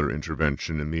similar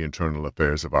intervention in the internal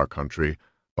affairs of our country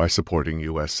by supporting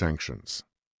U.S. sanctions.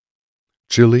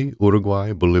 Chile,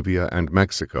 Uruguay, Bolivia, and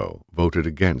Mexico voted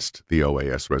against the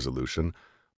OAS resolution,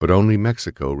 but only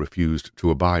Mexico refused to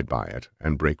abide by it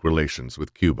and break relations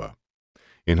with Cuba.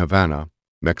 In Havana,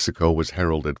 Mexico was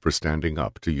heralded for standing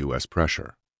up to U.S.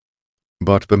 pressure.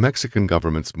 But the Mexican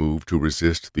government's move to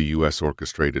resist the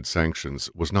U.S.-orchestrated sanctions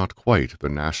was not quite the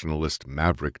nationalist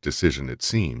maverick decision it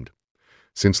seemed.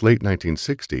 Since late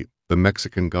 1960, the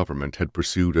Mexican government had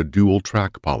pursued a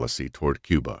dual-track policy toward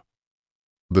Cuba.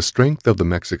 The strength of the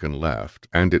Mexican left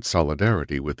and its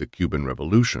solidarity with the Cuban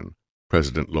Revolution,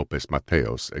 President López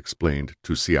Mateos explained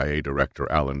to CIA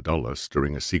Director Allen Dulles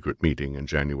during a secret meeting in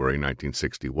January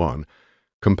 1961,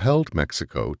 compelled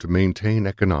Mexico to maintain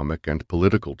economic and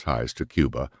political ties to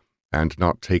Cuba and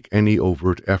not take any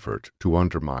overt effort to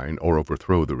undermine or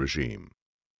overthrow the regime.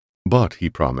 But,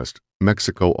 he promised,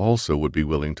 Mexico also would be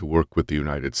willing to work with the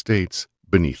United States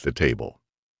beneath the table.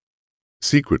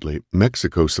 Secretly,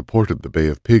 Mexico supported the Bay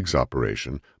of Pigs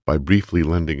operation by briefly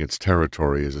lending its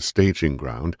territory as a staging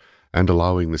ground and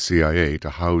allowing the CIA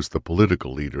to house the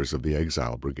political leaders of the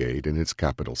Exile Brigade in its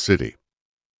capital city.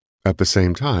 At the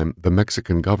same time, the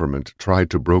Mexican government tried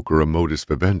to broker a modus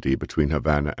vivendi between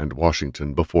Havana and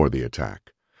Washington before the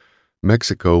attack.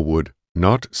 Mexico would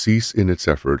not cease in its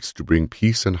efforts to bring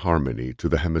peace and harmony to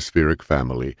the hemispheric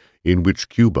family in which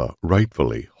Cuba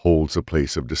rightfully holds a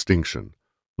place of distinction,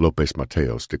 López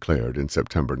Mateos declared in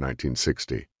September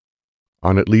 1960.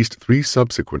 On at least 3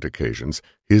 subsequent occasions,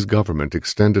 his government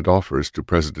extended offers to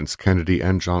Presidents Kennedy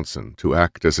and Johnson to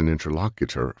act as an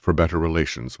interlocutor for better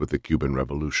relations with the Cuban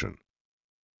Revolution.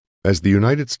 As the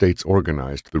United States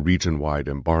organized the region-wide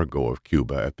embargo of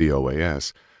Cuba at the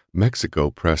OAS, Mexico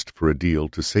pressed for a deal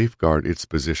to safeguard its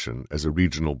position as a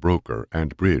regional broker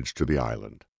and bridge to the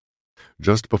island.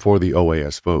 Just before the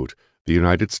OAS vote, the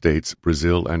United States,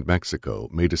 Brazil, and Mexico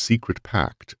made a secret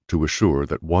pact to assure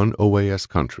that one OAS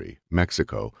country,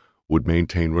 Mexico, would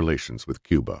maintain relations with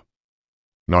Cuba.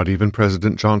 Not even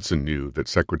President Johnson knew that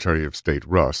Secretary of State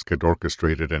Rusk had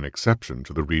orchestrated an exception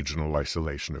to the regional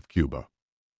isolation of Cuba.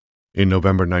 In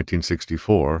November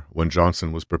 1964, when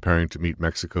Johnson was preparing to meet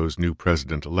Mexico's new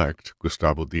president-elect,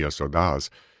 Gustavo Díaz Ordaz,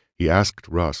 he asked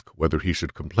Rusk whether he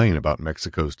should complain about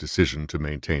Mexico's decision to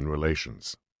maintain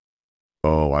relations.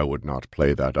 "Oh, I would not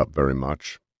play that up very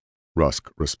much,"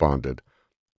 Rusk responded.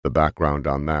 "The background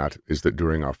on that is that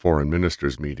during our foreign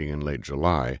ministers' meeting in late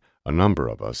July, a number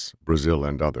of us, Brazil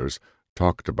and others,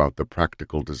 talked about the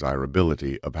practical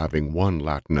desirability of having one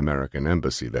Latin American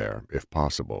embassy there, if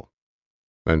possible.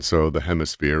 And so the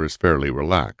hemisphere is fairly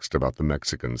relaxed about the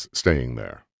Mexicans staying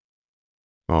there."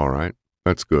 "All right,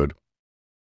 that's good,"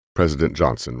 President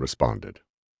Johnson responded.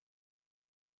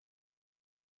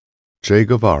 Che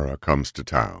Guevara comes to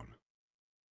town.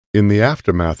 In the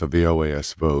aftermath of the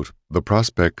OAS vote, the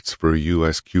prospects for a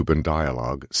U.S.-Cuban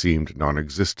dialogue seemed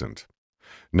non-existent.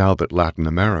 Now that Latin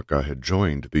America had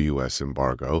joined the U.S.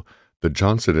 embargo, the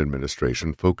Johnson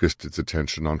administration focused its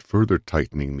attention on further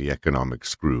tightening the economic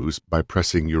screws by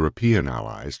pressing European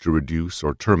allies to reduce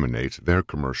or terminate their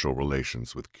commercial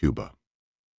relations with Cuba.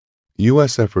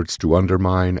 U.S. efforts to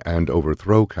undermine and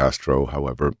overthrow Castro,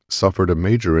 however, suffered a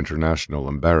major international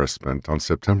embarrassment on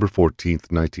September 14,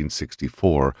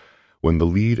 1964, when the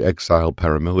lead exile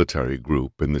paramilitary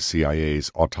group in the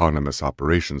CIA's Autonomous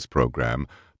Operations Program,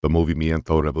 the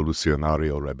Movimiento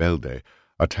Revolucionario Rebelde,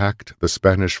 attacked the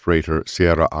Spanish freighter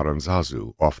Sierra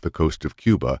Aranzazu off the coast of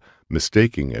Cuba,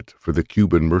 mistaking it for the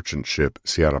Cuban merchant ship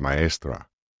Sierra Maestra.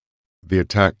 The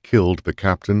attack killed the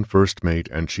captain, first mate,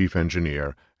 and chief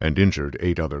engineer, and injured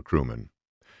 8 other crewmen.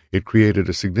 It created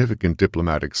a significant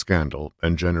diplomatic scandal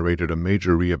and generated a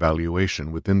major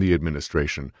reevaluation within the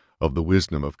administration of the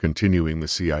wisdom of continuing the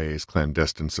CIA's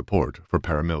clandestine support for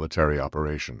paramilitary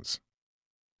operations.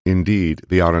 Indeed,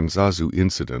 the Aranzazu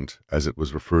incident, as it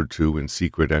was referred to in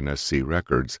secret NSC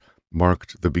records,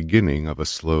 marked the beginning of a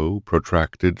slow,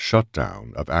 protracted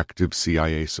shutdown of active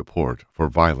CIA support for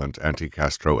violent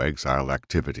anti-Castro exile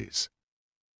activities.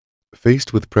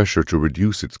 Faced with pressure to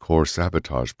reduce its core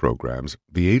sabotage programs,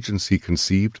 the agency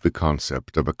conceived the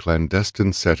concept of a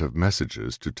clandestine set of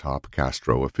messages to top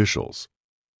Castro officials.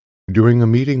 During a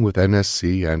meeting with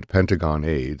NSC and Pentagon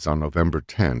aides on November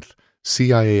 10th,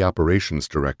 CIA Operations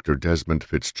Director Desmond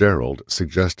Fitzgerald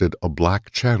suggested a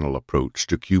black channel approach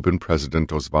to Cuban President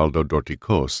Osvaldo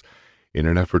Dorticos in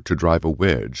an effort to drive a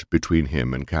wedge between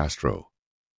him and Castro.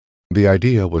 The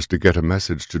idea was to get a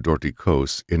message to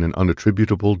Dorticos in an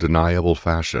unattributable, deniable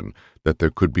fashion that there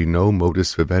could be no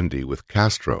modus vivendi with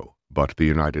Castro, but the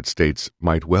United States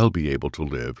might well be able to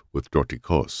live with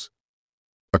Dorticos.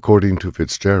 According to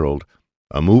Fitzgerald,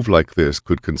 a move like this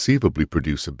could conceivably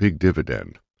produce a big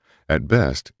dividend. At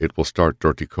best, it will start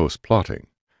Dorticos plotting.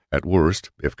 At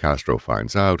worst, if Castro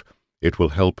finds out, it will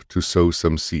help to sow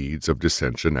some seeds of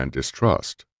dissension and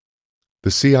distrust.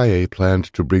 The CIA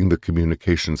planned to bring the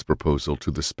communications proposal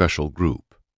to the special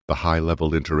group, the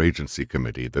high-level interagency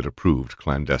committee that approved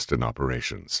clandestine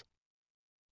operations.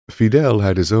 Fidel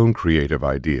had his own creative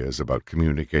ideas about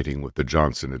communicating with the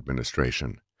Johnson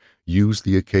administration, used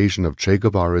the occasion of Che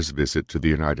Guevara's visit to the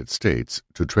United States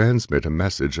to transmit a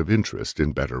message of interest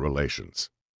in better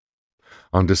relations.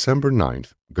 On December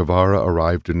 9th, Guevara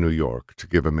arrived in New York to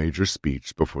give a major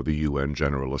speech before the UN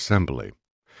General Assembly.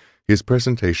 His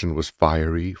presentation was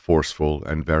fiery, forceful,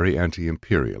 and very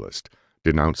anti-imperialist,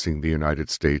 denouncing the United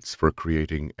States for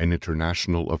creating an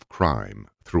international of crime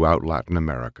throughout Latin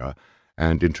America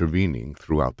and intervening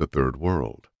throughout the Third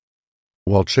World.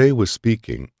 While Che was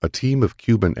speaking, a team of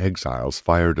Cuban exiles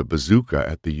fired a bazooka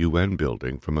at the UN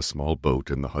building from a small boat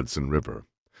in the Hudson River.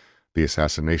 The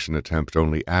assassination attempt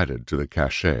only added to the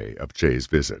cachet of Che's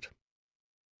visit.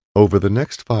 Over the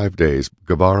next 5 days,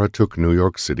 Guevara took New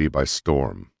York City by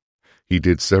storm. He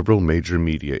did several major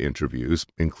media interviews,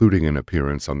 including an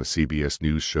appearance on the CBS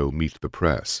News show Meet the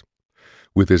Press.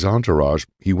 With his entourage,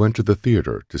 he went to the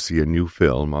theater to see a new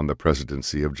film on the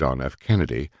presidency of John F.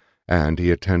 Kennedy, and he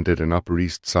attended an Upper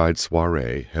East Side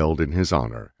soiree held in his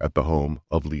honor at the home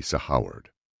of Lisa Howard.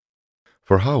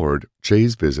 For Howard,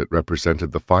 Che's visit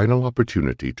represented the final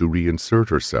opportunity to reinsert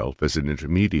herself as an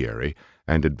intermediary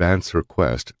and advance her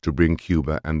quest to bring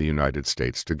Cuba and the United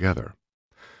States together.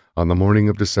 On the morning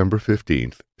of December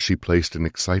 15th, she placed an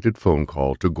excited phone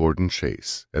call to Gordon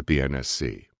Chase at the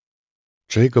NSC.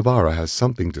 Che Guevara has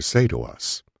something to say to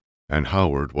us, and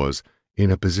Howard was in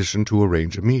a position to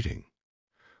arrange a meeting.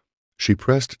 She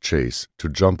pressed Chase to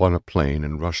jump on a plane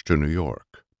and rush to New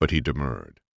York, but he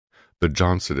demurred. The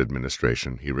Johnson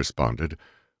administration, he responded,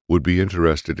 would be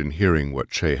interested in hearing what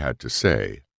Che had to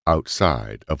say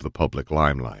outside of the public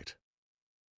limelight.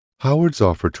 Howard's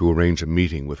offer to arrange a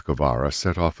meeting with Guevara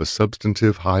set off a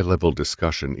substantive high-level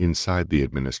discussion inside the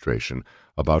administration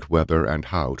about whether and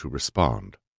how to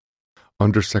respond.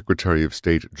 Under-Secretary of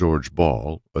State George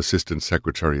Ball, Assistant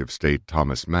Secretary of State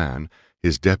Thomas Mann,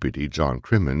 his deputy John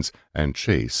Crimmins, and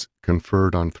Chase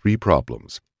conferred on three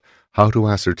problems: how to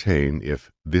ascertain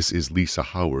if this is Lisa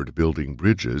Howard building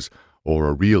bridges or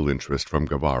a real interest from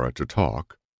Guevara to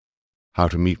talk, how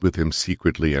to meet with him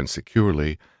secretly and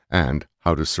securely, and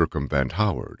how to circumvent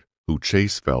Howard, who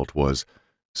Chase felt was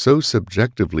so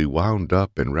subjectively wound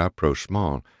up in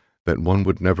rapprochement that one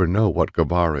would never know what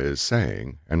Guevara is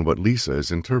saying and what Lisa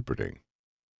is interpreting.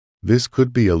 This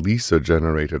could be a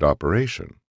Lisa-generated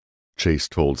operation, Chase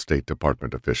told State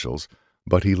Department officials,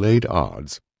 but he laid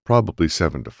odds, probably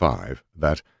 7-5,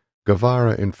 that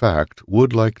Guevara, in fact,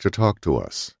 would like to talk to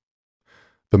us.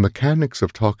 The mechanics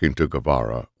of talking to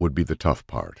Guevara would be the tough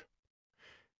part.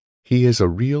 He is a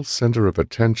real center of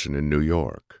attention in New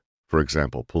York, for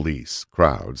example, police,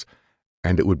 crowds,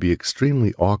 and it would be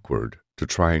extremely awkward to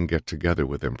try and get together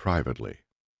with him privately.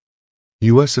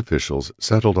 U.S. officials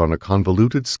settled on a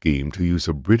convoluted scheme to use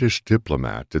a British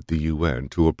diplomat at the UN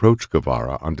to approach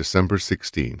Guevara on December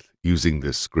 16th using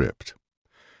this script.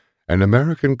 An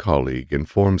American colleague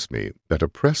informs me that a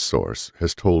press source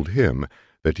has told him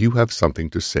that you have something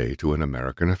to say to an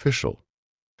American official.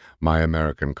 My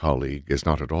American colleague is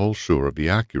not at all sure of the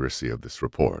accuracy of this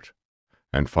report.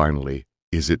 And finally,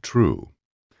 is it true?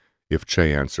 If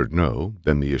Che answered no,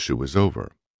 then the issue was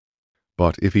over.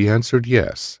 But if he answered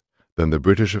yes, then the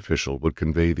British official would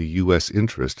convey the U.S.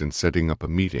 interest in setting up a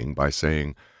meeting by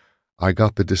saying, "I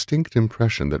got the distinct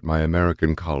impression that my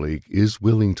American colleague is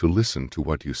willing to listen to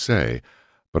what you say,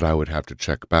 but I would have to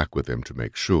check back with him to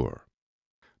make sure."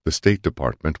 The State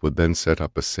Department would then set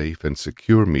up a safe and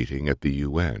secure meeting at the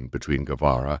UN between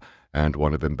Guevara and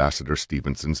one of Ambassador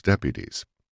Stevenson's deputies.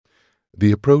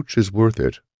 The approach is worth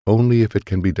it only if it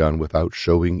can be done without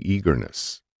showing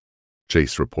eagerness,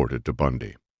 Chase reported to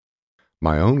Bundy.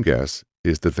 My own guess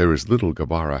is that there is little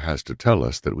Guevara has to tell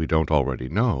us that we don't already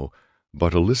know,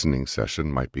 but a listening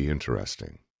session might be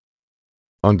interesting.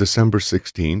 On December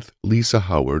 16th, Lisa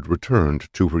Howard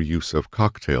returned to her use of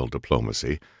cocktail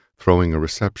diplomacy, throwing a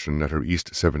reception at her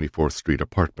East 74th Street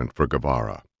apartment for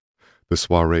Guevara. The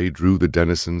soiree drew the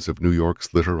denizens of New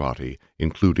York's literati,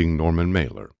 including Norman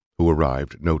Mailer, who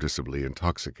arrived noticeably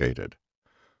intoxicated.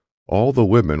 "All the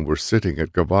women were sitting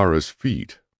at Guevara's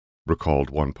feet,"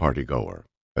 recalled one partygoer,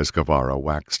 as Guevara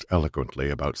waxed eloquently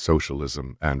about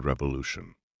socialism and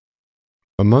revolution.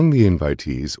 Among the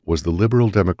invitees was the Liberal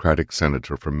Democratic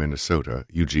Senator from Minnesota,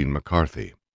 Eugene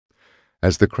McCarthy.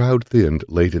 As the crowd thinned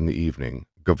late in the evening,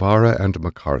 Guevara and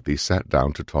McCarthy sat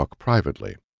down to talk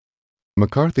privately.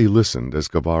 McCarthy listened as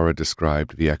Guevara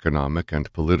described the economic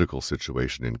and political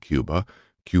situation in Cuba,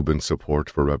 Cuban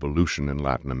support for revolution in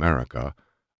Latin America,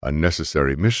 a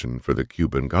necessary mission for the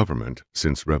Cuban government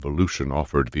since revolution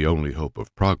offered the only hope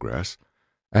of progress,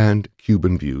 and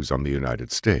Cuban views on the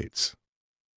United States.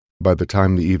 By the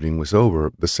time the evening was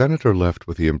over, the senator left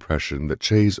with the impression that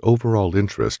Che's overall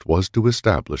interest was to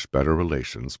establish better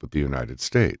relations with the United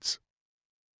States.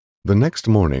 The next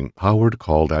morning, Howard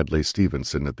called Adlai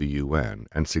Stevenson at the UN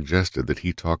and suggested that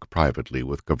he talk privately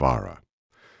with Guevara.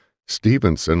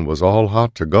 Stevenson was all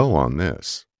hot to go on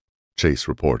this, Chase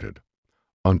reported.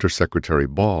 Under-Secretary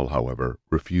Ball, however,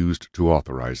 refused to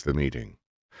authorize the meeting.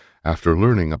 After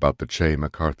learning about the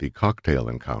Che-McCarthy cocktail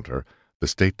encounter, the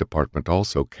State Department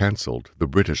also canceled the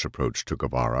British approach to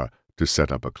Guevara to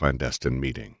set up a clandestine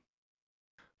meeting.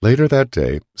 Later that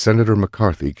day, Senator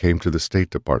McCarthy came to the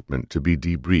State Department to be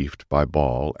debriefed by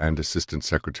Ball and Assistant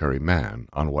Secretary Mann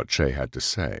on what Che had to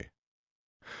say.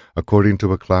 According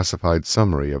to a classified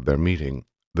summary of their meeting,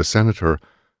 the senator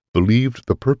believed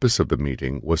the purpose of the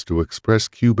meeting was to express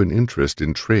Cuban interest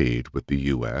in trade with the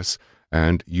U.S.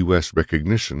 and U.S.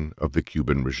 recognition of the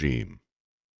Cuban regime.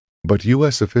 But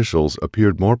U.S. officials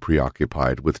appeared more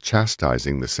preoccupied with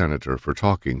chastising the senator for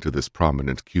talking to this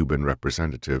prominent Cuban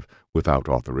representative without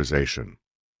authorization.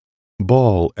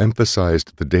 Ball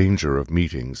emphasized the danger of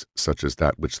meetings such as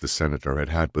that which the senator had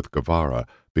had with Guevara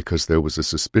because there was a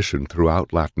suspicion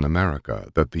throughout Latin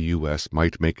America that the U.S.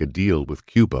 might make a deal with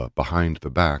Cuba behind the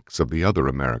backs of the other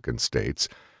American states,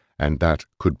 and that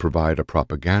could provide a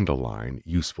propaganda line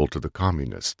useful to the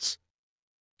communists.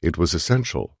 It was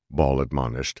essential, Ball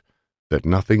admonished, that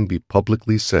nothing be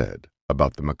publicly said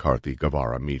about the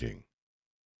McCarthy-Guevara meeting.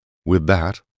 With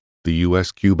that, the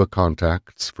U.S.-Cuba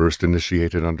contacts, first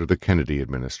initiated under the Kennedy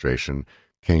administration,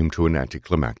 came to an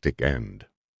anticlimactic end.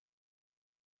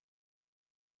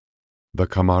 The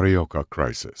Camarioca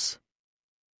Crisis.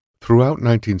 Throughout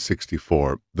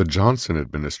 1964, the Johnson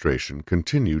administration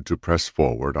continued to press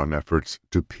forward on efforts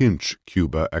to pinch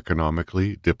Cuba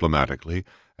economically, diplomatically,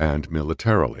 and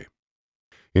militarily.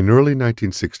 In early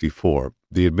 1964,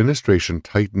 the administration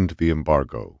tightened the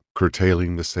embargo,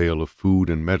 curtailing the sale of food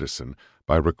and medicine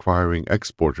by requiring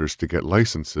exporters to get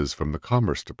licenses from the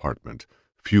Commerce Department,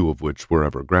 few of which were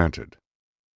ever granted.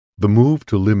 The move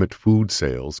to limit food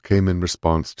sales came in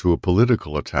response to a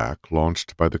political attack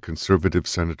launched by the conservative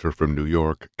senator from New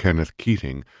York, Kenneth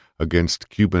Keating, against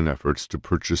Cuban efforts to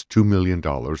purchase $2 million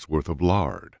worth of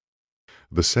lard.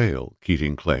 The sale,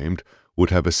 Keating claimed, would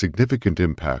have a significant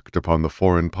impact upon the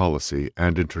foreign policy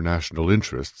and international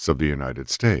interests of the United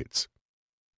States.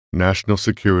 National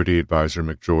Security Advisor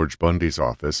McGeorge Bundy's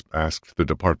office asked the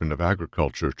Department of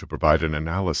Agriculture to provide an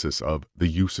analysis of the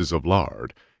uses of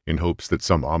lard, in hopes that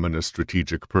some ominous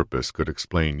strategic purpose could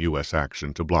explain U.S.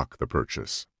 action to block the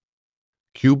purchase.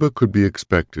 Cuba could be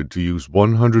expected to use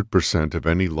 100% of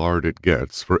any lard it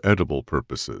gets for edible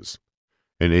purposes.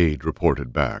 An aide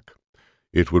reported back,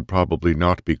 "It would probably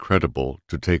not be credible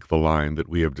to take the line that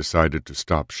we have decided to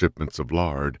stop shipments of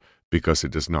lard because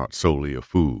it is not solely a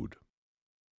food."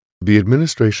 The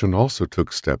administration also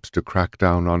took steps to crack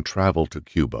down on travel to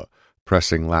Cuba,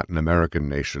 pressing Latin American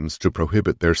nations to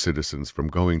prohibit their citizens from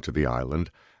going to the island,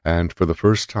 and for the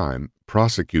first time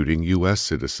prosecuting U.S.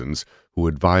 citizens who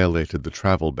had violated the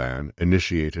travel ban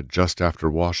initiated just after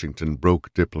Washington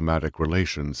broke diplomatic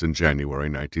relations in January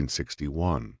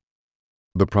 1961.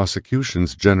 The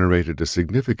prosecutions generated a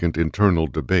significant internal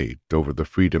debate over the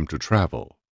freedom to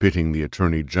travel, pitting the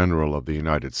Attorney General of the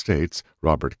United States,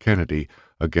 Robert Kennedy,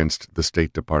 against the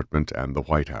State Department and the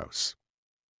White House.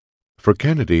 For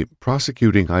Kennedy,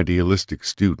 prosecuting idealistic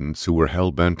students who were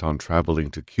hell-bent on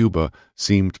traveling to Cuba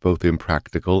seemed both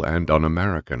impractical and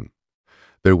un-American.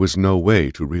 There was no way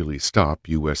to really stop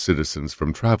U.S. citizens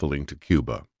from traveling to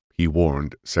Cuba, he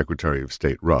warned Secretary of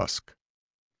State Rusk.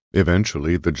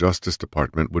 Eventually, the Justice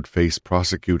Department would face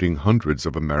prosecuting hundreds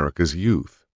of America's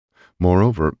youth.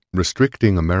 Moreover,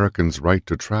 restricting Americans' right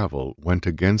to travel went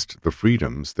against the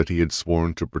freedoms that he had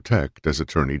sworn to protect as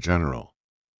Attorney General.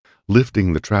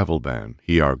 Lifting the travel ban,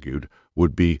 he argued,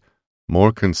 would be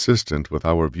more consistent with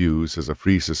our views as a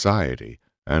free society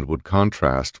and would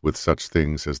contrast with such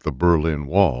things as the Berlin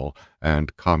Wall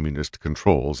and communist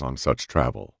controls on such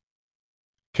travel.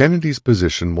 Kennedy's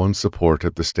position won support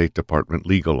at the State Department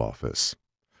Legal Office.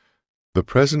 The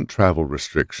present travel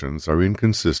restrictions are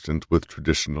inconsistent with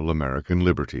traditional American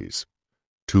liberties,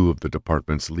 two of the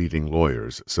department's leading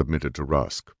lawyers submitted to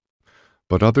Rusk.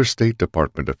 But other State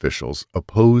Department officials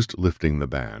opposed lifting the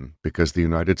ban because the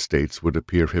United States would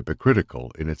appear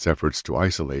hypocritical in its efforts to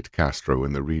isolate Castro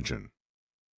in the region.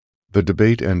 The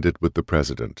debate ended with the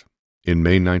president. In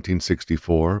May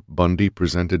 1964, Bundy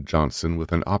presented Johnson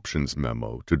with an options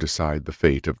memo to decide the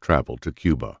fate of travel to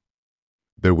Cuba.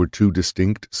 There were two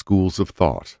distinct schools of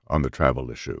thought on the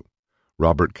travel issue: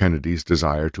 Robert Kennedy's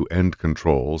desire to end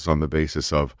controls on the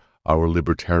basis of our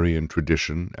libertarian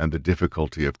tradition and the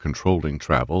difficulty of controlling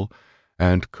travel,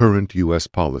 and current U.S.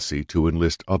 policy to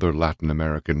enlist other Latin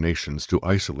American nations to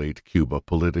isolate Cuba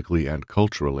politically and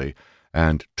culturally,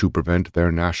 and to prevent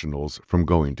their nationals from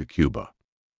going to Cuba.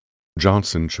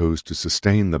 Johnson chose to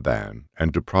sustain the ban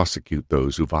and to prosecute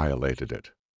those who violated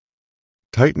it.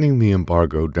 Tightening the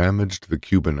embargo damaged the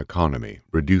Cuban economy,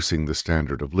 reducing the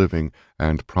standard of living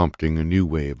and prompting a new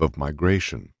wave of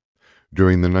migration.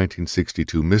 During the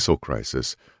 1962 missile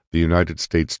crisis, the United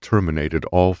States terminated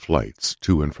all flights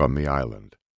to and from the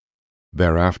island.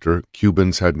 Thereafter,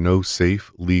 Cubans had no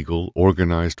safe, legal,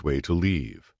 organized way to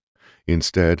leave.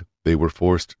 Instead, they were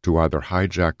forced to either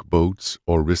hijack boats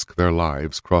or risk their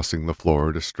lives crossing the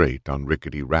Florida Strait on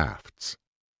rickety rafts.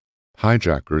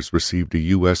 Hijackers received a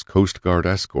U.S. Coast Guard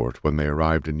escort when they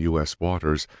arrived in U.S.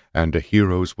 waters and a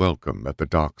hero's welcome at the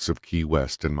docks of Key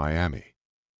West and Miami.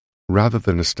 Rather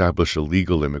than establish a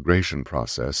legal immigration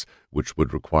process, which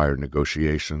would require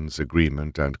negotiations,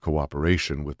 agreement, and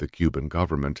cooperation with the Cuban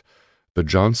government, the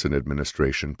Johnson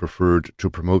administration preferred to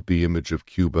promote the image of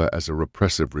Cuba as a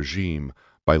repressive regime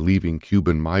by leaving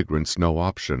Cuban migrants no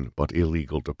option but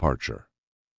illegal departure.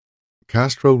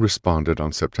 Castro responded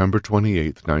on September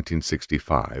 28,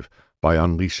 1965, by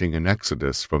unleashing an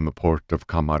exodus from the port of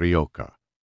Camarioca,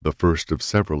 the first of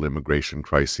several immigration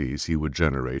crises he would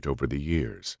generate over the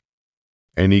years.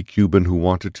 Any Cuban who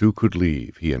wanted to could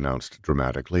leave, he announced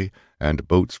dramatically, and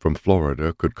boats from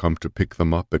Florida could come to pick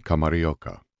them up at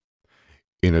Camarioca.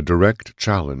 In a direct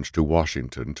challenge to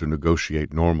Washington to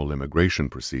negotiate normal immigration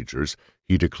procedures,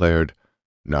 he declared,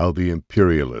 Now the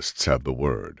imperialists have the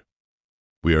word.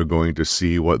 We are going to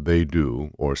see what they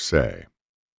do or say.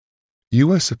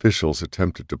 U.S. officials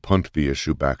attempted to punt the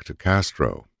issue back to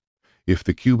Castro. If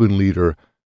the Cuban leader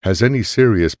has any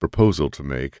serious proposal to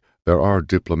make, there are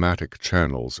diplomatic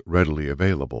channels readily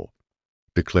available,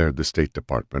 declared the State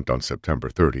Department on September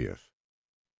 30th.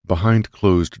 Behind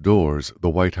closed doors, the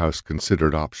White House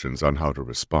considered options on how to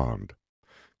respond.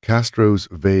 Castro's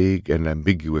vague and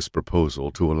ambiguous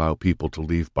proposal to allow people to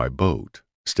leave by boat,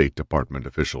 State Department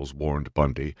officials warned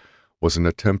Bundy, was an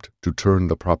attempt to turn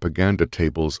the propaganda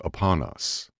tables upon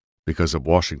us because of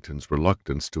Washington's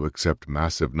reluctance to accept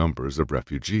massive numbers of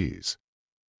refugees.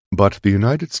 But the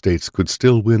United States could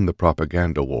still win the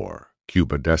propaganda war,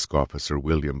 Cuba desk officer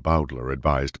William Bowdler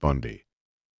advised Bundy.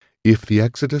 If the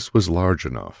exodus was large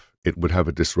enough, it would have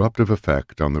a disruptive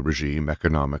effect on the regime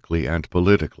economically and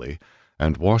politically,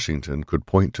 and Washington could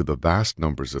point to the vast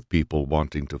numbers of people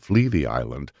wanting to flee the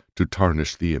island to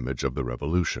tarnish the image of the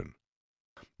revolution.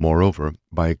 Moreover,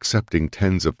 by accepting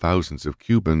tens of thousands of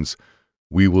Cubans,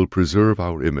 we will preserve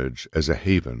our image as a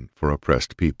haven for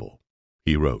oppressed people,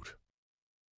 he wrote.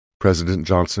 President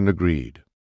Johnson agreed.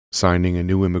 Signing a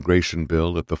new immigration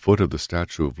bill at the foot of the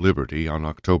Statue of Liberty on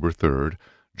October 3rd,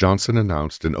 Johnson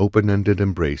announced an open-ended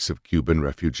embrace of Cuban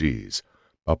refugees,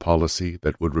 a policy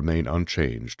that would remain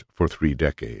unchanged for 3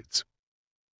 decades.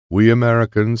 "We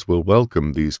Americans will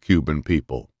welcome these Cuban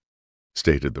people,"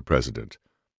 stated the president,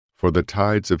 "for the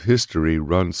tides of history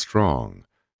run strong,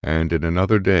 and in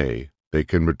another day they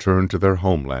can return to their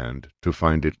homeland to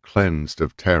find it cleansed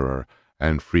of terror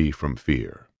and free from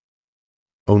fear."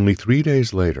 Only 3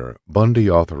 days later, Bundy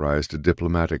authorized a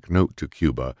diplomatic note to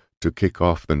Cuba to kick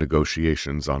off the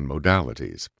negotiations on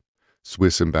modalities.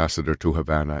 Swiss ambassador to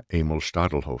Havana Emil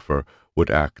Stadelhofer would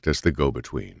act as the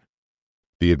go-between.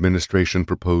 The administration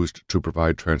proposed to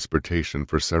provide transportation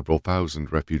for several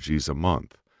thousand refugees a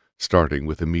month, starting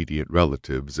with immediate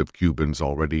relatives of Cubans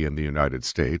already in the United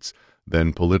States,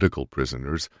 then political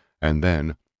prisoners, and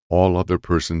then all other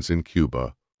persons in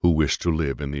Cuba who wish to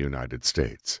live in the United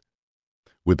States.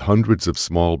 With hundreds of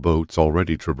small boats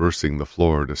already traversing the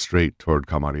Florida Strait toward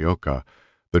Camarioca,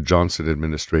 the Johnson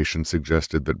administration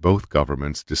suggested that both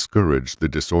governments discourage the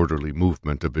disorderly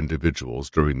movement of individuals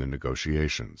during the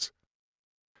negotiations.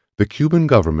 The Cuban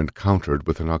government countered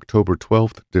with an October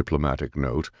 12th diplomatic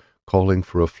note calling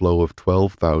for a flow of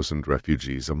 12,000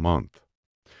 refugees a month.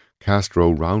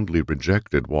 Castro roundly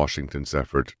rejected Washington's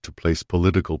effort to place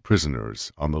political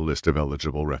prisoners on the list of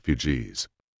eligible refugees.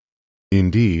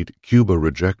 Indeed, Cuba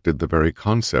rejected the very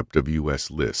concept of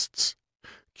U.S. lists.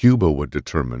 Cuba would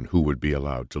determine who would be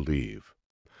allowed to leave.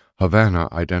 Havana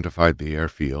identified the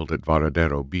airfield at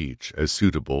Varadero Beach as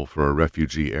suitable for a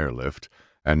refugee airlift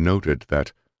and noted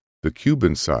that the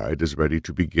Cuban side is ready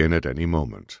to begin at any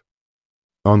moment.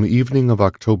 On the evening of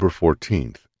October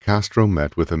 14th, Castro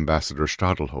met with Ambassador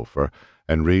Stadelhofer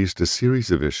and raised a series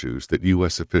of issues that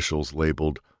U.S. officials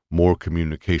labeled more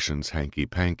communications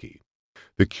hanky-panky.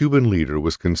 The Cuban leader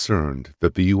was concerned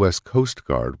that the U.S. Coast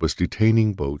Guard was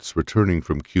detaining boats returning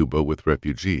from Cuba with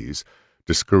refugees,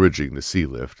 discouraging the sea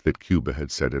lift that Cuba had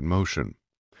set in motion.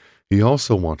 He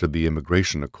also wanted the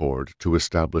immigration accord to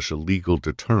establish a legal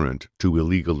deterrent to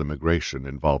illegal immigration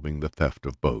involving the theft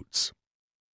of boats.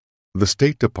 The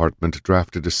State Department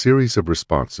drafted a series of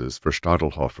responses for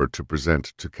Stadelhofer to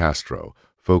present to Castro,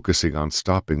 focusing on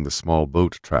stopping the small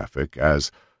boat traffic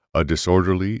as a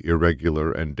disorderly,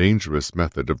 irregular, and dangerous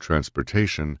method of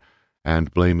transportation,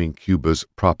 and blaming Cuba's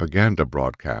propaganda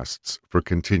broadcasts for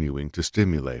continuing to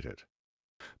stimulate it.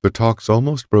 The talks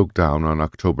almost broke down on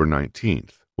October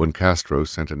 19th, when Castro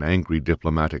sent an angry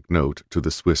diplomatic note to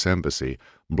the Swiss embassy,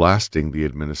 blasting the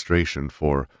administration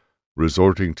for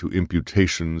resorting to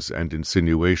imputations and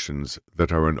insinuations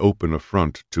that are an open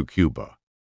affront to Cuba,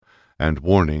 and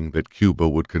warning that Cuba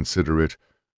would consider it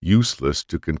useless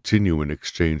to continue an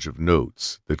exchange of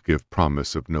notes that give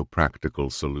promise of no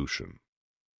practical solution.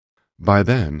 By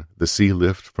then, the sea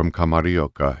lift from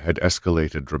Camarioca had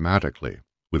escalated dramatically,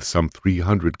 with some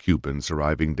 300 Cubans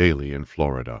arriving daily in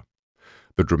Florida.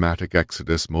 The dramatic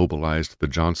exodus mobilized the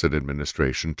Johnson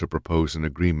administration to propose an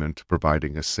agreement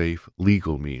providing a safe,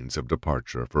 legal means of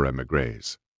departure for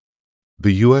émigrés.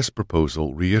 The U.S.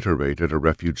 proposal reiterated a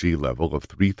refugee level of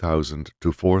 3,000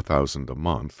 to 4,000 a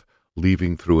month,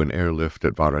 leaving through an airlift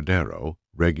at Varadero,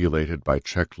 regulated by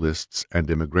checklists and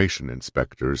immigration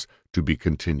inspectors, to be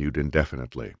continued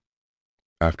indefinitely.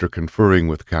 After conferring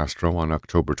with Castro on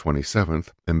October 27th,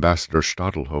 Ambassador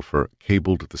Stadelhofer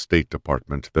cabled the State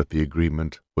Department that the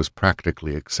agreement was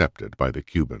practically accepted by the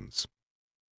Cubans.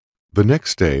 The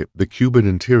next day, the Cuban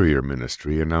Interior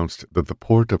Ministry announced that the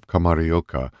port of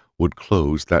Camarioca would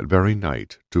close that very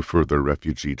night to further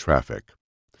refugee traffic.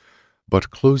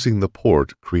 But closing the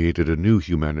port created a new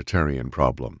humanitarian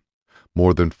problem.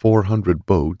 More than 400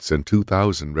 boats and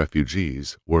 2,000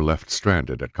 refugees were left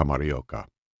stranded at Camarioca.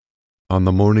 On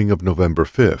the morning of November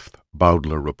 5th,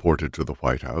 Baudler reported to the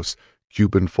White House,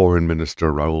 Cuban Foreign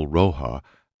Minister Raul Roja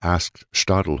asked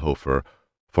Stadelhofer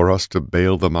for us to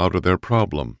bail them out of their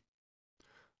problem.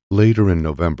 Later in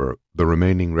November, the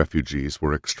remaining refugees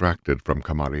were extracted from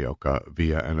Camarioca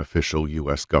via an official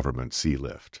U.S. government sea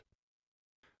lift.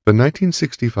 The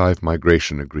 1965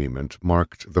 Migration Agreement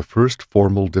marked the first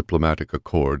formal diplomatic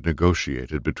accord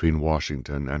negotiated between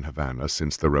Washington and Havana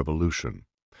since the Revolution.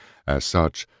 As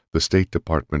such, the State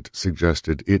Department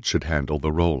suggested it should handle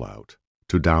the rollout,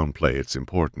 to downplay its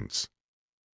importance.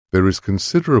 There is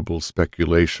considerable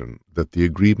speculation that the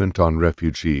agreement on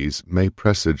refugees may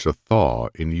presage a thaw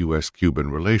in U.S.-Cuban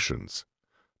relations.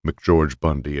 McGeorge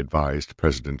Bundy advised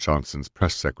President Johnson's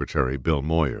press secretary Bill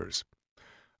Moyers.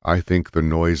 I think the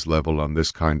noise level on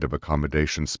this kind of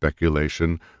accommodation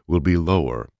speculation will be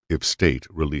lower if State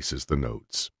releases the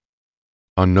notes.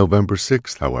 On November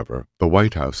 6th, however, the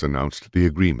White House announced the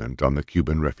agreement on the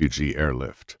Cuban refugee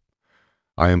airlift.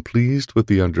 I am pleased with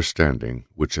the understanding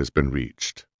which has been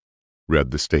reached,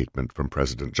 read the statement from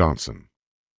President Johnson.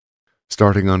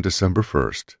 Starting on December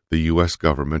 1st, the U.S.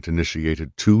 government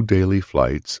initiated 2 daily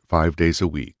flights 5 days a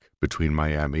week between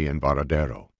Miami and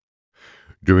Varadero.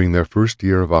 During their first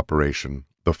year of operation,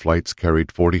 the flights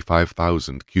carried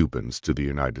 45,000 Cubans to the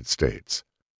United States.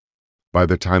 By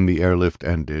the time the airlift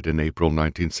ended in April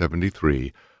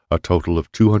 1973, a total of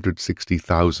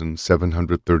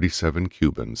 260,737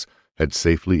 Cubans had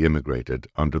safely immigrated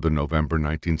under the November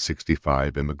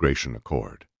 1965 Immigration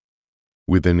Accord.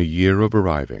 Within a year of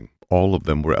arriving, all of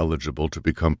them were eligible to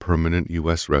become permanent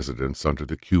U.S. residents under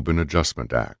the Cuban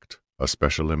Adjustment Act, a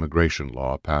special immigration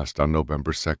law passed on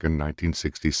November 2,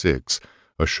 1966,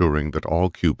 assuring that all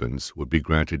Cubans would be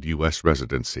granted U.S.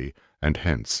 residency and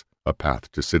hence a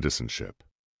path to citizenship.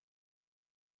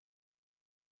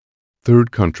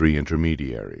 Third country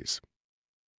intermediaries.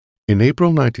 In April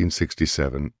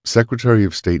 1967, Secretary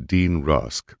of State Dean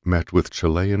Rusk met with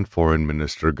Chilean Foreign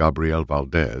Minister Gabriel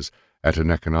Valdez at an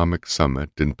economic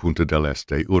summit in Punta del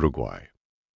Este, Uruguay.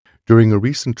 During a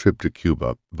recent trip to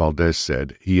Cuba, Valdez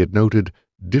said he had noted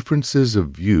differences of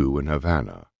view in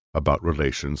Havana about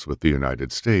relations with the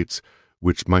United States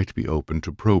which might be open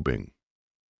to probing.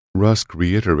 Rusk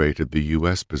reiterated the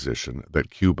U.S. position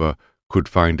that Cuba could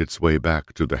find its way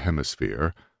back to the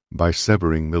hemisphere by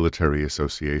severing military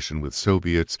association with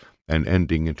Soviets and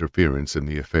ending interference in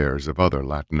the affairs of other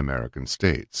Latin American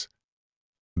states.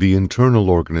 The internal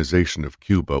organization of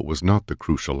Cuba was not the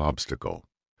crucial obstacle.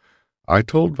 I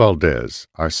told Valdez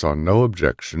I saw no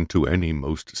objection to any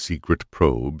most secret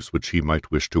probes which he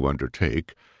might wish to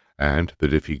undertake, and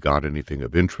that if he got anything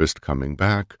of interest coming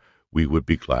back, we would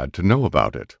be glad to know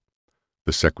about it.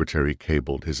 The secretary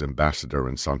cabled his ambassador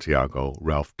in Santiago,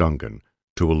 Ralph Dungan,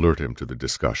 to alert him to the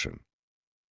discussion.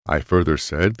 I further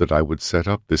said that I would set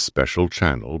up this special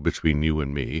channel between you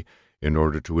and me in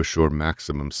order to assure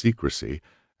maximum secrecy,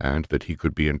 and that he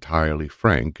could be entirely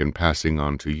frank in passing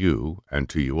on to you, and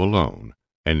to you alone,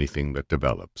 anything that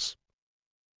develops.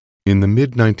 In the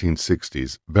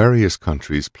mid-1960s, various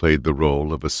countries played the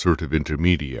role of assertive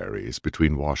intermediaries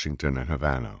between Washington and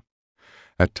Havana.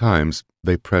 At times,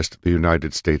 they pressed the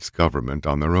United States government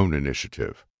on their own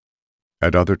initiative.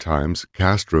 At other times,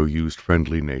 Castro used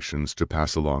friendly nations to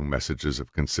pass along messages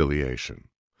of conciliation.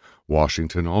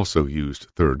 Washington also used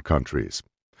third countries.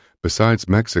 Besides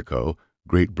Mexico,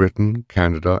 Great Britain,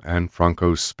 Canada, and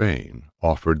Franco's Spain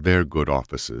offered their good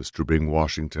offices to bring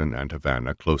Washington and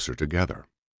Havana closer together.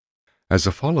 As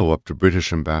a follow-up to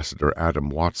British Ambassador Adam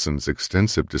Watson's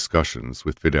extensive discussions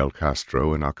with Fidel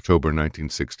Castro in October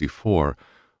 1964,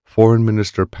 Foreign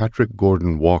Minister Patrick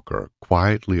Gordon Walker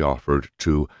quietly offered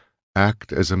to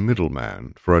act as a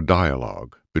middleman for a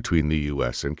dialogue between the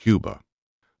U.S. and Cuba.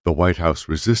 The White House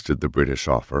resisted the British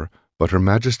offer, but Her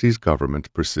Majesty's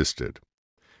government persisted.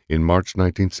 In March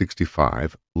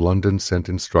 1965, London sent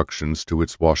instructions to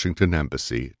its Washington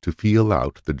embassy to feel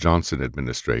out the Johnson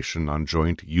administration on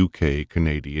joint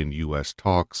UK-Canadian-US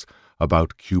talks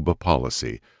about Cuba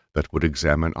policy that would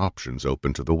examine options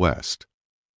open to the West.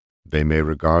 They may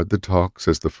regard the talks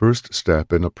as the first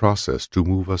step in a process to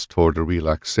move us toward a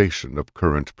relaxation of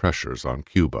current pressures on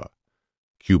Cuba.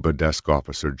 Cuba Desk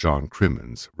Officer John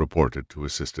Crimmins reported to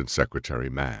Assistant Secretary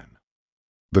Mann.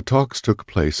 The talks took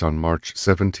place on March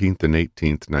 17th and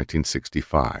 18th,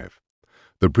 1965.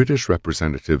 The British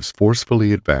representatives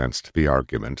forcefully advanced the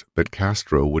argument that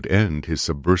Castro would end his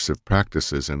subversive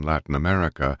practices in Latin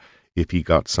America if he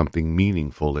got something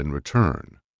meaningful in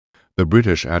return. The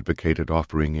British advocated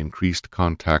offering increased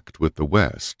contact with the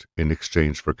West in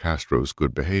exchange for Castro's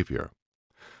good behavior.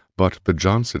 But the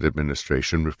Johnson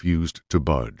administration refused to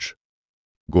budge.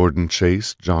 Gordon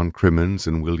Chase, John Crimmins,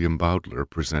 and William Bowdler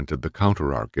presented the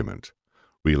counter-argument.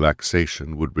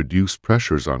 Relaxation would reduce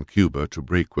pressures on Cuba to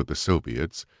break with the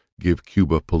Soviets, give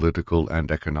Cuba political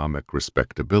and economic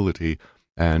respectability,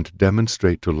 and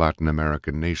demonstrate to Latin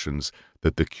American nations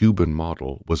that the Cuban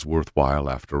model was worthwhile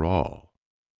after all.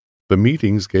 The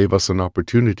meetings gave us an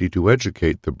opportunity to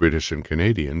educate the British and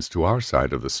Canadians to our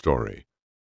side of the story,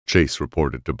 Chase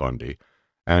reported to Bundy,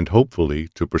 and hopefully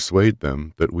to persuade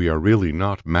them that we are really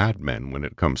not madmen when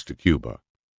it comes to Cuba.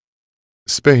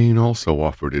 Spain also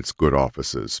offered its good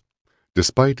offices.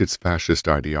 Despite its fascist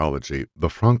ideology,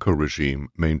 the Franco regime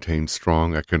maintained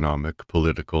strong economic,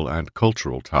 political, and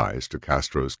cultural ties to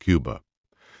Castro's Cuba.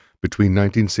 Between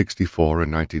 1964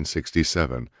 and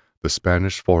 1967, the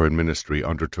Spanish Foreign Ministry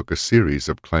undertook a series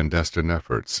of clandestine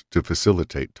efforts to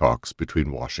facilitate talks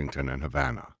between Washington and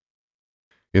Havana.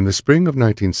 In the spring of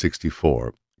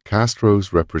 1964,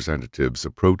 Castro's representatives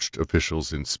approached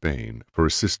officials in Spain for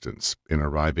assistance in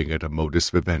arriving at a modus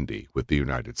vivendi with the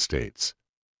United States.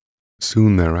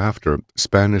 Soon thereafter,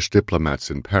 Spanish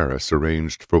diplomats in Paris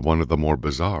arranged for one of the more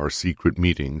bizarre secret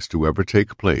meetings to ever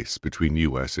take place between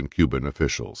U.S. and Cuban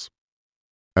officials.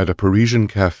 At a Parisian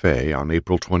café on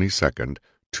April 22nd,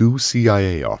 2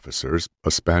 CIA officers,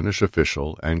 a Spanish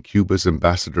official, and Cuba's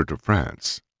ambassador to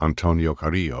France, Antonio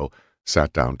Carrillo,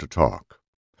 sat down to talk.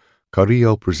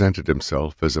 Carrillo presented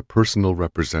himself as a personal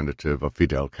representative of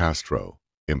Fidel Castro,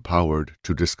 empowered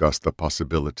to discuss the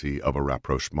possibility of a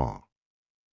rapprochement.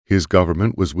 His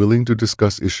government was willing to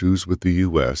discuss issues with the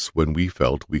U.S. when we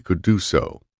felt we could do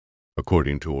so,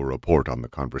 according to a report on the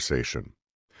conversation.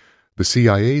 The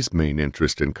CIA's main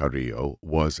interest in Carrillo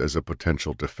was as a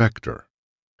potential defector.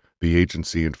 The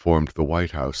agency informed the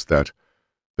White House that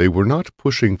they were not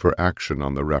pushing for action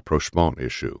on the rapprochement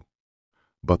issue,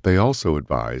 but they also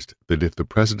advised that if the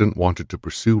president wanted to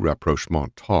pursue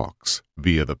rapprochement talks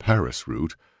via the Paris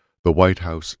route, the White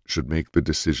House should make the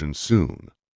decision soon,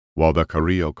 while the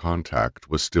Carrillo contact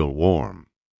was still warm.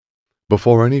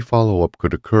 Before any follow-up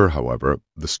could occur, however,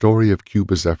 the story of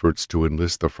Cuba's efforts to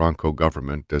enlist the Franco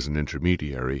government as an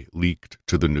intermediary leaked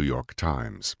to the New York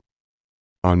Times.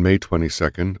 On May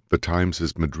 22nd, the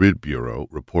Times' Madrid bureau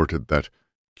reported that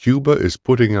Cuba is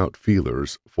putting out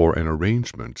feelers for an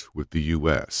arrangement with the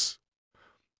U.S.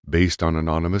 Based on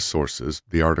anonymous sources,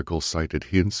 the article cited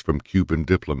hints from Cuban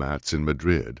diplomats in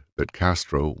Madrid that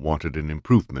Castro wanted an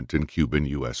improvement in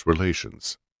Cuban-U.S.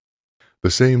 relations.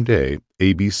 The same day,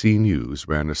 ABC News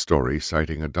ran a story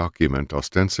citing a document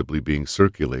ostensibly being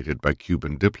circulated by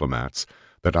Cuban diplomats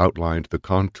that outlined the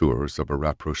contours of a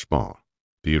rapprochement.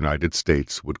 The United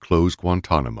States would close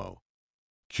Guantanamo.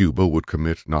 Cuba would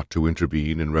commit not to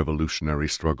intervene in revolutionary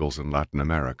struggles in Latin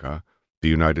America. The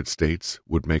United States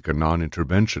would make a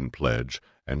non-intervention pledge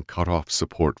and cut off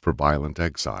support for violent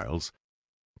exiles.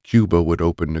 Cuba would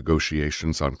open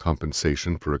negotiations on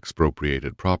compensation for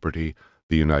expropriated property.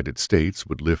 The United States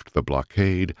would lift the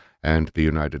blockade, and the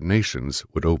United Nations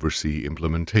would oversee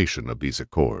implementation of these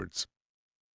accords.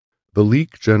 The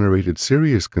leak generated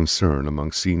serious concern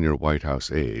among senior White House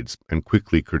aides and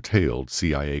quickly curtailed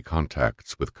CIA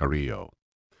contacts with Carrillo.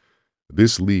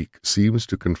 This leak seems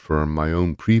to confirm my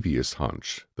own previous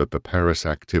hunch that the Paris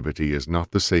activity is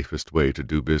not the safest way to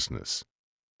do business.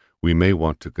 We may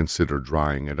want to consider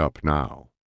drying it up now,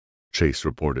 Chase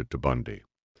reported to Bundy.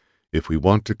 If we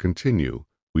want to continue,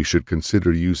 we should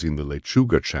consider using the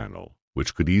Lechuga channel,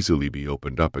 which could easily be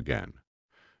opened up again.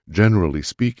 Generally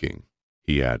speaking,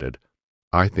 he added,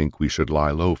 I think we should lie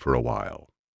low for a while.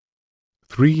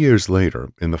 3 years later,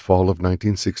 in the fall of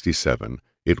 1967,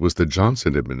 it was the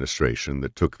Johnson administration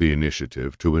that took the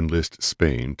initiative to enlist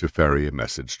Spain to ferry a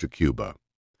message to Cuba.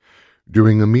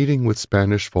 During a meeting with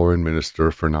Spanish Foreign Minister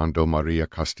Fernando María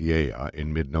Castilla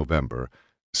in mid-November,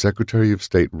 Secretary of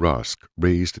State Rusk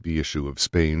raised the issue of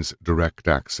Spain's direct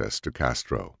access to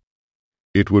Castro.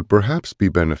 It would perhaps be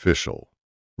beneficial,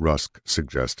 Rusk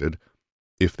suggested,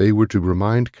 if they were to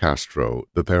remind Castro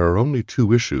that there are only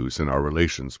 2 issues in our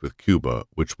relations with Cuba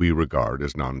which we regard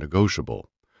as non-negotiable.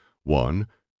 1,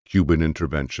 Cuban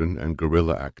intervention and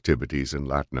guerrilla activities in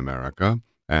Latin America,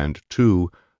 and 2,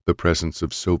 the presence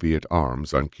of Soviet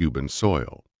arms on Cuban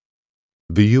soil.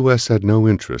 The U.S. had no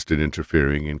interest in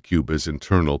interfering in Cuba's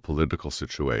internal political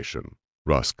situation,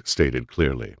 Rusk stated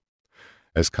clearly.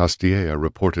 As Castilla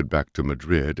reported back to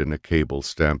Madrid in a cable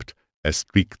stamped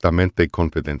estrictamente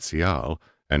confidencial,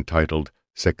 entitled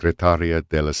Secretaria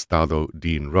del Estado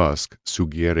Dean Rusk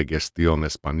sugiere gestión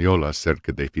española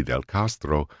cerca de Fidel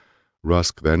Castro,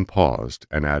 Rusk then paused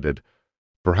and added,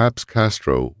 "Perhaps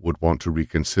Castro would want to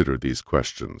reconsider these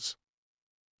questions."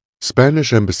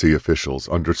 Spanish embassy officials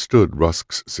understood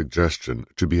Rusk's suggestion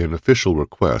to be an official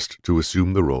request to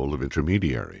assume the role of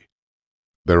intermediary.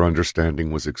 Their understanding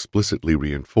was explicitly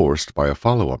reinforced by a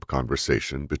follow-up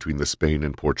conversation between the Spain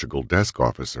and Portugal desk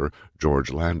officer,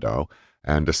 George Landau,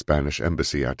 and a Spanish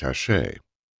embassy attaché.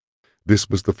 This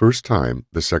was the first time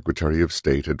the Secretary of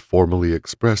State had formally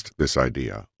expressed this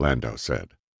idea, Landau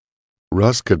said.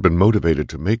 Rusk had been motivated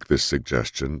to make this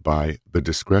suggestion by the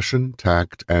discretion,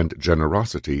 tact, and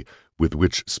generosity with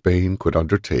which Spain could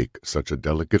undertake such a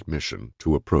delicate mission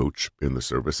to approach, in the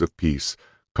service of peace,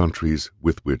 countries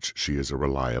with which she is a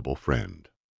reliable friend.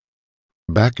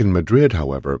 Back in Madrid,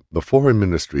 however, the Foreign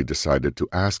Ministry decided to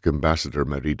ask Ambassador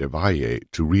Marie de Valle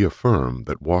to reaffirm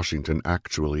that Washington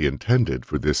actually intended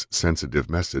for this sensitive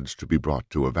message to be brought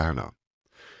to Havana.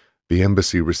 The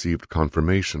embassy received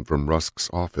confirmation from Rusk's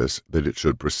office that it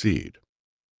should proceed.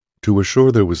 To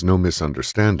assure there was no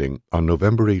misunderstanding, on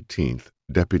November 18th,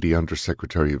 Deputy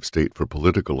Undersecretary of State for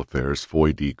Political Affairs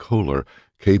Foy D. Kohler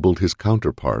cabled his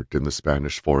counterpart in the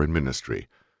Spanish Foreign Ministry,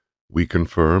 "We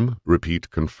confirm, repeat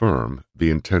confirm,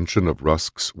 the intention of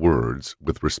Rusk's words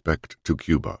with respect to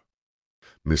Cuba.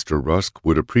 Mr. Rusk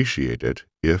would appreciate it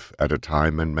if, at a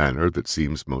time and manner that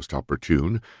seems most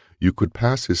opportune, you could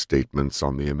pass his statements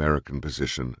on the American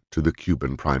position to the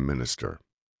Cuban Prime Minister."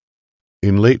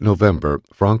 In late November,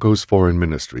 Franco's foreign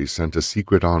ministry sent a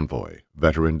secret envoy,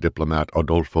 veteran diplomat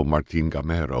Adolfo Martín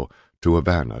Gamero, to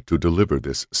Havana to deliver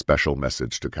this special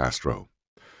message to Castro.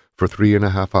 For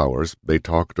 3.5 hours, they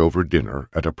talked over dinner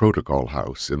at a protocol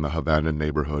house in the Havana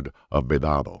neighborhood of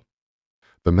Vedado.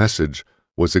 The message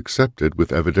was accepted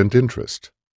with evident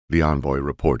interest, the envoy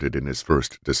reported in his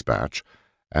first dispatch,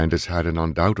 and has had an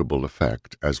undoubtable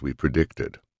effect, as we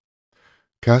predicted.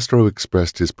 Castro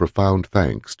expressed his profound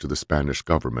thanks to the Spanish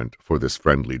government for this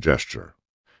friendly gesture.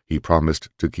 He promised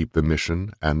to keep the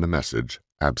mission and the message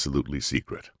absolutely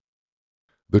secret.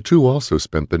 The two also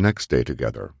spent the next day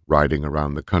together, riding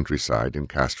around the countryside in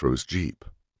Castro's jeep.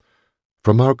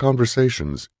 From our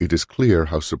conversations, it is clear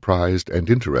how surprised and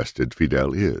interested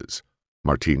Fidel is,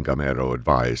 Martín Gamero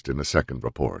advised in a second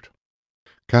report.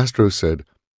 Castro said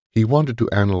he wanted to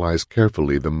analyze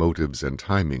carefully the motives and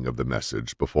timing of the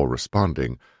message before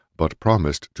responding, but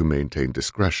promised to maintain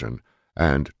discretion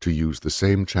and to use the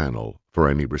same channel for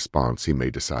any response he may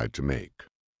decide to make.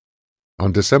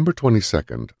 On December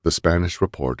 22nd, the Spanish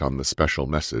report on the special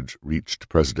message reached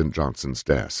President Johnson's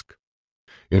desk.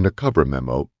 In a cover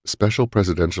memo, Special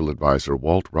Presidential Advisor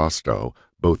Walt Rostow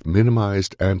both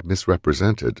minimized and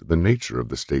misrepresented the nature of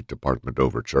the State Department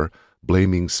overture,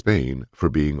 blaming Spain for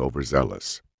being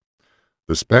overzealous.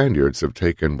 The Spaniards have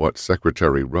taken what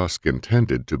Secretary Rusk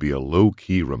intended to be a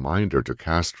low-key reminder to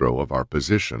Castro of our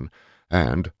position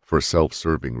and, for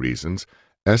self-serving reasons,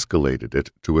 escalated it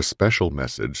to a special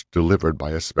message delivered by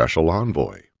a special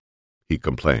envoy, he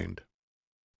complained.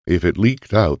 If it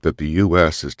leaked out that the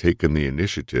U.S. has taken the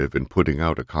initiative in putting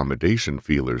out accommodation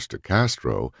feelers to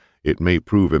Castro, it may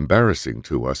prove embarrassing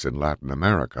to us in Latin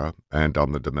America and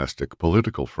on the domestic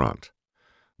political front.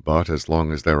 But as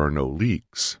long as there are no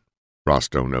leaks,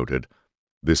 Rostow noted,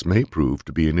 this may prove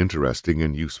to be an interesting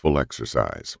and useful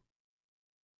exercise.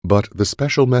 But the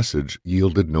special message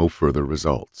yielded no further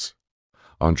results.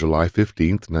 On July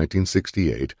 15,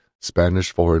 1968,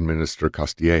 Spanish Foreign Minister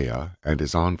Castilla and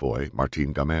his envoy,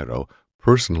 Martín Gamero,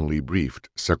 personally briefed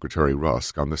Secretary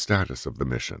Rusk on the status of the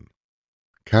mission.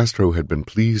 Castro had been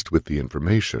pleased with the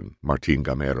information, Martín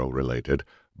Gamero related,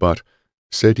 but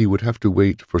said he would have to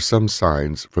wait for some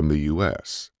signs from the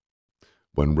U.S.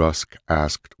 When Rusk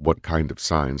asked what kind of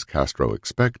signs Castro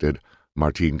expected,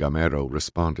 Martín Gamero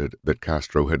responded that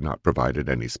Castro had not provided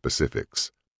any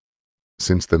specifics.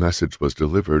 Since the message was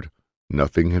delivered,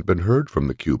 nothing had been heard from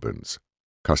the Cubans,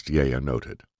 Castilla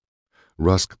noted.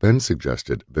 Rusk then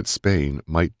suggested that Spain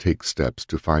might take steps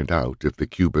to find out if the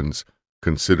Cubans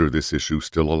consider this issue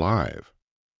still alive.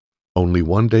 Only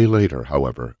 1 day later,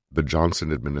 however, the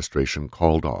Johnson administration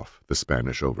called off the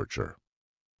Spanish overture.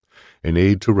 An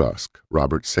aide to Rusk,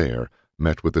 Robert Sayre,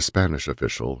 met with the Spanish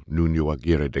official, Nuño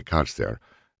Aguirre de Cárcer,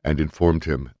 and informed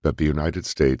him that the United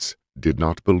States did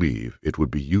not believe it would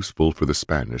be useful for the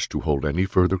Spanish to hold any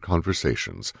further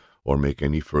conversations or make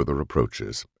any further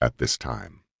approaches at this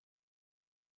time.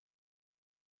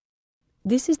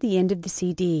 This is the end of the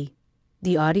CD.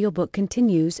 The audiobook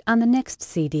continues on the next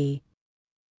CD.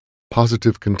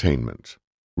 Positive Containment,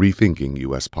 Rethinking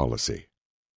U.S. Policy.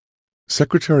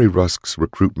 Secretary Rusk's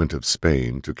recruitment of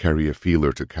Spain to carry a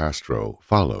feeler to Castro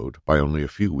followed, by only a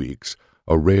few weeks,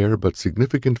 a rare but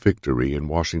significant victory in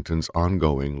Washington's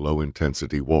ongoing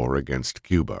low-intensity war against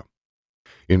Cuba.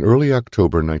 In early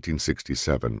October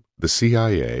 1967, the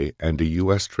CIA and a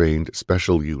U.S.-trained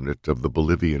special unit of the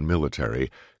Bolivian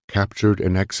military captured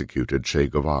and executed Che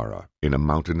Guevara in a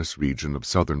mountainous region of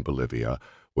southern Bolivia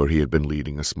where he had been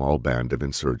leading a small band of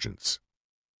insurgents.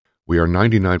 "We are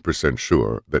 99%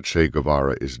 sure that Che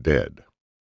Guevara is dead,"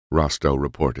 Rostow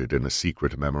reported in a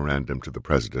secret memorandum to the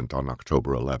president on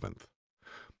October 11th.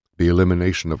 The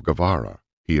elimination of Guevara,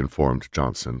 he informed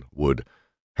Johnson, would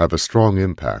have a strong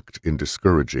impact in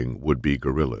discouraging would-be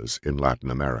guerrillas in Latin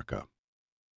America.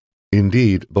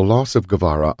 Indeed, the loss of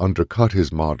Guevara undercut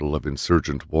his model of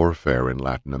insurgent warfare in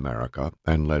Latin America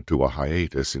and led to a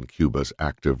hiatus in Cuba's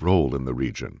active role in the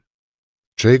region.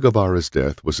 Che Guevara's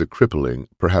death was a crippling,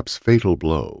 perhaps fatal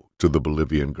blow to the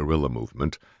Bolivian guerrilla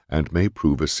movement and may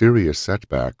prove a serious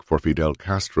setback for Fidel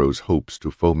Castro's hopes to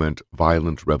foment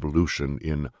violent revolution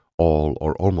in all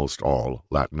or almost all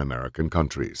Latin American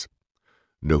countries,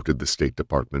 noted the State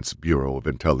Department's Bureau of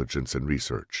Intelligence and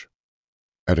Research.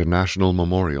 At a national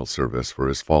memorial service for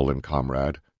his fallen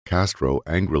comrade, Castro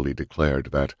angrily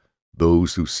declared that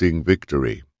those who sing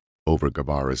victory over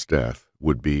Guevara's death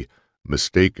would be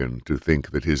mistaken to think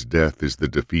that his death is the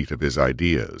defeat of his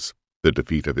ideas, the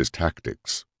defeat of his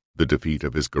tactics, the defeat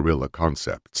of his guerrilla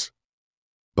concepts.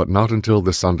 But not until the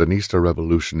Sandinista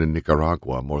revolution in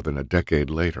Nicaragua more than a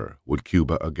decade later would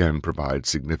Cuba again provide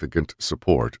significant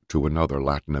support to another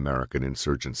Latin American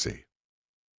insurgency.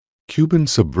 Cuban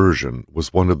subversion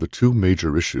was one of the two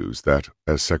major issues that,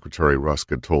 as Secretary Rusk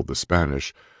had told the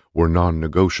Spanish, were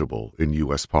non-negotiable in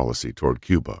U.S. policy toward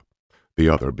Cuba, the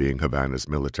other being Havana's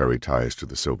military ties to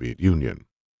the Soviet Union.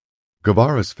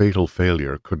 Guevara's fatal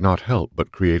failure could not help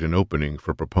but create an opening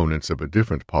for proponents of a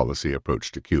different policy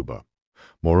approach to Cuba.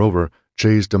 Moreover,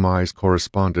 Che's demise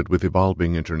corresponded with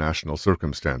evolving international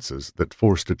circumstances that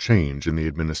forced a change in the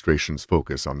administration's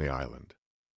focus on the island.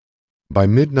 By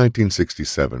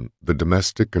mid-1967, the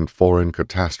domestic and foreign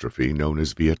catastrophe known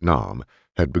as Vietnam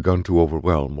had begun to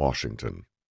overwhelm Washington.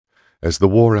 As the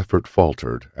war effort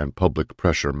faltered and public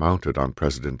pressure mounted on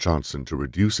President Johnson to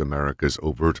reduce America's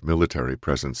overt military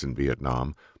presence in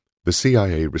Vietnam, the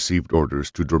CIA received orders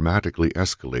to dramatically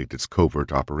escalate its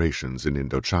covert operations in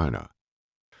Indochina.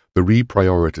 The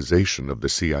reprioritization of the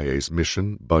CIA's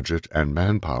mission, budget, and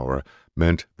manpower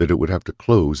meant that it would have to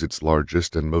close its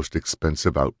largest and most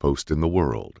expensive outpost in the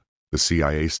world, the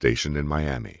CIA station in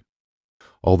Miami.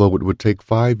 Although it would take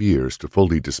 5 years to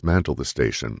fully dismantle the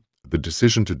station, the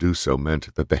decision to do so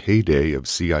meant that the heyday of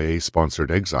CIA-sponsored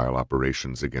exile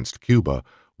operations against Cuba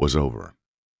was over.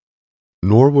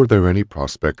 Nor were there any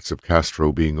prospects of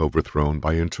Castro being overthrown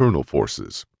by internal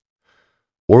forces.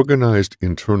 Organized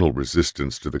internal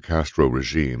resistance to the Castro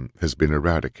regime has been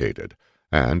eradicated,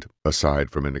 and, aside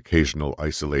from an occasional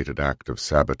isolated act of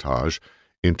sabotage,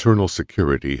 internal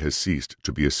security has ceased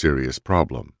to be a serious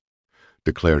problem,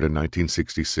 declared a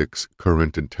 1966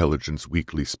 Current Intelligence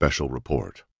Weekly special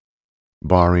report.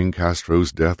 Barring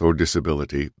Castro's death or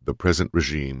disability, the present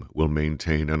regime will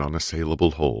maintain an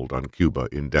unassailable hold on Cuba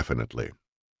indefinitely.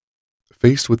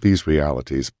 Faced with these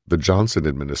realities, the Johnson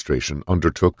administration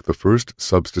undertook the first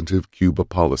substantive Cuba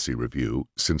policy review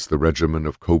since the regimen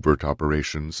of covert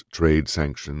operations, trade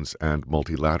sanctions, and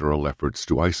multilateral efforts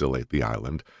to isolate the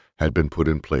island had been put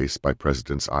in place by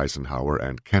Presidents Eisenhower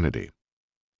and Kennedy.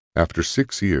 After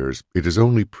 6 years, it is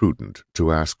only prudent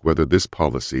to ask whether this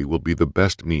policy will be the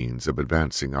best means of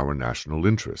advancing our national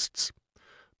interests.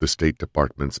 The State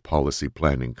Department's Policy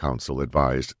Planning Council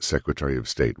advised Secretary of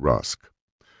State Rusk.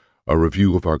 A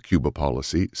review of our Cuba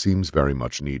policy seems very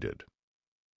much needed.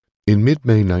 In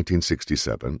mid-May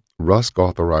 1967, Rusk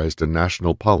authorized a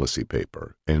national policy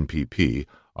paper, NPP,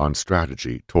 on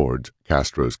strategy toward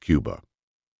Castro's Cuba.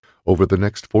 Over the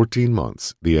next 14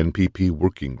 months, the NPP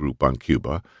Working Group on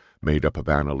Cuba, made up of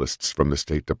analysts from the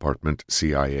State Department,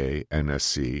 CIA,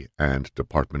 NSC, and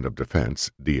Department of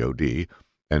Defense, DoD,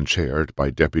 and chaired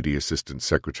by Deputy Assistant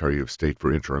Secretary of State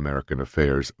for Inter-American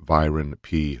Affairs Viron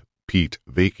Pete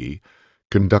Vakey,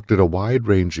 conducted a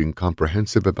wide-ranging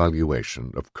comprehensive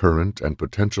evaluation of current and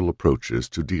potential approaches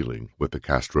to dealing with the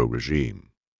Castro regime.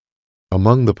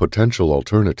 Among the potential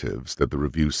alternatives that the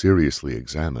review seriously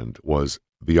examined was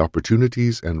the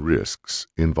opportunities and risks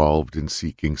involved in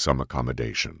seeking some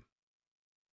accommodation.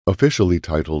 Officially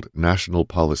titled National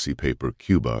Policy Paper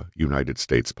Cuba, United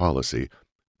States Policy,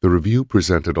 the review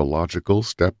presented a logical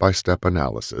step-by-step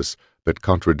analysis that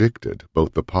contradicted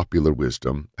both the popular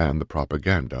wisdom and the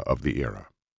propaganda of the era.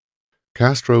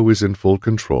 Castro is in full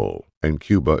control, and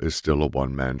Cuba is still a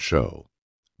one-man show,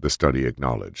 the study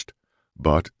acknowledged.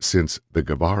 But since the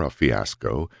Guevara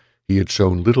fiasco, he had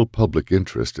shown little public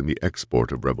interest in the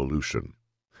export of revolution.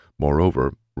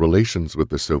 Moreover, relations with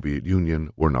the Soviet Union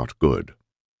were not good.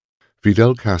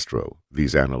 Fidel Castro,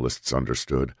 these analysts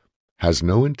understood, has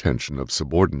no intention of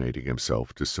subordinating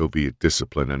himself to Soviet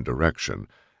discipline and direction,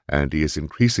 and he has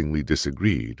increasingly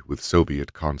disagreed with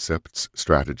Soviet concepts,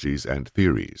 strategies, and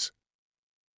theories.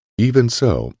 Even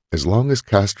so, as long as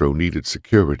Castro needed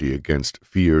security against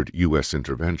feared U.S.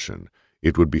 intervention,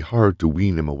 it would be hard to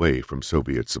wean him away from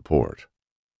Soviet support.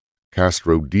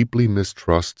 Castro deeply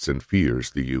mistrusts and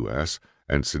fears the U.S.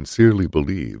 and sincerely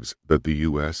believes that the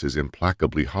U.S. is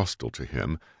implacably hostile to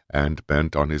him and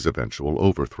bent on his eventual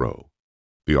overthrow,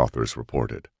 the authors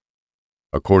reported.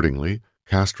 Accordingly,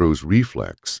 Castro's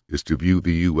reflex is to view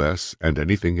the U.S. and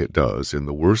anything it does in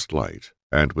the worst light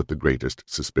and with the greatest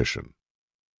suspicion.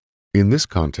 In this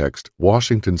context,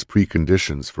 Washington's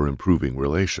preconditions for improving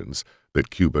relations, that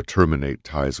Cuba terminate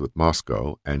ties with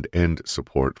Moscow and end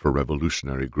support for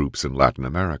revolutionary groups in Latin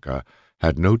America,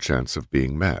 had no chance of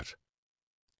being met.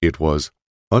 It was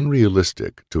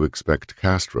unrealistic to expect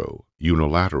Castro,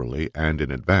 unilaterally and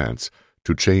in advance,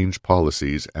 to change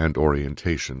policies and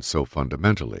orientation so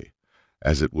fundamentally,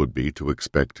 as it would be to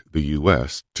expect the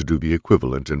U.S. to do the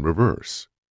equivalent in reverse,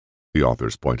 the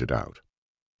authors pointed out.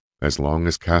 As long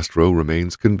as Castro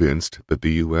remains convinced that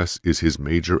the U.S. is his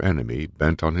major enemy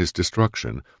bent on his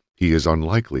destruction, he is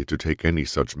unlikely to take any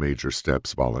such major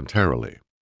steps voluntarily.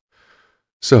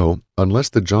 So, unless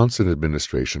the Johnson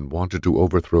administration wanted to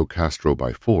overthrow Castro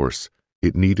by force,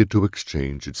 it needed to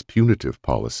exchange its punitive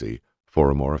policy for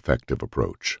a more effective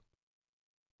approach.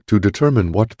 To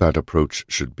determine what that approach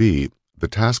should be, the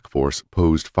task force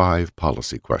posed 5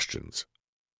 policy questions.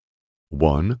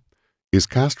 1. Is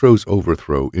Castro's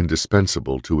overthrow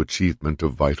indispensable to achievement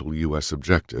of vital U.S.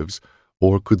 objectives,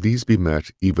 or could these be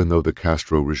met even though the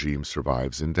Castro regime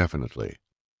survives indefinitely?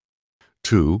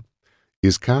 2.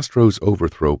 Is Castro's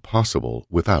overthrow possible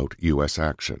without U.S.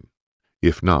 action?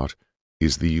 If not,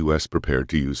 is the U.S. prepared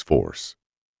to use force?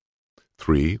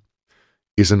 3.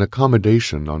 Is an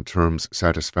accommodation on terms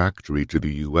satisfactory to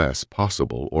the U.S.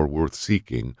 possible or worth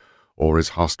seeking, or is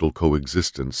hostile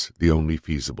coexistence the only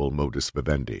feasible modus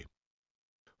vivendi?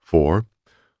 4.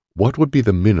 What would be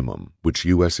the minimum which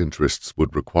U.S. interests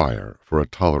would require for a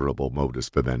tolerable modus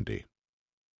vivendi?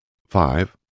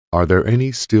 5. Are there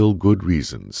any still good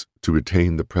reasons to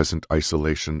retain the present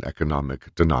isolation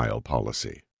economic denial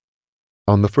policy?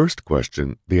 On the first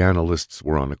question, the analysts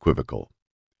were unequivocal.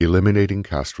 Eliminating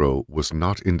Castro was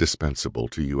not indispensable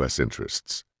to U.S.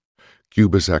 interests.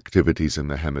 Cuba's activities in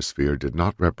the hemisphere did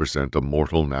not represent a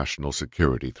mortal national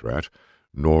security threat,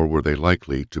 nor were they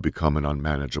likely to become an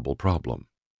unmanageable problem.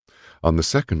 On the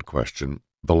second question,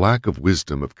 the lack of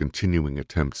wisdom of continuing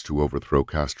attempts to overthrow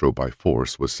Castro by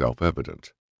force was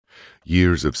self-evident.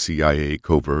 Years of CIA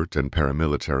covert and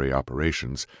paramilitary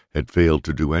operations had failed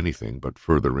to do anything but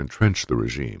further entrench the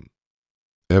regime.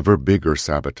 Ever bigger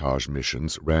sabotage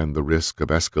missions ran the risk of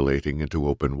escalating into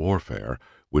open warfare,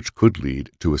 which could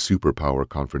lead to a superpower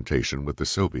confrontation with the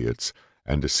Soviets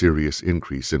and a serious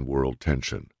increase in world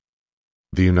tension.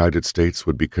 The United States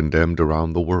would be condemned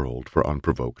around the world for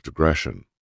unprovoked aggression.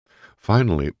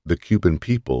 Finally, the Cuban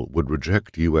people would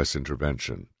reject U.S.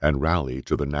 intervention and rally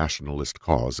to the nationalist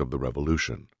cause of the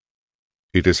revolution.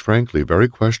 It is frankly very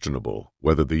questionable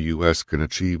whether the U.S. can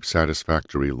achieve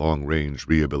satisfactory long-range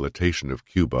rehabilitation of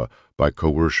Cuba by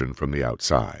coercion from the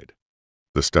outside,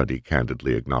 the study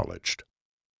candidly acknowledged.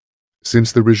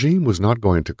 Since the regime was not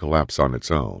going to collapse on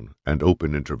its own, and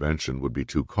open intervention would be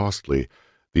too costly,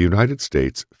 the United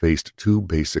States faced 2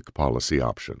 basic policy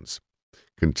options: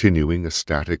 continuing a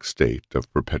static state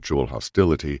of perpetual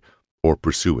hostility or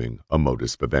pursuing a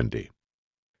modus vivendi.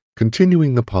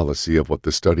 Continuing the policy of what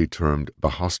the study termed the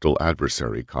hostile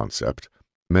adversary concept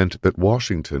meant that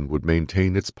Washington would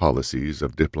maintain its policies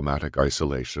of diplomatic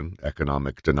isolation,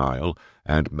 economic denial,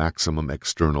 and maximum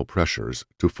external pressures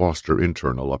to foster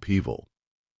internal upheaval.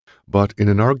 But in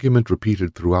an argument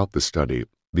repeated throughout the study,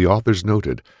 the authors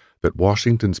noted that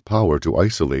Washington's power to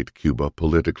isolate Cuba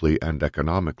politically and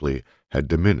economically had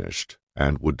diminished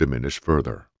and would diminish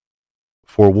further.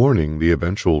 Forewarning the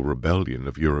eventual rebellion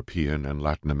of European and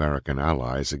Latin American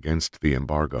allies against the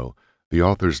embargo, the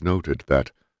authors noted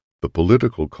that the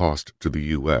political cost to the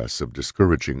U.S. of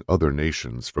discouraging other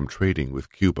nations from trading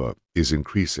with Cuba is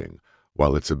increasing,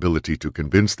 while its ability to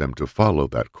convince them to follow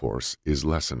that course is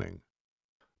lessening.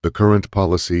 The current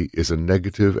policy is a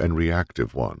negative and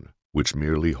reactive one, which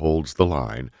merely holds the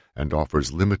line and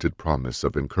offers limited promise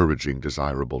of encouraging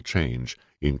desirable change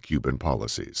in Cuban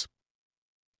policies.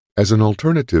 As an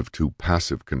alternative to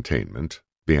passive containment,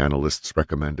 the analysts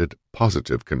recommended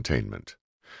positive containment,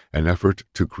 an effort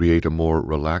to create a more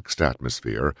relaxed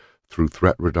atmosphere through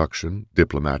threat reduction,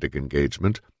 diplomatic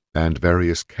engagement, and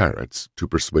various carrots to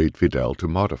persuade Fidel to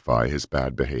modify his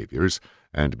bad behaviors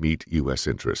and meet U.S.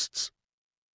 interests.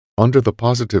 Under the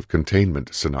positive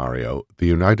containment scenario, the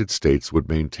United States would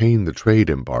maintain the trade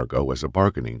embargo as a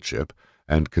bargaining chip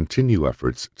and continue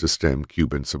efforts to stem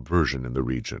Cuban subversion in the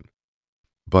region.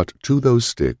 But to those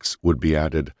sticks would be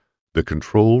added the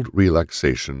controlled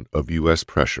relaxation of U.S.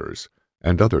 pressures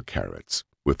and other carrots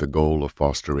with the goal of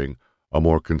fostering a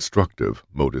more constructive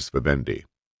modus vivendi.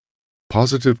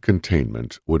 Positive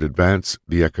containment would advance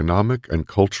the economic and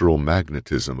cultural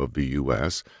magnetism of the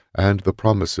U.S. and the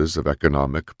promises of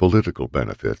economic political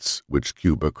benefits which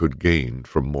Cuba could gain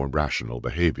from more rational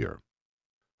behavior.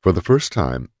 For the first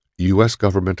time, U.S.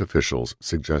 government officials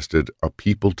suggested a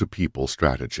people-to-people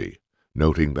strategy,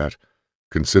 noting that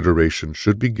consideration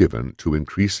should be given to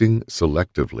increasing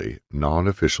selectively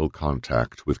non-official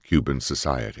contact with Cuban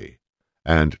society,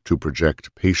 and to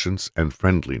project patience and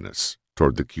friendliness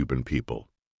toward the Cuban people.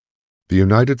 The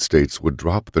United States would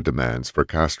drop the demands for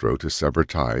Castro to sever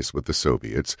ties with the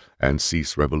Soviets and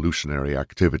cease revolutionary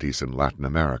activities in Latin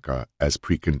America as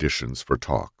preconditions for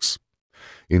talks.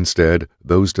 Instead,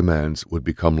 those demands would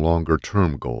become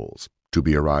longer-term goals, to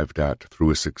be arrived at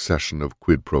through a succession of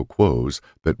quid pro quos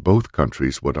that both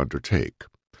countries would undertake,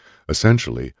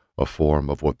 essentially a form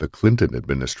of what the Clinton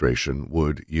administration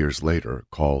would, years later,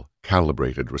 call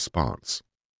calibrated response.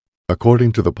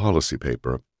 According to the policy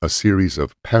paper, a series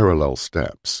of parallel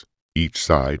steps, each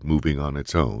side moving on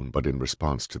its own but in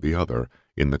response to the other,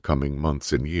 in the coming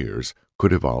months and years,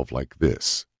 could evolve like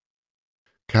this.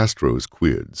 Castro's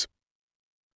quids.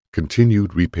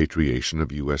 Continued repatriation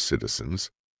of U.S.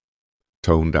 citizens.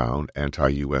 Tone down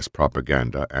anti-U.S.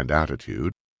 propaganda and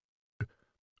attitude.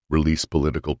 Release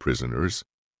political prisoners.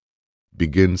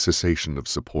 Begin cessation of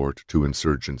support to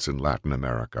insurgents in Latin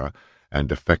America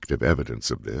and effective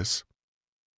evidence of this.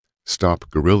 Stop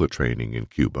guerrilla training in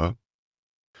Cuba.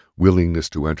 Willingness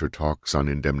to enter talks on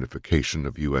indemnification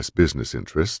of U.S. business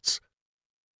interests.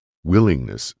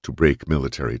 Willingness to break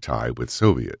military tie with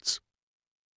Soviets.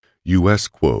 U.S.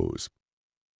 quos.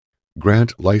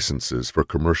 Grant licenses for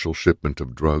commercial shipment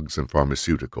of drugs and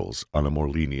pharmaceuticals on a more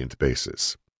lenient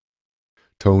basis.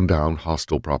 Tone down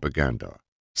hostile propaganda.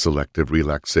 Selective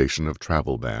relaxation of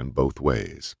travel ban both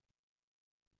ways.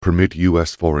 Permit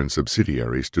U.S. foreign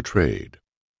subsidiaries to trade.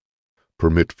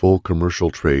 Permit full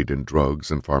commercial trade in drugs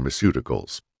and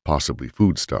pharmaceuticals, possibly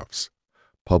foodstuffs.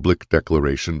 Public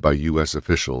declaration by U.S.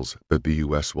 officials that the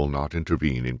U.S. will not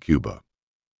intervene in Cuba.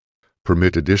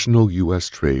 Permit additional U.S.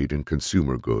 trade in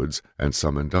consumer goods and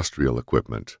some industrial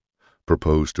equipment.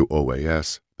 Propose to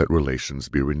OAS that relations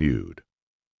be renewed.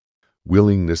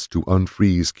 Willingness to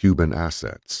unfreeze Cuban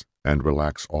assets and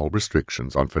relax all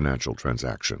restrictions on financial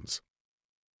transactions.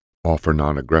 Offer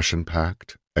non-aggression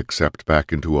pact, accept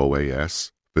back into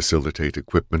OAS, facilitate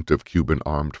equipment of Cuban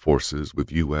armed forces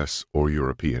with U.S. or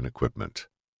European equipment.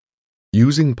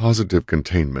 Using positive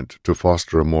containment to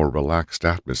foster a more relaxed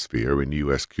atmosphere in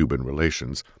U.S.-Cuban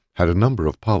relations had a number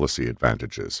of policy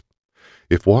advantages.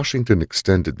 If Washington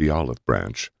extended the olive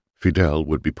branch, Fidel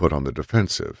would be put on the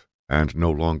defensive and no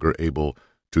longer able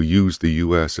to use the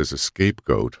U.S. as a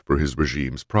scapegoat for his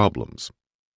regime's problems.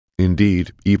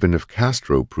 Indeed, even if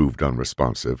Castro proved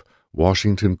unresponsive,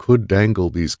 Washington could dangle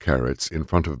these carrots in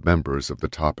front of members of the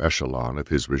top echelon of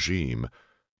his regime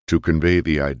to convey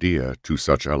the idea to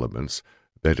such elements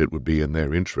that it would be in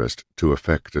their interest to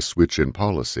effect a switch in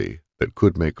policy that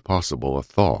could make possible a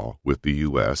thaw with the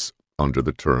U.S. under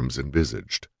the terms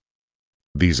envisaged.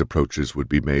 These approaches would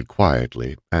be made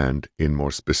quietly and, in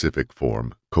more specific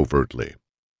form, covertly.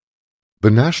 The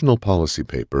national policy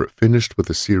paper finished with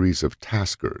a series of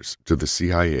taskers to the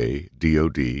CIA,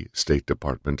 DoD, State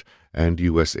Department, and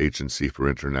U.S. Agency for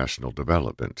International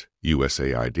Development,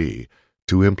 USAID,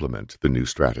 to implement the new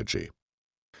strategy.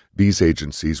 These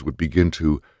agencies would begin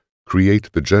to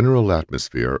create the general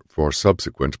atmosphere for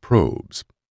subsequent probes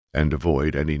and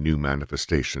avoid any new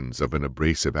manifestations of an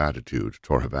abrasive attitude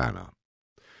toward Havana.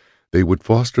 They would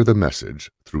foster the message,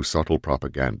 through subtle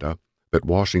propaganda, that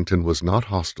Washington was not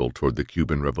hostile toward the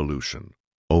Cuban Revolution,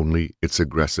 only its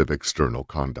aggressive external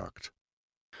conduct.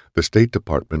 The State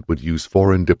Department would use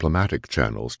foreign diplomatic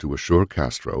channels to assure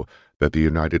Castro that the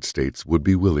United States would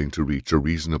be willing to reach a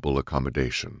reasonable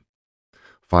accommodation.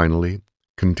 Finally,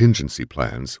 contingency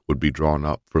plans would be drawn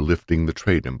up for lifting the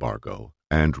trade embargo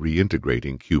and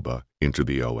reintegrating Cuba into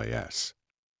the OAS.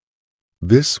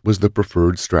 This was the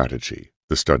preferred strategy,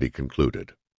 the study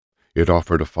concluded. It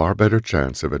offered a far better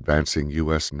chance of advancing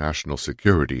U.S. national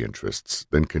security interests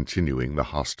than continuing the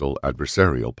hostile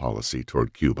adversarial policy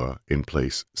toward Cuba in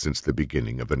place since the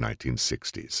beginning of the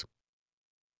 1960s.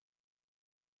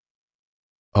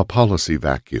 A policy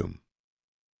vacuum.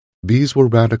 These were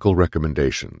radical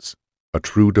recommendations, a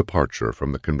true departure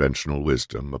from the conventional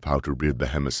wisdom of how to rid the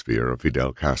hemisphere of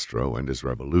Fidel Castro and his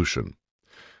revolution.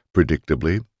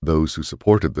 Predictably, those who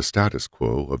supported the status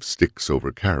quo of sticks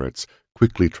over carrots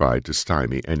quickly tried to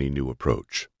stymie any new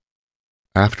approach.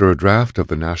 After a draft of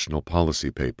the national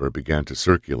policy paper began to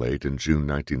circulate in June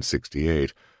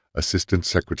 1968, Assistant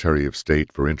Secretary of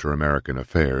State for Inter-American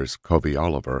Affairs Covey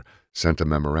Oliver sent a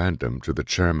memorandum to the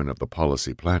chairman of the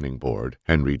Policy Planning Board,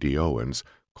 Henry D. Owens,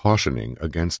 cautioning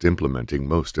against implementing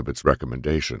most of its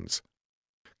recommendations.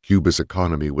 Cuba's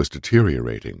economy was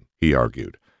deteriorating, he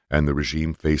argued, and the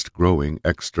regime faced growing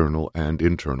external and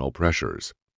internal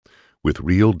pressures. With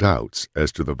real doubts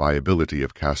as to the viability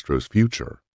of Castro's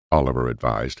future, Oliver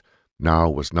advised, now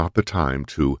was not the time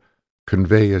to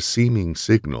convey a seeming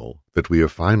signal that we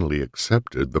have finally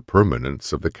accepted the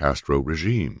permanence of the Castro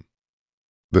regime.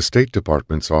 The State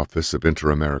Department's Office of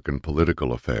Inter-American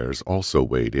Political Affairs also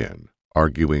weighed in,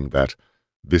 arguing that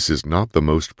this is not the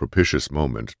most propitious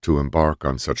moment to embark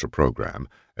on such a program,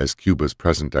 as Cuba's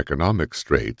present economic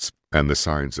straits and the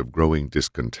signs of growing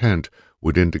discontent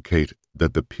would indicate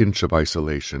that the pinch of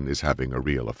isolation is having a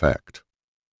real effect.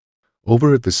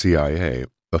 Over at the CIA,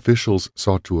 officials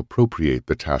sought to appropriate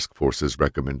the task force's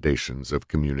recommendations of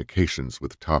communications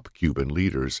with top Cuban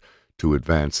leaders to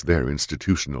advance their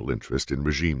institutional interest in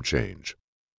regime change.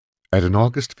 At an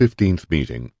August 15th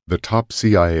meeting, the top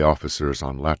CIA officers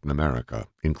on Latin America,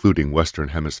 including Western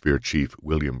Hemisphere Chief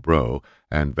William Breaux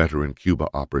and veteran Cuba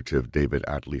operative David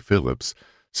Atlee Phillips,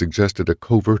 suggested a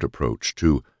covert approach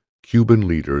to Cuban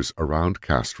leaders around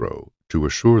Castro to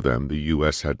assure them the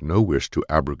U.S. had no wish to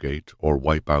abrogate or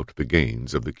wipe out the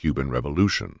gains of the Cuban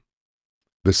Revolution.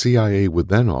 The CIA would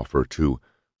then offer to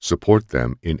support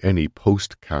them in any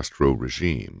post-Castro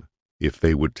regime if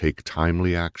they would take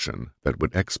timely action that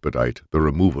would expedite the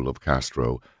removal of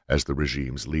Castro as the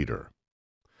regime's leader.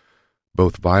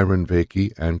 Both Byron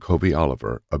Vakey and Covey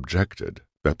Oliver objected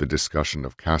that the discussion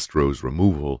of Castro's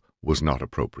removal was not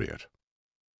appropriate.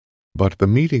 But the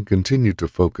meeting continued to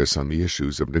focus on the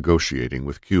issues of negotiating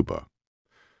with Cuba.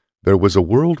 There was a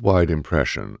worldwide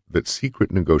impression that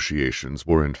secret negotiations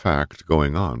were in fact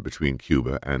going on between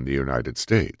Cuba and the United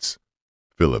States,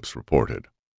 Phillips reported.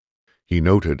 He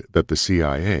noted that the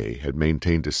CIA had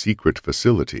maintained a secret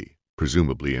facility,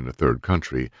 presumably in a third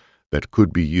country, that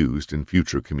could be used in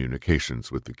future communications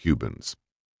with the Cubans.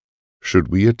 Should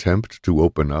we attempt to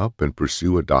open up and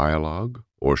pursue a dialogue,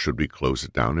 or should we close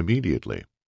it down immediately?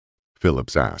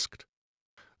 Phillips asked.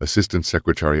 Assistant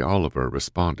Secretary Oliver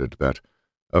responded that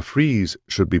a freeze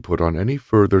should be put on any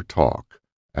further talk,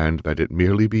 and that it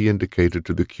merely be indicated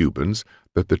to the Cubans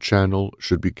that the channel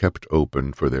should be kept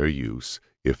open for their use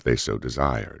if they so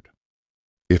desired.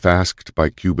 If asked by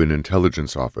Cuban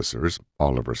intelligence officers,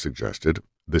 Oliver suggested,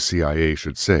 the CIA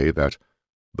should say that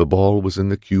the ball was in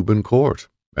the Cuban court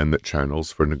and that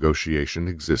channels for negotiation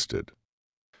existed.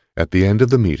 At the end of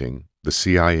the meeting, the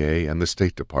CIA and the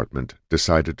State Department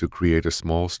decided to create a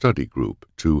small study group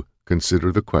to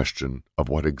consider the question of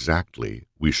what exactly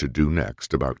we should do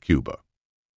next about Cuba.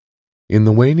 In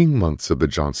the waning months of the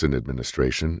Johnson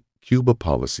administration, Cuba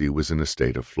policy was in a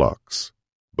state of flux,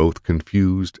 both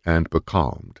confused and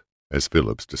becalmed, as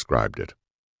Phillips described it.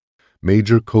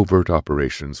 Major covert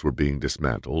operations were being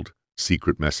dismantled,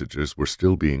 secret messages were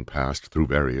still being passed through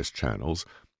various channels,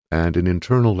 and an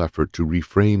internal effort to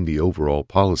reframe the overall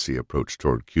policy approach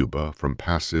toward Cuba from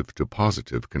passive to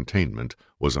positive containment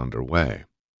was underway.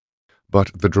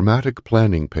 But the dramatic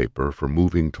planning paper for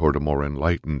moving toward a more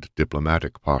enlightened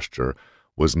diplomatic posture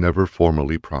was never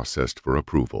formally processed for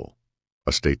approval,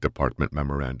 a State Department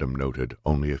memorandum noted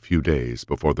only a few days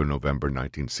before the November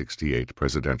 1968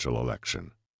 presidential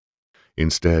election.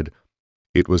 Instead,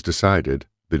 it was decided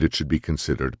that it should be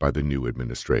considered by the new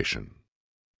administration.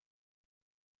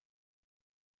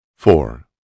 4.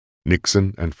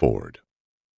 Nixon and Ford.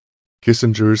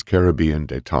 Kissinger's Caribbean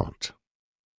détente.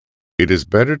 It is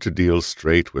better to deal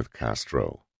straight with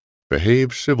Castro.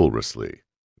 Behave chivalrously.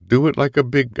 Do it like a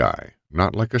big guy,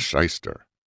 not like a shyster.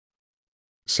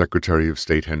 Secretary of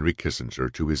State Henry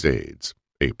Kissinger to his aides,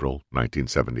 April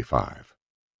 1975.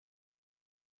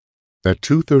 At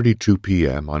 2:32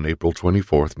 p.m. on April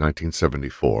 24,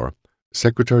 1974,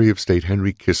 Secretary of State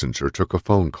Henry Kissinger took a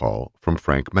phone call from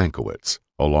Frank Mankiewicz,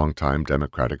 a longtime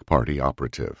Democratic Party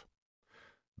operative.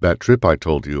 "That trip I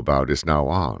told you about is now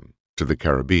on, to the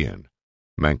Caribbean,"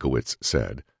 Mankiewicz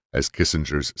said, as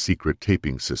Kissinger's secret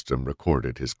taping system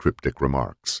recorded his cryptic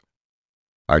remarks.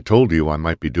 "I told you I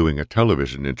might be doing a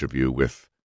television interview with—"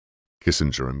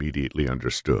 Kissinger immediately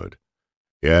understood.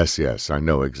 Yes, I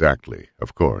know exactly,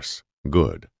 of course.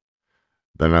 Good.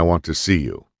 Then I want to see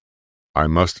you. I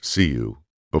must see you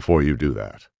before you do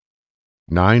that."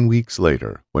 9 weeks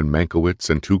later, when Mankiewicz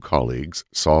and 2 colleagues,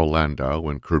 Saul Landau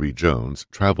and Kirby Jones,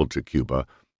 traveled to Cuba,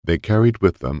 they carried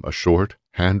with them a short,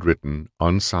 handwritten,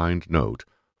 unsigned note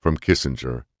from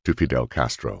Kissinger to Fidel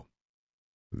Castro.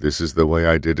 "This is the way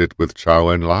I did it with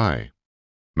Zhou Enlai,"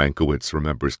 Mankiewicz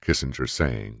remembers Kissinger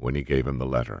saying when he gave him the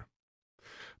letter.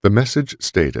 The message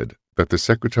stated that the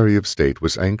Secretary of State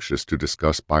was anxious to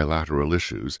discuss bilateral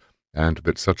issues and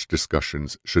that such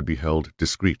discussions should be held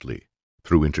discreetly,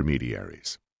 through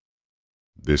intermediaries.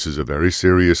 "This is a very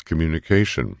serious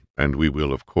communication, and we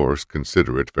will, of course,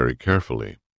 consider it very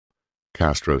carefully,"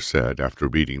 Castro said after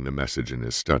reading the message in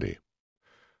his study.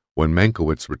 When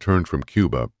Mankiewicz returned from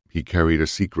Cuba, he carried a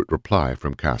secret reply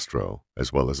from Castro,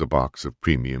 as well as a box of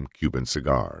premium Cuban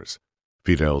cigars,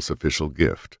 Fidel's official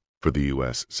gift for the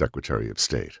U.S. Secretary of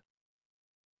State.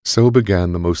 So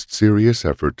began the most serious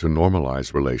effort to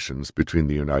normalize relations between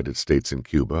the United States and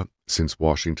Cuba since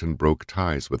Washington broke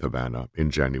ties with Havana in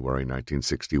January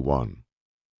 1961.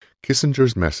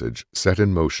 Kissinger's message set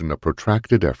in motion a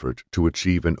protracted effort to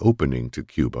achieve an opening to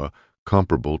Cuba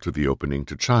comparable to the opening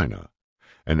to China,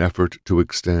 an effort to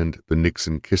extend the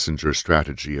Nixon-Kissinger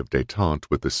strategy of détente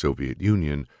with the Soviet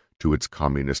Union to its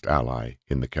communist ally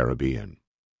in the Caribbean.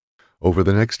 Over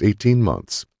the next 18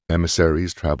 months,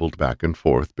 emissaries traveled back and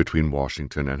forth between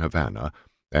Washington and Havana,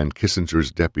 and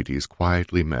Kissinger's deputies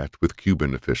quietly met with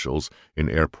Cuban officials in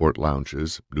airport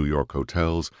lounges, New York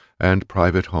hotels, and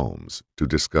private homes to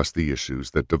discuss the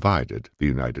issues that divided the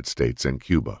United States and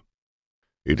Cuba.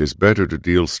 "It is better to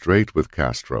deal straight with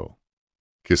Castro,"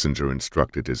 Kissinger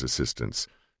instructed his assistants,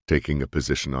 taking a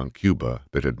position on Cuba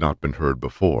that had not been heard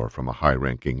before from a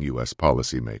high-ranking U.S.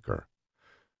 policymaker.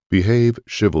 "Behave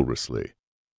chivalrously.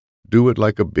 Do it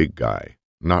like a big guy,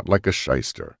 not like a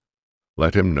shyster.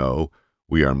 Let him know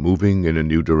we are moving in a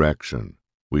new direction.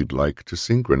 We'd like to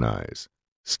synchronize.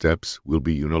 Steps will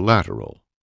be unilateral.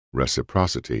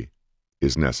 Reciprocity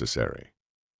is necessary."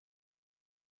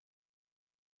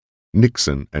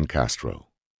 Nixon and Castro.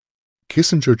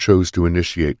 Kissinger chose to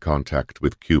initiate contact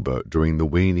with Cuba during the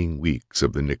waning weeks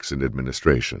of the Nixon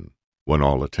administration, when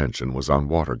all attention was on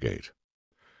Watergate.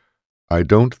 "I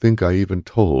don't think I even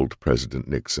told President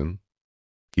Nixon,"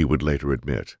 he would later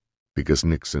admit, because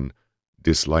Nixon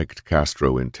disliked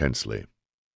Castro intensely.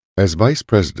 As vice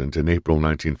president in April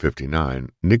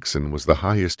 1959, Nixon was the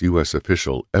highest U.S.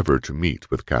 official ever to meet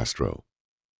with Castro.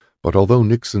 But although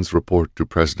Nixon's report to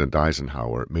President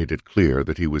Eisenhower made it clear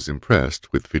that he was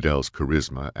impressed with Fidel's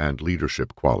charisma and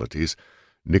leadership qualities,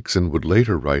 Nixon would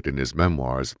later write in his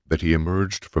memoirs that he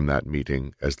emerged from that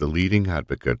meeting as the leading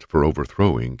advocate for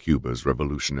overthrowing Cuba's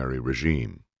revolutionary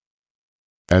regime.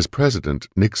 As president,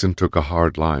 Nixon took a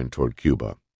hard line toward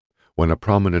Cuba. When a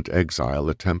prominent exile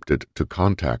attempted to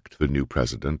contact the new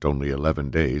president only 11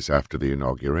 days after the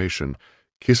inauguration,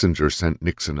 Kissinger sent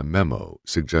Nixon a memo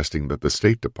suggesting that the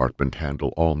State Department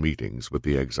handle all meetings with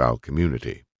the exile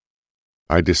community.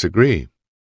 "I disagree,"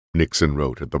 Nixon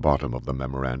wrote at the bottom of the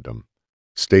memorandum.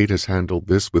 "State has handled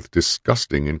this with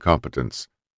disgusting incompetence.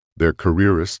 Their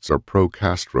careerists are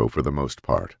pro-Castro for the most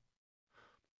part."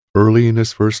 Early in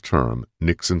his first term,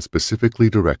 Nixon specifically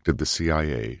directed the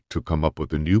CIA to come up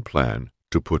with a new plan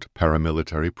to put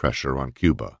paramilitary pressure on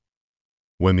Cuba.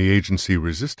 When the agency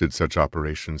resisted such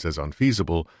operations as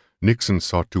unfeasible, Nixon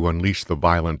sought to unleash the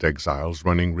violent exiles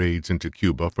running raids into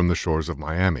Cuba from the shores of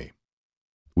Miami.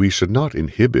 "We should not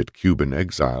inhibit Cuban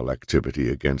exile activity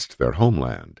against their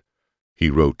homeland,"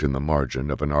 he wrote in the margin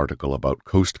of an article about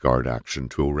Coast Guard action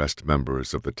to arrest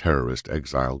members of the terrorist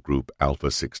exile group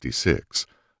Alpha 66,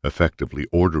 effectively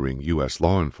ordering U.S.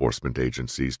 law enforcement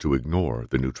agencies to ignore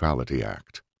the Neutrality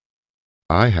Act.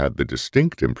 "I had the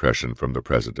distinct impression from the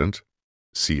President,"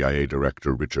 CIA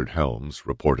Director Richard Helms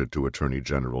reported to Attorney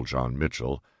General John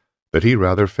Mitchell, "that he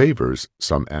rather favors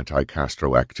some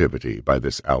anti-Castro activity by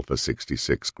this Alpha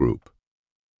 66 group."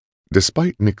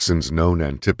 Despite Nixon's known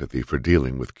antipathy for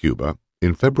dealing with Cuba,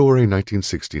 in February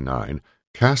 1969,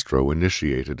 Castro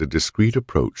initiated a discreet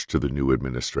approach to the new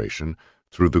administration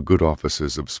through the good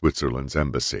offices of Switzerland's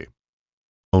embassy.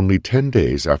 Only 10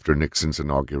 days after Nixon's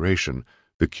inauguration,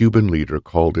 the Cuban leader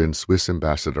called in Swiss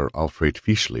Ambassador Alfred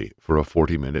Fischli for a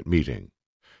 40-minute meeting.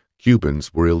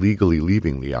 Cubans were illegally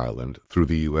leaving the island through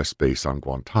the U.S. base on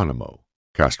Guantanamo,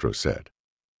 Castro said.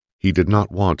 He did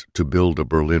not want to build a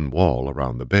Berlin Wall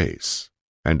around the base.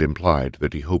 and implied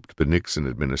that he hoped the Nixon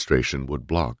administration would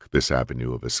block this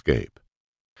avenue of escape.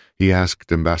 He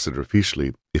asked Ambassador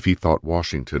Fischli if he thought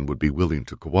Washington would be willing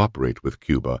to cooperate with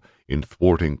Cuba in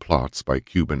thwarting plots by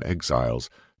Cuban exiles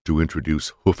to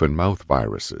introduce hoof-and-mouth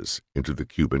viruses into the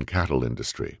Cuban cattle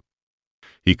industry.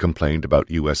 He complained about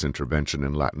U.S. intervention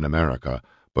in Latin America,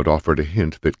 but offered a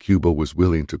hint that Cuba was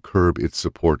willing to curb its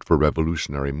support for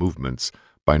revolutionary movements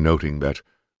by noting that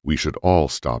we should all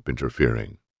stop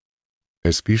interfering.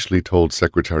 As Fischli told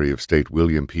Secretary of State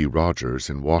William P. Rogers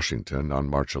in Washington on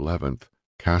March 11th,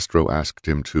 Castro asked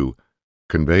him to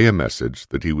convey a message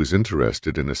that he was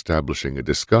interested in establishing a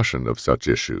discussion of such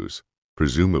issues,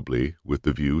 presumably with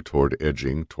the view toward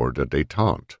edging toward a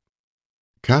détente.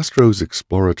 Castro's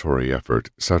exploratory effort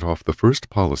set off the first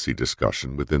policy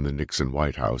discussion within the Nixon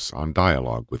White House on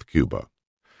dialogue with Cuba.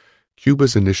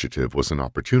 Cuba's initiative was an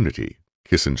opportunity,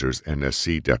 Kissinger's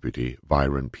NSC deputy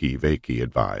Viron P. Vakey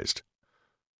advised.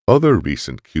 Other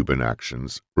recent Cuban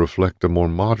actions reflect a more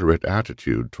moderate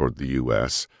attitude toward the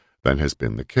U.S. than has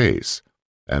been the case,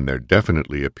 and there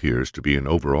definitely appears to be an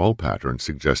overall pattern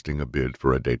suggesting a bid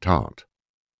for a détente.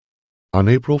 On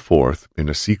April 4th, in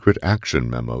a secret action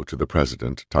memo to the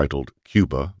President titled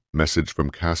Cuba, Message from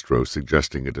Castro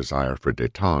Suggesting a Desire for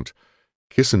Détente,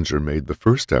 Kissinger made the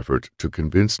first effort to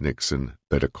convince Nixon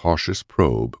that a cautious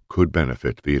probe could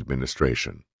benefit the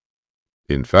administration.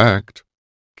 In fact,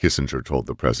 Kissinger told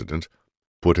the President,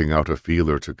 putting out a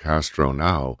feeler to Castro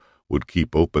now would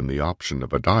keep open the option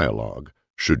of a dialogue,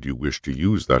 should you wish to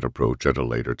use that approach at a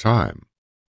later time.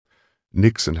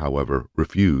 Nixon, however,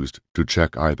 refused to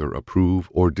check either approve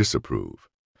or disapprove.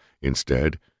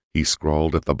 Instead, he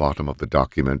scrawled at the bottom of the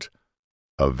document,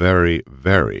 "A very,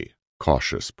 very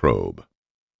cautious probe."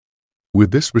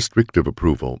 With this restrictive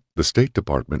approval, the State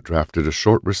Department drafted a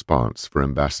short response for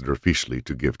Ambassador Fischli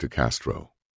to give to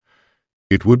Castro.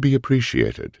 It would be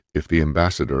appreciated if the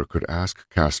ambassador could ask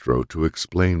Castro to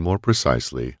explain more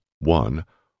precisely, 1.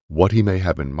 What he may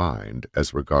have in mind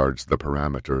as regards the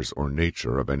parameters or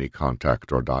nature of any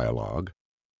contact or dialogue,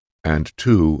 and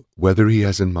 2. Whether he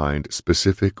has in mind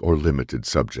specific or limited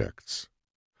subjects.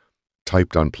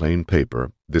 Typed on plain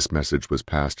paper, this message was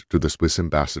passed to the Swiss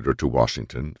ambassador to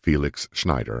Washington, Felix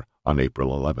Schneider, on April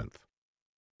 11th.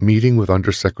 Meeting with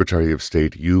Undersecretary of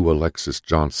State U. Alexis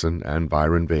Johnson and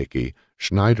Viron Vakey,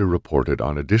 Schneider reported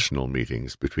on additional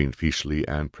meetings between Fischli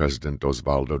and President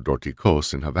Osvaldo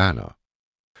Dorticos in Havana.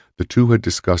 The two had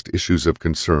discussed issues of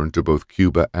concern to both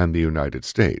Cuba and the United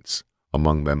States,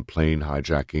 among them plane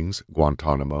hijackings,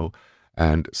 Guantanamo,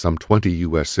 and some 20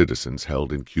 U.S. citizens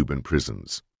held in Cuban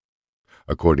prisons.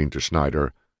 According to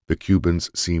Schneider, the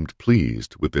Cubans seemed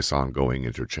pleased with this ongoing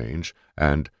interchange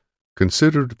and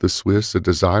considered the Swiss a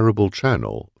desirable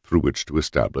channel through which to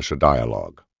establish a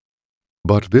dialogue.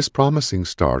 But this promising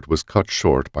start was cut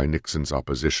short by Nixon's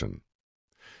opposition.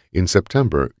 In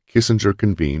September, Kissinger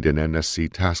convened an NSC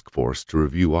task force to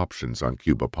review options on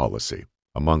Cuba policy,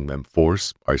 among them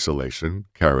force, isolation,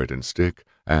 carrot and stick,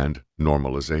 and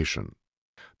normalization.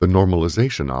 The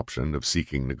normalization option of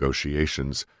seeking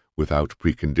negotiations without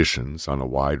preconditions on a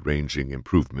wide-ranging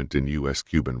improvement in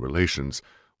U.S.-Cuban relations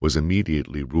was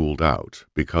immediately ruled out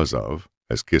because of,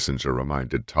 as Kissinger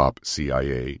reminded top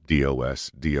CIA,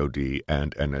 DOS, DOD,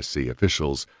 and NSC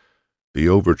officials, the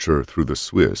overture through the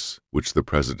Swiss, which the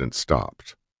President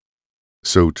stopped.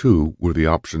 So, too, were the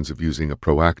options of using a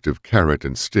proactive carrot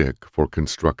and stick for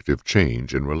constructive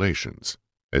change in relations,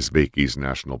 as Vakey's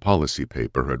national policy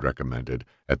paper had recommended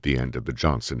at the end of the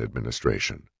Johnson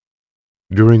administration.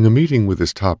 During a meeting with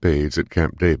his top aides at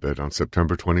Camp David on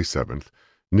September 27th,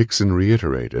 Nixon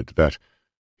reiterated that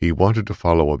he wanted to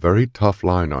follow a very tough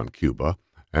line on Cuba,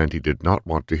 and he did not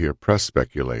want to hear press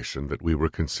speculation that we were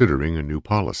considering a new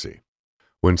policy.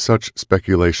 When such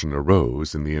speculation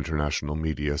arose in the international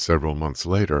media several months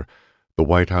later, the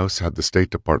White House had the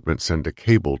State Department send a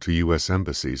cable to U.S.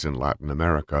 embassies in Latin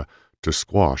America to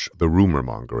squash the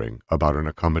rumor-mongering about an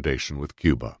accommodation with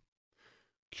Cuba.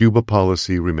 Cuba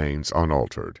policy remains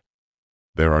unaltered.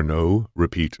 There are no,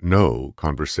 repeat, no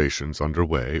conversations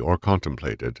underway or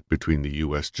contemplated between the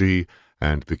USG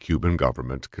and the Cuban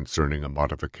government concerning a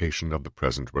modification of the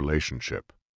present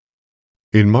relationship.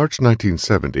 In March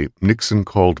 1970, Nixon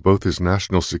called both his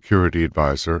National Security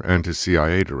Advisor and his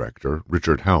CIA Director,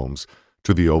 Richard Helms,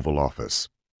 to the Oval Office.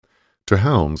 To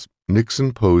Helms,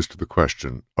 Nixon posed the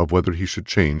question of whether he should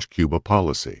change Cuba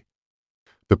policy.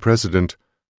 The President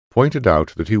pointed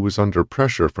out that he was under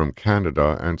pressure from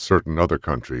Canada and certain other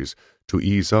countries to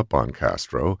ease up on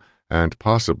Castro and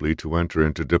possibly to enter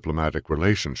into diplomatic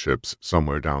relationships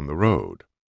somewhere down the road.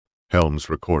 Helms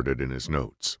recorded in his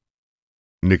notes.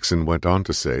 Nixon went on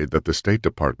to say that the State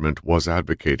Department was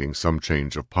advocating some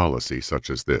change of policy such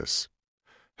as this.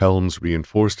 Helms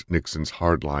reinforced Nixon's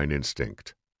hardline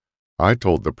instinct. I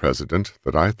told the president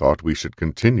that I thought we should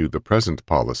continue the present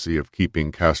policy of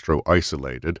keeping Castro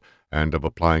isolated and of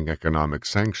applying economic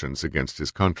sanctions against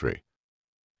his country.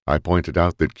 I pointed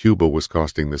out that Cuba was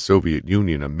costing the Soviet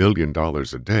Union $1 million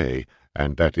a day,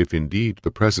 and that if indeed the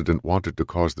president wanted to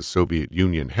cause the Soviet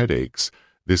Union headaches,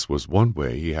 this was one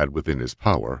way he had within his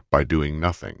power by doing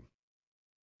nothing.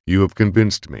 "You have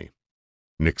convinced me,"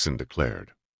 Nixon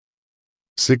declared.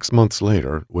 6 months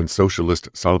later, when socialist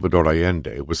Salvador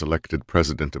Allende was elected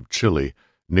president of Chile,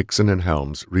 Nixon and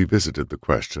Helms revisited the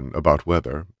question about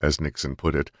whether, as Nixon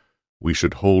put it, we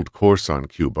should hold course on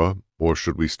Cuba, or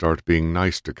should we start being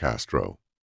nice to Castro?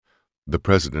 The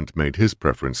president made his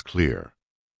preference clear.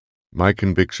 "My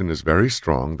conviction is very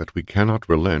strong that we cannot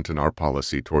relent in our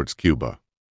policy towards Cuba,"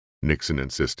 Nixon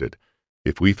insisted.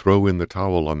 "If we throw in the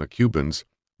towel on the Cubans,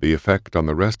 the effect on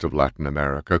the rest of Latin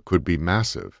America could be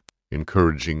massive,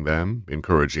 encouraging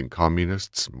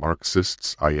communists,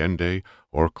 Marxists, Allende,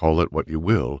 or call it what you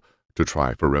will, to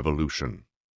try for revolution."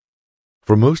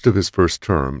 For most of his first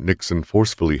term, Nixon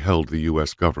forcefully held the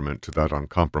U.S. government to that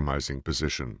uncompromising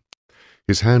position.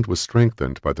 His hand was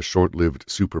strengthened by the short-lived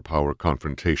superpower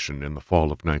confrontation in the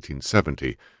fall of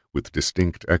 1970, with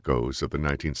distinct echoes of the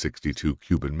 1962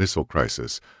 Cuban Missile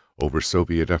Crisis, over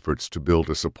Soviet efforts to build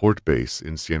a support base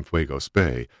in Cienfuegos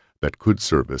Bay that could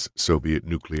service Soviet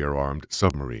nuclear-armed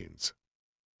submarines.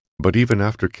 But even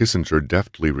after Kissinger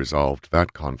deftly resolved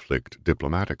that conflict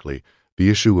diplomatically, the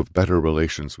issue of better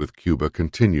relations with Cuba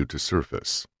continued to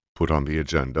surface, put on the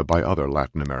agenda by other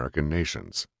Latin American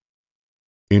nations.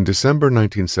 In December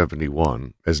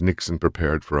 1971, as Nixon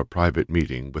prepared for a private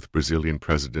meeting with Brazilian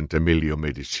President Emilio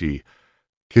Medici,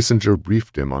 Kissinger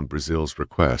briefed him on Brazil's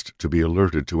request to be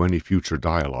alerted to any future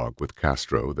dialogue with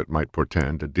Castro that might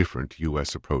portend a different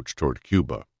U.S. approach toward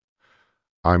Cuba.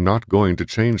 "I'm not going to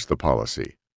change the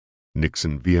policy,"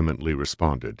 Nixon vehemently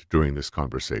responded during this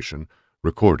conversation,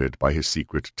 recorded by his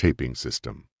secret taping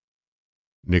system.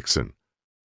 Nixon: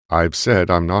 "I've said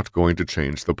I'm not going to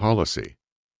change the policy."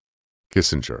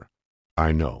 Kissinger: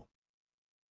 "I know."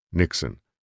 Nixon: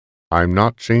 "I'm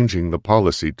not changing the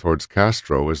policy towards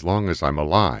Castro as long as I'm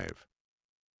alive."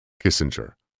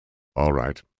 Kissinger: "All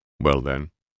right. Well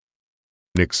then."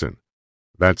 Nixon: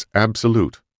 "That's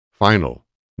absolute, final,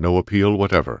 no appeal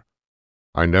whatever.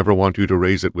 I never want you to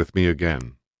raise it with me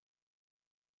again."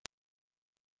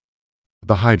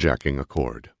 The Hijacking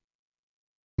Accord.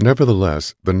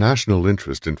 Nevertheless, the national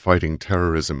interest in fighting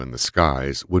terrorism in the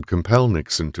skies would compel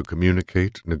Nixon to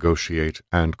communicate, negotiate,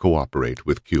 and cooperate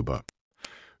with Cuba.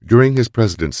 During his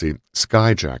presidency,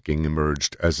 skyjacking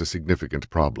emerged as a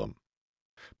significant problem.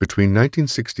 Between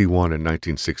 1961 and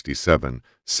 1967,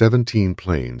 17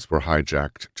 planes were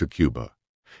hijacked to Cuba.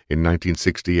 In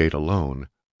 1968 alone,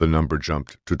 the number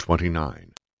jumped to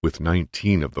 29, with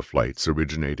 19 of the flights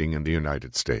originating in the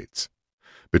United States.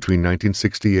 Between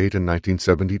 1968 and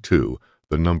 1972,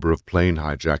 the number of plane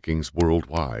hijackings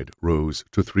worldwide rose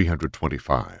to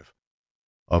 325.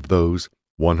 Of those,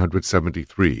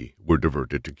 173 were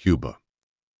diverted to Cuba.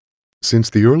 Since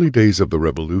the early days of the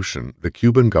revolution, the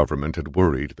Cuban government had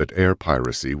worried that air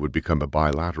piracy would become a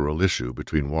bilateral issue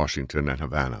between Washington and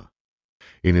Havana.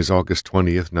 In his August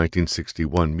 20,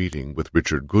 1961 meeting with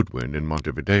Richard Goodwin in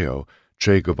Montevideo,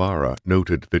 Che Guevara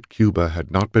noted that Cuba had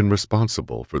not been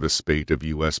responsible for the spate of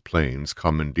U.S. planes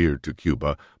commandeered to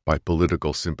Cuba by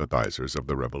political sympathizers of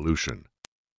the revolution.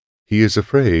 "He is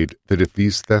afraid that if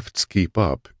these thefts keep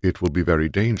up, it will be very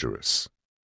dangerous,"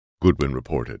 Goodwin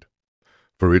reported.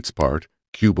 For its part,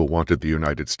 Cuba wanted the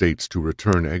United States to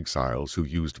return exiles who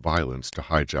used violence to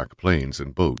hijack planes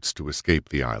and boats to escape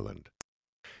the island.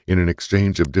 In an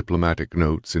exchange of diplomatic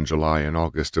notes in July and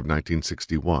August of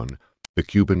 1961, the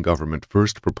Cuban government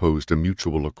first proposed a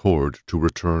mutual accord to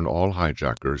return all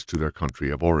hijackers to their country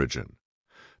of origin.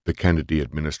 The Kennedy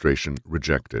administration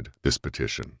rejected this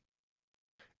petition.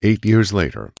 8 years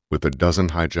later, with a dozen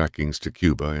hijackings to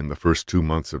Cuba in the first 2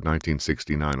 months of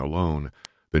 1969 alone,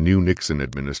 the new Nixon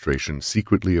administration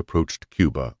secretly approached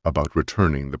Cuba about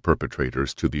returning the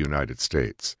perpetrators to the United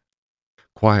States.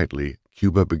 Quietly,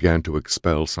 Cuba began to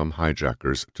expel some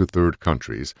hijackers to third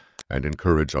countries and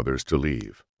encourage others to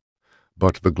leave.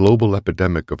 But the global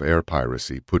epidemic of air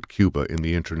piracy put Cuba in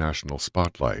the international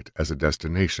spotlight as a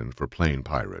destination for plane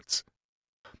pirates.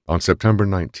 On September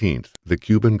 19th, the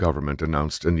Cuban government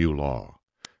announced a new law.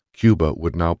 Cuba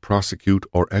would now prosecute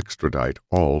or extradite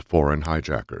all foreign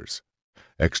hijackers.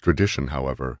 Extradition,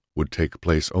 however, would take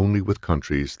place only with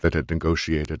countries that had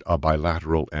negotiated a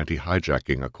bilateral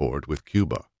anti-hijacking accord with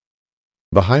Cuba.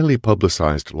 The highly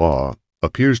publicized law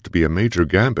appears to be a major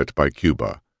gambit by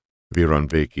Cuba,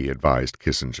 Vironveki advised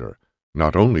Kissinger,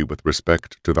 not only with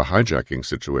respect to the hijacking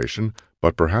situation,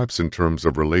 but perhaps in terms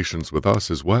of relations with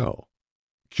us as well.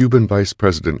 Cuban Vice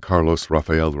President Carlos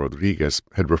Rafael Rodriguez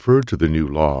had referred to the new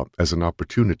law as an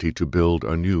opportunity to build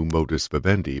a new modus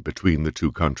vivendi between the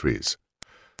two countries.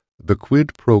 The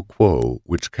quid pro quo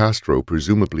which Castro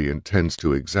presumably intends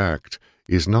to exact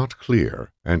is not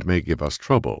clear and may give us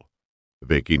trouble,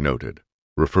 Veki noted,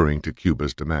 referring to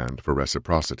Cuba's demand for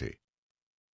reciprocity.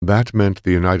 That meant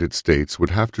the United States would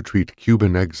have to treat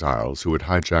Cuban exiles who had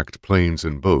hijacked planes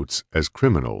and boats as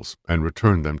criminals and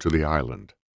return them to the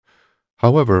island.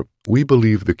 However, we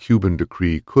believe the Cuban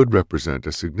decree could represent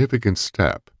a significant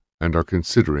step and are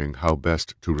considering how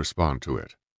best to respond to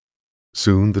it.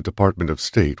 Soon the Department of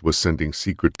State was sending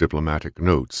secret diplomatic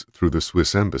notes through the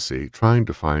Swiss embassy trying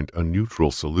to find a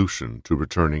neutral solution to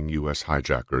returning U.S.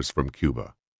 hijackers from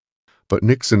Cuba. But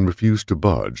Nixon refused to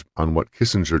budge on what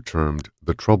Kissinger termed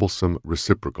the troublesome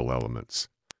reciprocal elements,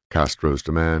 Castro's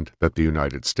demand that the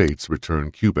United States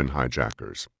return Cuban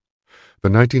hijackers. The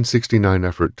 1969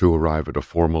 effort to arrive at a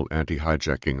formal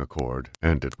anti-hijacking accord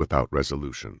ended without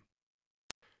resolution.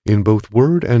 In both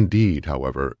word and deed,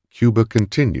 however, Cuba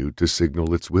continued to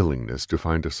signal its willingness to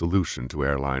find a solution to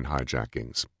airline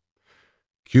hijackings.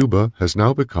 Cuba has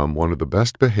now become one of the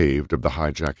best-behaved of the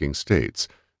hijacking states,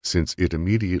 since it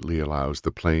immediately allows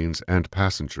the planes and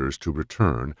passengers to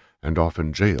return and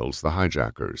often jails the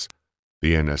hijackers,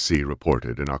 the NSC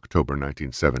reported in October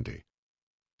 1970.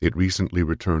 It recently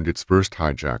returned its first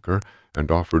hijacker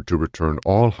and offered to return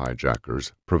all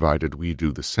hijackers provided we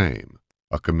do the same,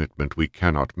 a commitment we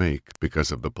cannot make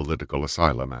because of the political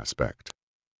asylum aspect.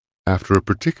 After a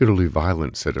particularly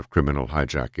violent set of criminal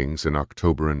hijackings in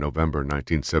October and November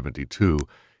 1972,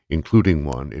 including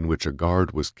one in which a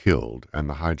guard was killed and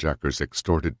the hijackers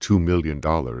extorted $2 million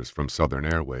from Southern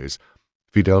Airways,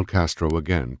 Fidel Castro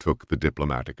again took the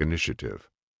diplomatic initiative.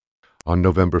 On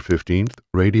November 15th,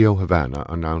 Radio Havana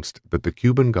announced that the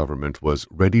Cuban government was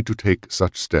ready to take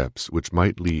such steps which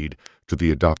might lead to the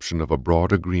adoption of a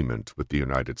broad agreement with the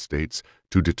United States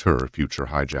to deter future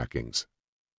hijackings.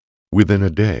 Within a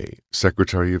day,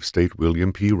 Secretary of State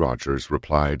William P. Rogers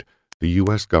replied, the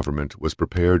U.S. government was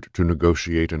prepared to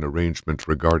negotiate an arrangement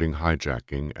regarding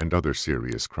hijacking and other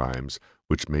serious crimes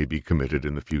which may be committed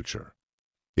in the future.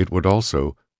 It would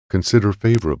also consider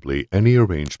favorably any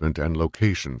arrangement and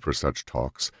location for such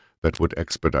talks that would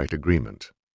expedite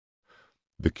agreement.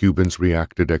 The Cubans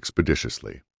reacted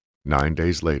expeditiously. 9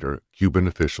 days later, Cuban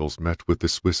officials met with the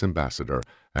Swiss ambassador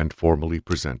and formally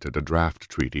presented a draft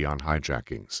treaty on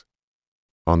hijackings.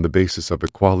 On the basis of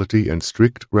equality and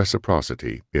strict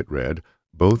reciprocity, it read,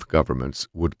 both governments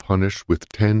would punish with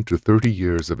 10 to 30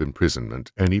 years of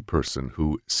imprisonment any person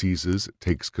who seizes,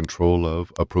 takes control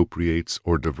of, appropriates,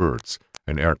 or diverts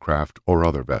an aircraft or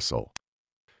other vessel.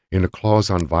 In a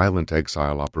clause on violent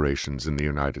exile operations in the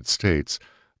United States,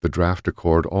 the draft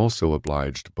accord also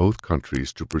obliged both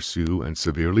countries to pursue and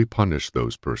severely punish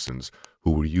those persons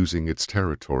who were using its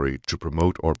territory to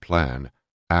promote or plan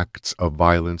acts of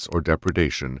violence or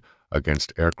depredation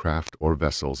against aircraft or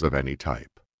vessels of any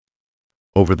type.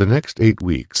 Over the next 8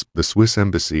 weeks, the Swiss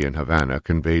embassy in Havana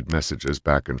conveyed messages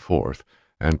back and forth,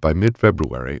 and by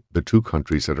mid-February, the two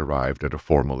countries had arrived at a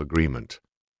formal agreement.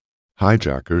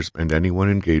 Hijackers and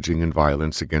anyone engaging in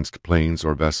violence against planes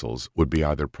or vessels would be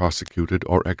either prosecuted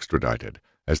or extradited,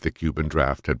 as the Cuban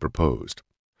draft had proposed.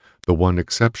 The one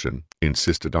exception,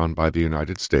 insisted on by the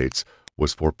United States,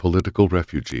 was for political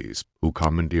refugees who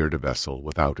commandeered a vessel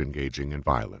without engaging in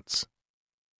violence.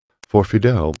 For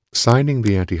Fidel, signing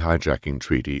the anti-hijacking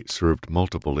treaty served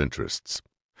multiple interests.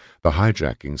 The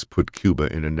hijackings put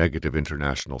Cuba in a negative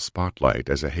international spotlight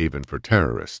as a haven for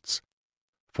terrorists.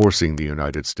 Forcing the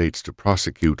United States to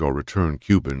prosecute or return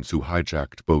Cubans who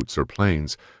hijacked boats or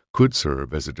planes could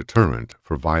serve as a deterrent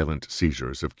for violent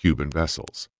seizures of Cuban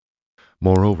vessels.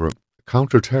 Moreover,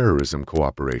 counterterrorism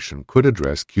cooperation could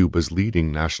address Cuba's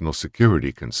leading national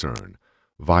security concern,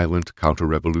 violent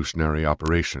counter-revolutionary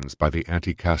operations by the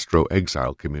anti-Castro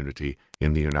exile community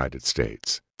in the United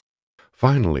States.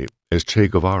 Finally, as Che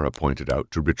Guevara pointed out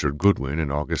to Richard Goodwin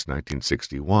in August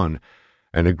 1961,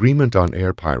 an agreement on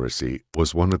air piracy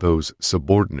was one of those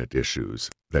subordinate issues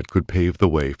that could pave the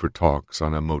way for talks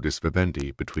on a modus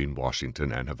vivendi between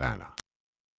Washington and Havana.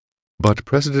 But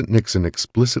President Nixon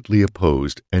explicitly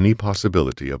opposed any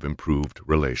possibility of improved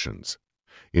relations.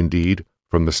 Indeed,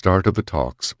 from the start of the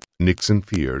talks, Nixon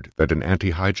feared that an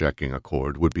anti-hijacking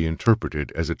accord would be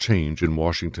interpreted as a change in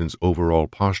Washington's overall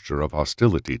posture of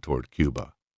hostility toward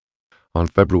Cuba. On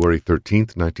February 13,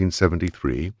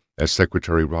 1973, As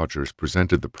Secretary Rogers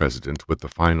presented the President with the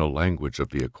final language of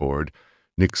the accord,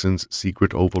 Nixon's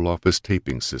secret Oval Office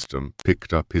taping system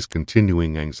picked up his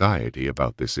continuing anxiety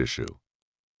about this issue.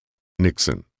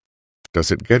 Nixon: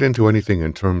 Does it get into anything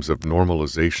in terms of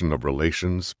normalization of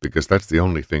relations? Because that's the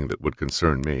only thing that would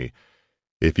concern me.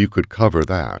 If you could cover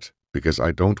that, because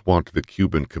I don't want the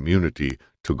Cuban community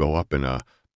to go up in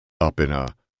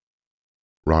a...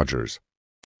 Rogers: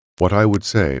 What I would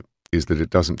say is that it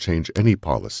doesn't change any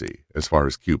policy as far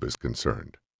as Cuba's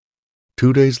concerned.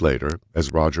 2 days later,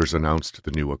 as Rogers announced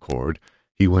the new accord,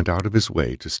 he went out of his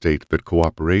way to state that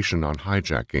cooperation on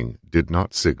hijacking did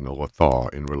not signal a thaw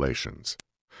in relations.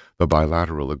 The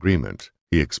bilateral agreement,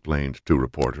 he explained to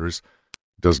reporters,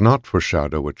 does not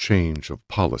foreshadow a change of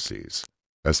policies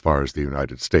as far as the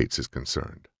United States is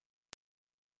concerned.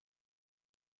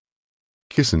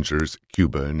 Kissinger's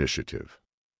Cuba Initiative.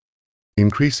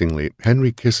 Increasingly,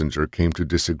 Henry Kissinger came to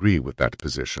disagree with that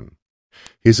position.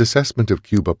 His assessment of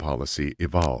Cuba policy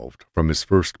evolved from his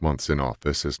first months in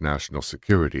office as National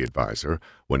Security Advisor,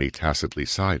 when he tacitly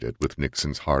sided with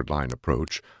Nixon's hardline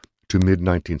approach, to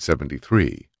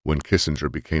mid-1973, when Kissinger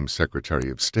became Secretary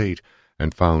of State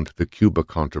and found the Cuba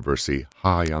controversy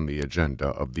high on the agenda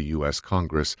of the U.S.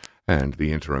 Congress and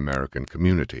the inter-American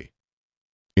community.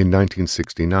 In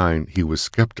 1969, he was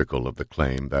skeptical of the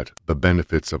claim that the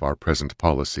benefits of our present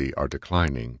policy are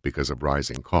declining because of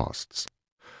rising costs.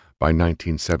 By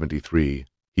 1973,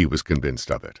 he was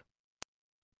convinced of it.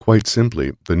 Quite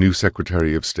simply, the new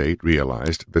Secretary of State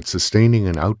realized that sustaining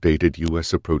an outdated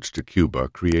U.S. approach to Cuba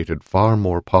created far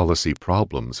more policy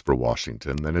problems for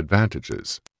Washington than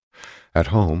advantages. At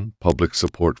home, public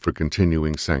support for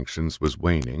continuing sanctions was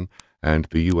waning, and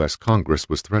the U.S. Congress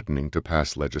was threatening to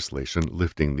pass legislation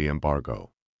lifting the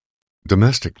embargo.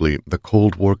 Domestically, the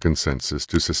Cold War consensus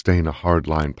to sustain a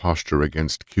hardline posture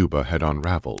against Cuba had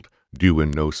unraveled, due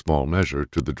in no small measure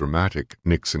to the dramatic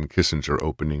Nixon-Kissinger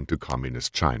opening to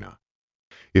Communist China.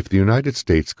 If the United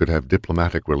States could have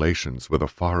diplomatic relations with a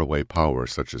faraway power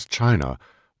such as China,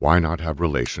 why not have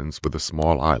relations with a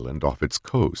small island off its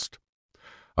coast?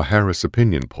 A Harris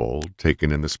opinion poll,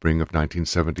 taken in the spring of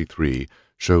 1973,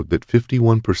 showed that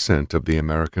 51% of the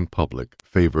American public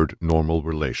favored normal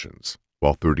relations,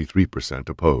 while 33%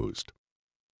 opposed.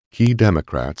 Key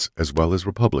Democrats, as well as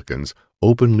Republicans,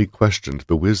 openly questioned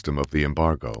the wisdom of the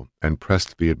embargo and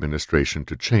pressed the administration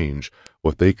to change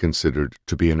what they considered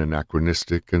to be an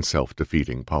anachronistic and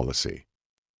self-defeating policy.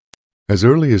 As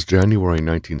early as January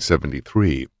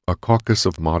 1973, a caucus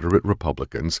of moderate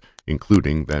Republicans,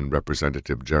 including then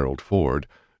Representative Gerald Ford,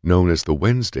 known as the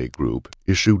Wednesday Group,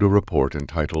 issued a report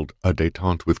entitled A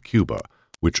Détente with Cuba,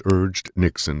 which urged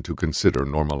Nixon to consider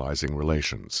normalizing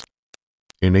relations.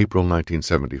 In April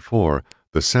 1974,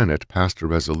 the Senate passed a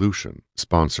resolution,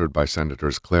 sponsored by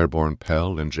Senators Claiborne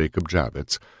Pell and Jacob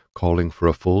Javits, calling for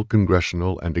a full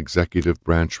congressional and executive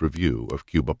branch review of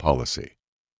Cuba policy.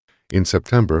 In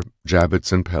September,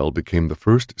 Javits and Pell became the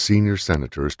first senior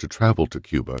senators to travel to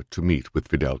Cuba to meet with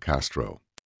Fidel Castro.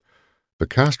 The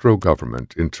Castro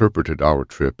government interpreted our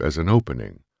trip as an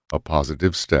opening, a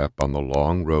positive step on the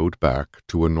long road back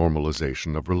to a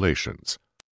normalization of relations,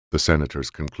 the senators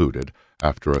concluded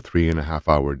after a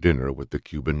 3.5-hour dinner with the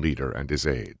Cuban leader and his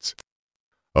aides.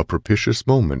 A propitious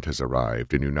moment has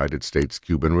arrived in United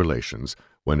States-Cuban relations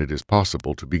when it is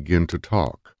possible to begin to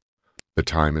talk. The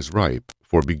time is ripe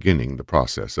for beginning the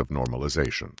process of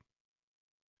normalization.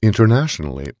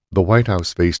 Internationally, the White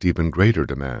House faced even greater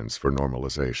demands for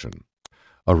normalization.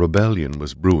 A rebellion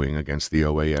was brewing against the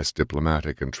OAS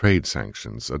diplomatic and trade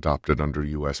sanctions adopted under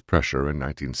U.S. pressure in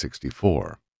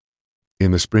 1964.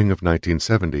 In the spring of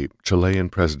 1970, Chilean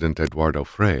President Eduardo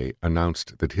Frei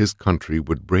announced that his country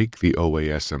would break the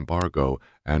OAS embargo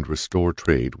and restore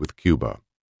trade with Cuba.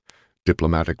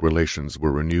 Diplomatic relations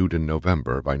were renewed in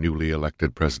November by newly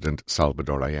elected President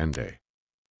Salvador Allende.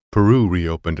 Peru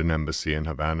reopened an embassy in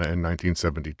Havana in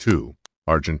 1972.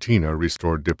 Argentina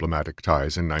restored diplomatic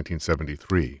ties in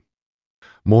 1973.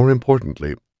 More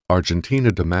importantly,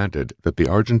 Argentina demanded that the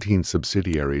Argentine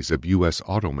subsidiaries of U.S.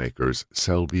 automakers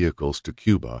sell vehicles to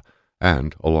Cuba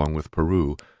and, along with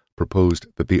Peru, proposed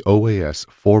that the OAS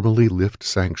formally lift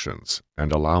sanctions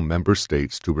and allow member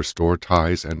states to restore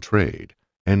ties and trade,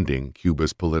 ending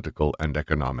Cuba's political and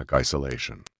economic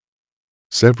isolation.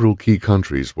 Several key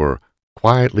countries were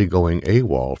quietly going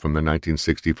AWOL from the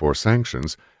 1964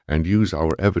 sanctions and use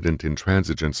our evident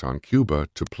intransigence on Cuba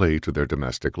to play to their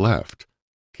domestic left,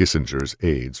 Kissinger's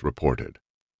aides reported.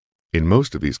 In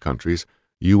most of these countries,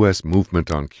 U.S.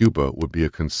 movement on Cuba would be a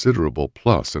considerable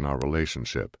plus in our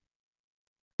relationship.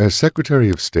 As Secretary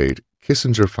of State,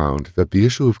 Kissinger found that the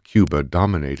issue of Cuba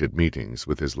dominated meetings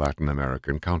with his Latin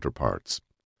American counterparts.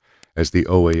 As the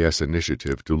OAS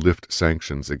initiative to lift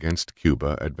sanctions against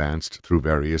Cuba advanced through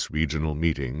various regional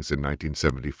meetings in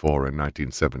 1974 and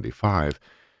 1975,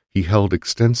 he held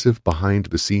extensive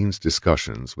behind-the-scenes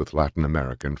discussions with Latin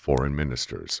American foreign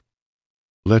ministers.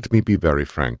 "Let me be very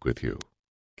frank with you,"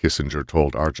 Kissinger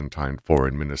told Argentine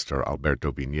Foreign Minister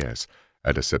Alberto Viñez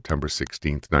at a September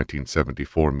 16,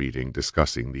 1974 meeting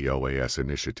discussing the OAS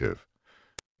initiative.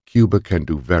 "Cuba can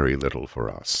do very little for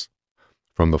us.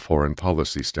 From the foreign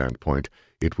policy standpoint,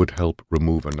 it would help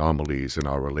remove anomalies in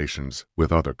our relations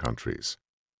with other countries.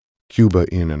 Cuba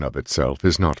in and of itself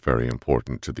is not very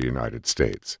important to the United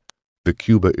States. The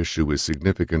Cuba issue is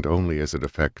significant only as it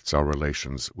affects our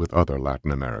relations with other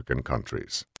Latin American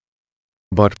countries."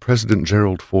 But President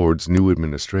Gerald Ford's new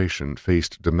administration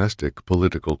faced domestic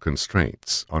political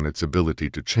constraints on its ability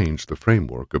to change the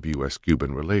framework of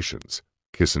U.S.-Cuban relations,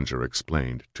 Kissinger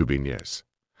explained to Viñez.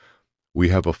 "We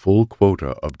have a full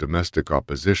quota of domestic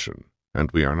opposition, and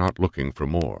we are not looking for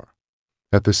more."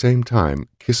 At the same time,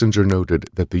 Kissinger noted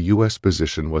that the U.S.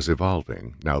 position was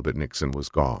evolving now that Nixon was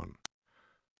gone.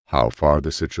 How far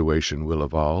the situation will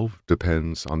evolve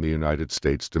depends on the United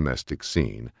States domestic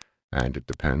scene, and it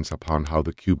depends upon how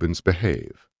the Cubans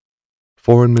behave.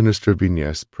 Foreign Minister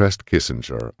Viñez pressed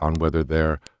Kissinger on whether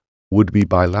there would be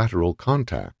bilateral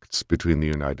contacts between the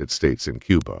United States and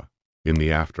Cuba in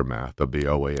the aftermath of the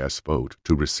OAS vote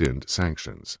to rescind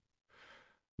sanctions.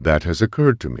 "That has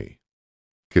occurred to me,"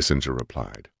 Kissinger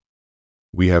replied.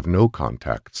 "We have no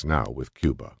contacts now with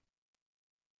Cuba."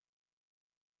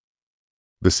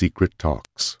 The secret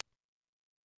talks.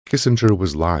 Kissinger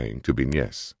was lying to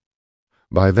Viñez.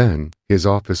 By then, his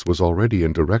office was already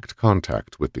in direct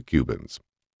contact with the Cubans.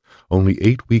 Only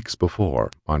 8 weeks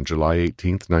before, on July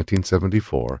 18,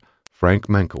 1974, Frank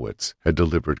Mankiewicz had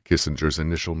delivered Kissinger's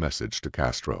initial message to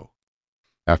Castro.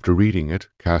 After reading it,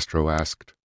 Castro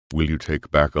asked, "Will you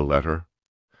take back a letter?"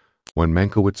 When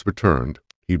Mankiewicz returned,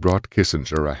 he brought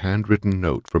Kissinger a handwritten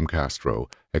note from Castro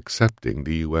accepting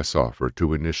the U.S. offer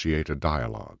to initiate a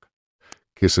dialogue.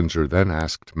 Kissinger then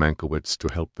asked Mankiewicz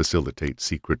to help facilitate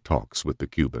secret talks with the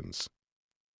Cubans.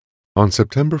 On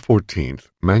September 14th,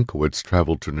 Mankiewicz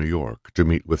traveled to New York to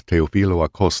meet with Teofilo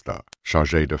Acosta,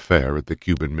 chargé d'affaires at the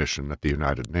Cuban mission at the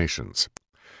United Nations.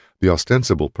 The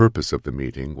ostensible purpose of the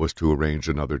meeting was to arrange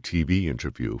another TV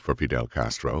interview for Fidel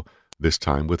Castro, this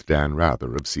time with Dan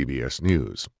Rather of CBS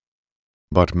News.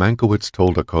 But Mankiewicz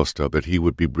told Acosta that he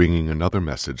would be bringing another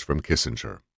message from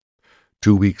Kissinger.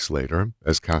 2 weeks later,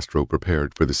 as Castro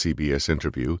prepared for the CBS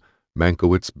interview,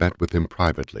 Mankiewicz met with him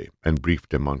privately and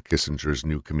briefed him on Kissinger's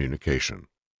new communication.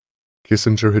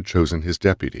 Kissinger had chosen his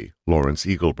deputy, Lawrence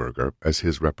Eagleburger, as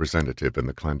his representative in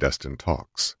the clandestine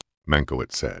talks,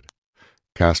 Mankiewicz said.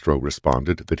 Castro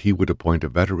responded that he would appoint a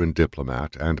veteran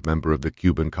diplomat and member of the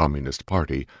Cuban Communist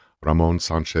Party, Ramon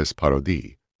Sanchez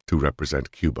Parodi, to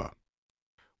represent Cuba.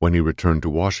 When he returned to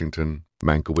Washington,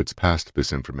 Mankiewicz passed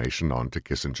this information on to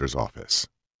Kissinger's office.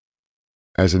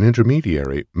 As an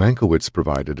intermediary, Mankiewicz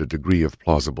provided a degree of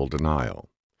plausible denial.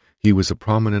 He was a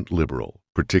prominent liberal,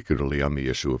 particularly on the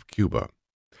issue of Cuba.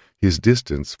 His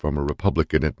distance from a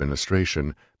Republican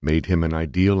administration made him an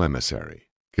ideal emissary,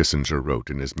 Kissinger wrote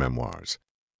in his memoirs.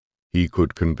 He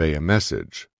could convey a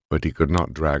message, but he could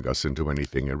not drag us into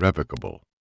anything irrevocable.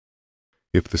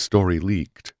 If the story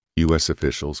leaked, U.S.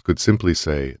 officials could simply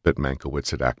say that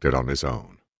Mankiewicz had acted on his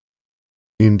own.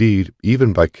 Indeed,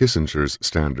 even by Kissinger's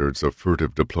standards of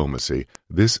furtive diplomacy,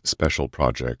 this special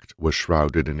project was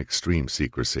shrouded in extreme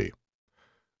secrecy.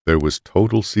 "There was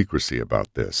total secrecy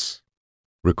about this,"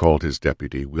 recalled his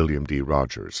deputy William D.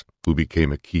 Rogers, who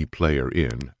became a key player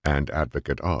in and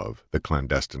advocate of the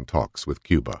clandestine talks with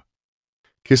Cuba.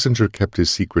 Kissinger kept his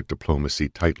secret diplomacy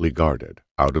tightly guarded,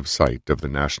 out of sight of the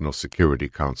National Security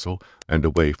Council and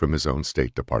away from his own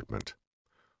State Department.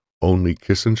 "Only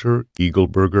Kissinger,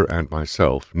 Eagleburger, and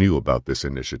myself knew about this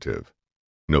initiative,"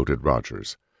 noted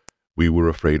Rogers. "We were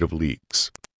afraid of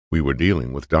leaks. We were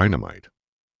dealing with dynamite."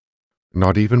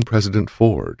 Not even President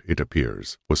Ford, it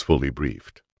appears, was fully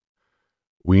briefed.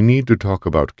 "We need to talk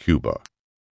about Cuba,"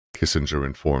 Kissinger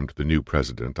informed the new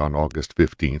president on August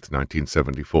 15,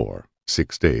 1974,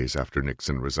 6 days after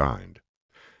Nixon resigned.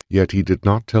 Yet he did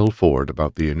not tell Ford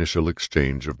about the initial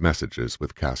exchange of messages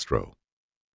with Castro.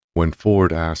 When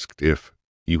Ford asked if,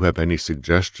 "You have any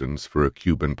suggestions for a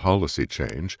Cuban policy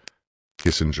change?"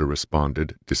 Kissinger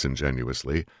responded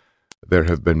disingenuously, "There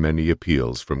have been many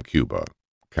appeals from Cuba.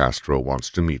 Castro wants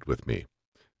to meet with me.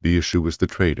 The issue is the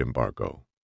trade embargo."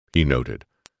 He noted,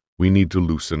 "We need to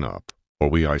loosen up, or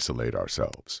we isolate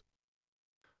ourselves."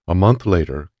 A month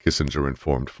later, Kissinger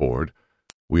informed Ford,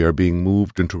 "We are being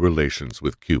moved into relations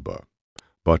with Cuba,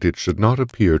 but it should not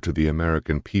appear to the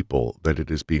American people that it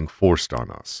is being forced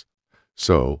on us.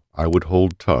 So I would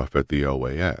hold tough at the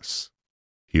OAS,"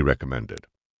 he recommended.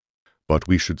 "But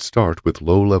we should start with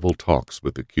low-level talks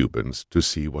with the Cubans to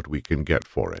see what we can get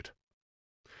for it."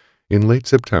 In late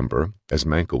September, as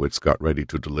Mankiewicz got ready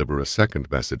to deliver a second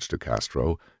message to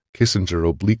Castro, Kissinger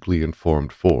obliquely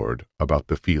informed Ford about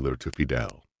the feeler to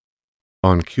Fidel.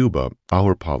 "On Cuba,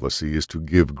 our policy is to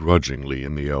give grudgingly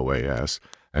in the OAS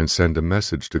and send a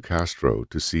message to Castro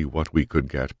to see what we could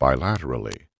get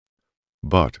bilaterally.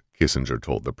 But," Kissinger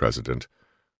told the president,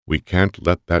 "we can't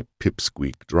let that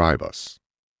pipsqueak drive us."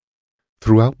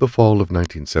 Throughout the fall of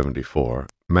 1974,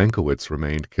 Mankiewicz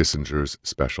remained Kissinger's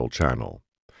special channel.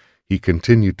 He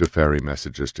continued to ferry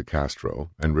messages to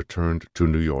Castro and returned to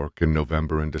New York in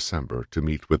November and December to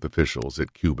meet with officials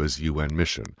at Cuba's UN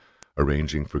mission,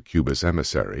 arranging for Cuba's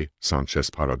emissary, Sanchez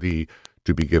Parodi,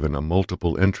 to be given a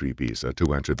multiple entry visa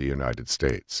to enter the United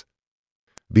States.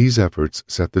 These efforts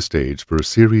set the stage for a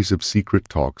series of secret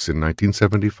talks in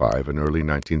 1975 and early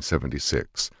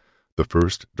 1976, the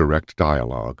first direct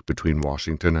dialogue between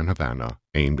Washington and Havana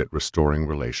aimed at restoring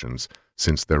relations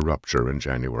since their rupture in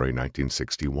January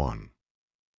 1961.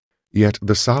 Yet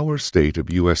the sour state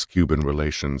of U.S.-Cuban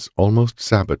relations almost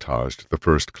sabotaged the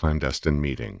first clandestine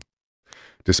meeting.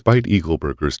 Despite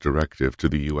Eagleburger's directive to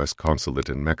the U.S. consulate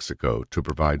in Mexico to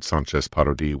provide Sanchez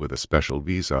Parodi with a special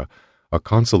visa, a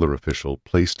consular official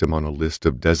placed him on a list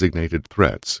of designated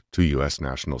threats to U.S.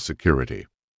 national security.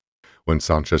 When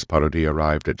Sanchez Parodi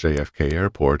arrived at JFK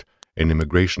Airport, an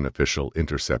immigration official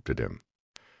intercepted him.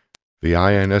 "The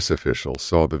INS official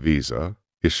saw the visa,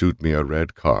 issued me a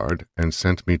red card, and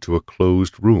sent me to a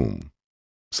closed room,"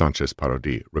 Sanchez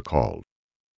Parodi recalled.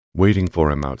 Waiting for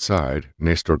him outside,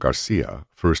 Nestor Garcia,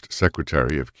 first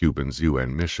secretary of Cuba's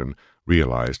UN mission,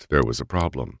 realized there was a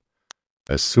problem.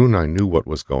 "As soon as I knew what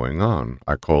was going on,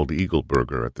 I called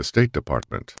Eagleburger at the State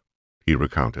Department," he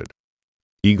recounted.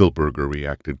 Eagleburger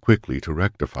reacted quickly to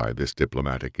rectify this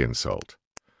diplomatic insult.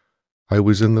 "I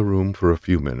was in the room for a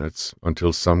few minutes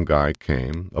until some guy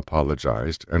came,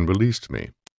 apologized, and released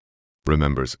me,"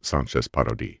 remembers Sanchez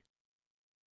Parodi.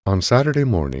 On Saturday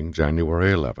morning,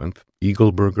 January 11th,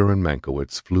 Eagleburger and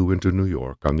Mankiewicz flew into New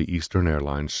York on the Eastern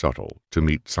Airlines shuttle to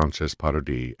meet Sanchez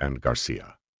Parodi and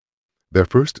Garcia. Their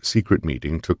first secret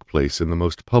meeting took place in the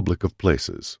most public of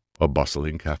places, a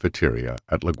bustling cafeteria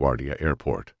at LaGuardia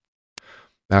Airport.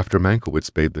 After Mankiewicz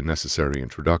made the necessary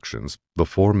introductions, the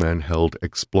four men held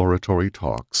exploratory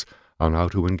talks on how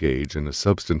to engage in a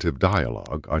substantive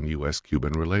dialogue on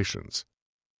U.S.-Cuban relations.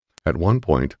 At one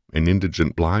point, an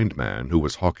indigent blind man who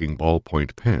was hawking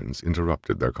ballpoint pens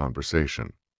interrupted their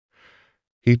conversation.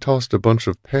 "He tossed a bunch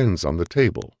of pens on the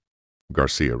table,"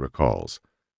 Garcia recalls.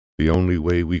 "The only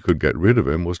way we could get rid of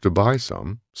him was to buy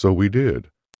some, so we did.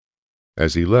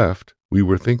 As he left, we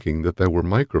were thinking that there were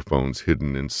microphones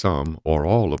hidden in some or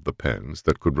all of the pens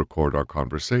that could record our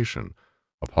conversation,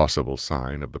 a possible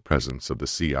sign of the presence of the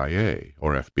CIA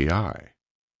or FBI."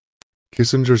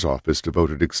 Kissinger's office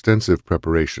devoted extensive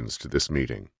preparations to this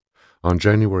meeting. On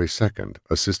January 2nd,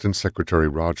 Assistant Secretary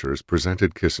Rogers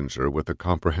presented Kissinger with a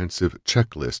comprehensive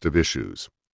checklist of issues.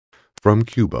 From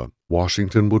Cuba,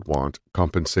 Washington would want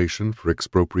compensation for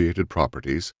expropriated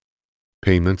properties,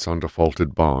 payments on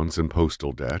defaulted bonds and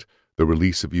postal debt, the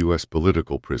release of U.S.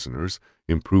 political prisoners,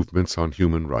 improvements on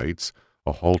human rights,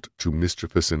 a halt to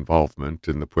mischievous involvement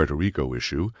in the Puerto Rico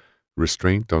issue,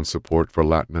 restraint on support for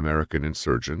Latin American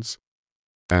insurgents,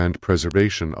 and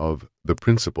preservation of the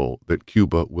principle that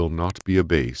Cuba will not be a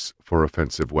base for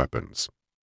offensive weapons.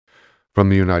 From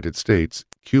the United States,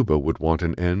 Cuba would want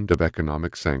an end of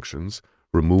economic sanctions,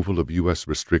 removal of U.S.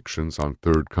 restrictions on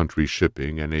third-country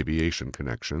shipping and aviation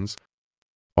connections,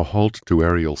 a halt to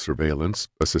aerial surveillance,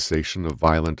 a cessation of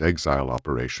violent exile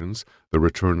operations, the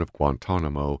return of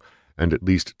Guantanamo, and at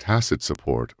least tacit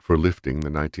support for lifting the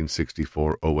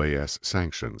 1964 OAS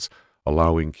sanctions,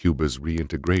 allowing Cuba's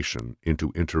reintegration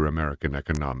into inter-American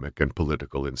economic and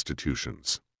political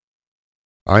institutions.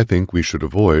 "I think we should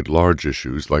avoid large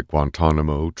issues like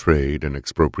Guantanamo, trade, and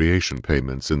expropriation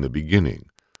payments in the beginning,"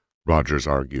 Rogers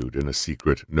argued in a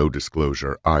secret,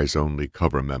 no-disclosure, eyes-only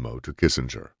cover memo to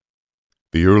Kissinger.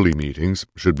 "The early meetings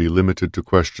should be limited to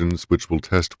questions which will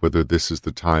test whether this is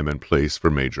the time and place for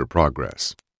major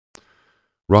progress."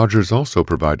 Rogers also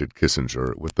provided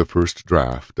Kissinger with the first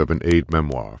draft of an aide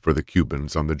memoir for the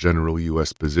Cubans on the general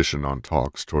U.S. position on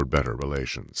talks toward better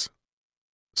relations.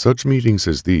 "Such meetings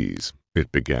as these,"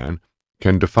 it began,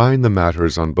 "can define the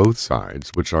matters on both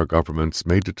sides which our governments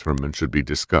may determine should be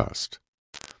discussed.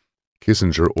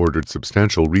 Kissinger ordered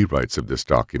substantial rewrites of this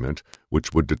document,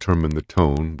 which would determine the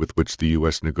tone with which the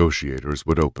U.S. negotiators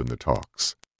would open the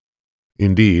talks.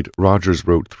 Indeed, Rogers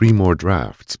wrote 3 more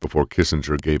drafts before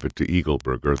Kissinger gave it to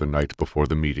Eagleburger the night before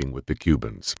the meeting with the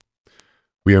Cubans.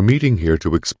 "We are meeting here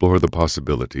to explore the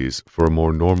possibilities for a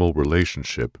more normal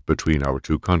relationship between our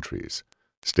two countries,"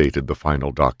 stated the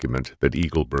final document that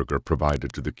Eagleburger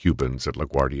provided to the Cubans at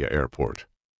LaGuardia Airport.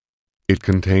 It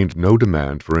contained no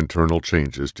demand for internal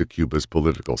changes to Cuba's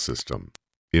political system.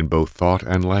 In both thought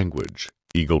and language,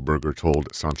 Eagleburger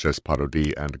told Sanchez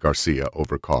Parodi and Garcia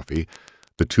over coffee,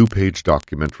 the 2-page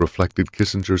document reflected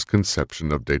Kissinger's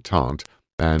conception of détente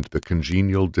and the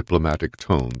congenial diplomatic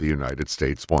tone the United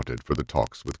States wanted for the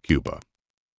talks with Cuba.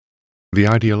 "The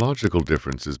ideological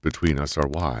differences between us are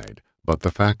wide, but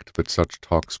the fact that such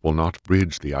talks will not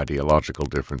bridge the ideological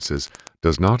differences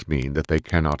does not mean that they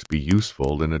cannot be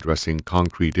useful in addressing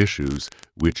concrete issues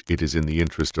which it is in the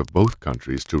interest of both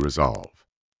countries to resolve.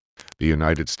 The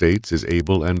United States is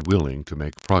able and willing to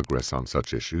make progress on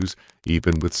such issues,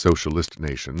 even with socialist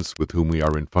nations with whom we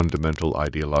are in fundamental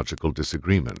ideological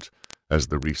disagreement, as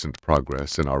the recent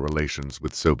progress in our relations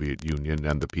with Soviet Union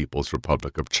and the People's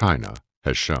Republic of China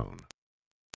has shown."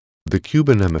 The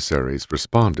Cuban emissaries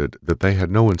responded that they had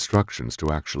no instructions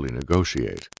to actually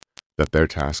negotiate, that their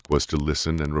task was to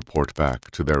listen and report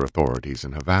back to their authorities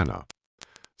in Havana.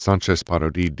 Sanchez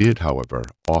Parodi did, however,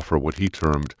 offer what he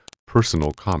termed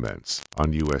personal comments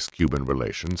on U.S.-Cuban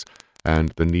relations and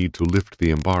the need to lift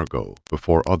the embargo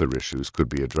before other issues could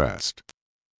be addressed.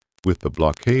 "With the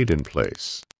blockade in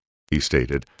place," he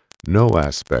stated, "no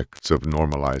aspects of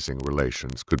normalizing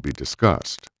relations could be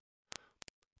discussed."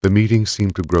 The meeting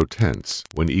seemed to grow tense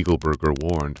when Eagleburger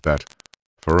warned that,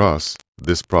 "For us,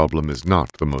 this problem is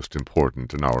not the most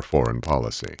important in our foreign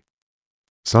policy."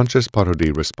 Sanchez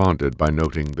Parodi responded by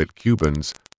noting that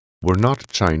Cubans were not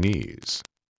Chinese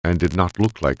and did not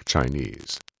look like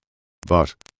Chinese,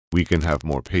 but we can have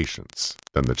more patience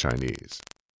than the Chinese.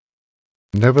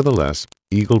 Nevertheless,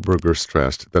 Eagleburger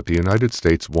stressed that the United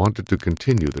States wanted to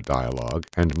continue the dialogue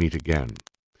and meet again.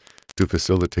 To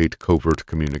facilitate covert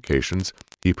communications,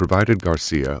 he provided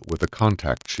Garcia with a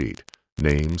contact sheet,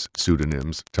 names,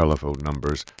 pseudonyms, telephone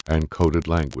numbers, and coded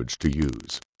language to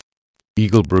use.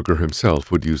 Eagleburger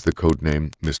himself would use the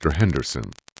codename Mr.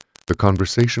 Henderson. The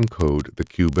conversation code the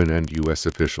Cuban and U.S.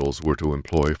 officials were to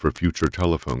employ for future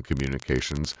telephone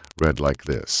communications read like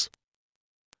this: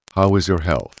 "How is your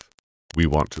health? We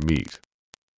want to meet.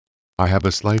 I have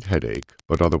a slight headache,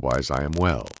 but otherwise I am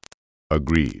well.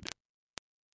 Agreed.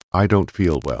 I don't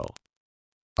feel well.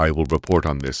 I will report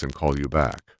on this and call you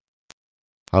back.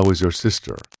 How is your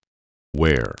sister?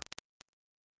 Where?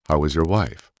 How is your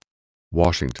wife?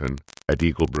 Washington, at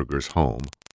Eagleburger's home,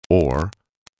 or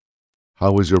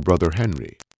how is your brother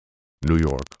Henry? New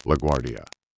York, LaGuardia.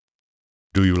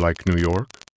 Do you like New York?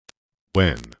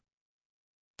 When?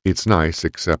 It's nice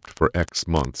except for X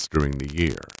months during the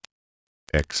year.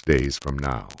 X days from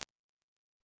now.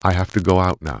 I have to go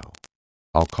out now.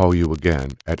 I'll call you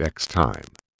again at X time.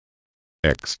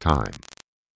 X time."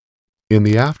 In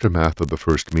the aftermath of the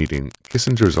first meeting,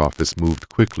 Kissinger's office moved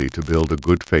quickly to build a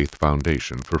good faith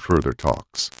foundation for further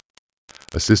talks.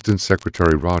 Assistant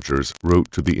Secretary Rogers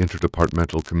wrote to the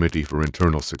Interdepartmental Committee for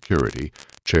Internal Security,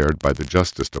 chaired by the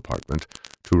Justice Department,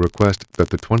 to request that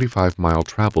the 25-mile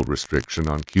travel restriction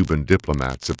on Cuban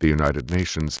diplomats at the United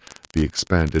Nations be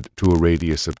expanded to a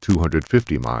radius of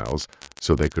 250 miles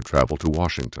so they could travel to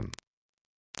Washington.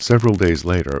 Several days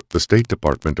later, the State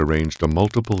Department arranged a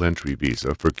multiple-entry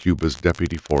visa for Cuba's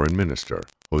Deputy Foreign Minister,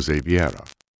 José Vieira,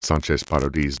 Sanchez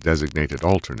Parodi's designated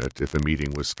alternate if a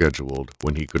meeting was scheduled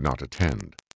when he could not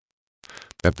attend.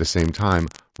 At the same time,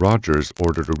 Rogers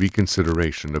ordered a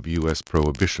reconsideration of U.S.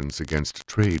 prohibitions against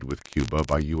trade with Cuba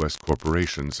by U.S.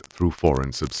 corporations through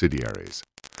foreign subsidiaries.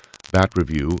 That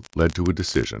review led to a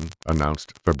decision,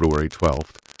 announced February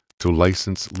 12th, to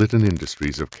license Litton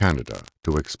Industries of Canada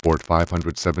to export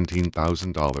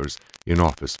 $517,000 in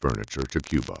office furniture to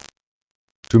Cuba.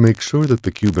 To make sure that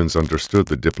the Cubans understood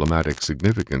the diplomatic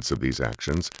significance of these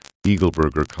actions,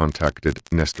 Eagleburger contacted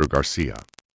Nestor Garcia.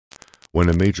 When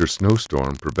a major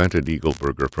snowstorm prevented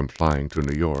Eagleburger from flying to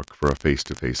New York for a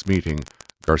face-to-face meeting,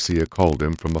 Garcia called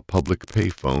him from a public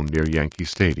payphone near Yankee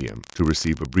Stadium to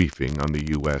receive a briefing on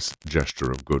the U.S.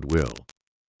 gesture of goodwill.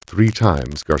 3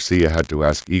 times Garcia had to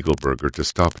ask Eagleburger to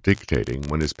stop dictating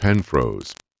when his pen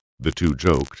froze. The two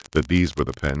joked that these were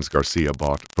the pens Garcia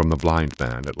bought from the blind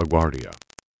man at LaGuardia.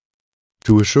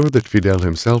 To assure that Fidel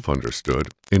himself understood,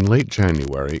 in late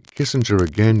January, Kissinger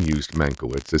again used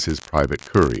Mankiewicz as his private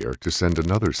courier to send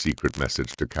another secret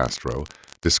message to Castro,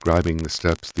 describing the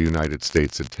steps the United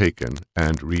States had taken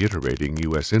and reiterating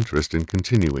U.S. interest in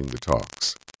continuing the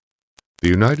talks. The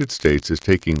United States is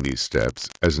taking these steps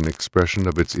as an expression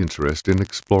of its interest in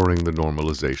exploring the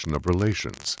normalization of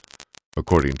relations,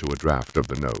 according to a draft of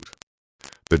the note.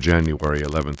 The January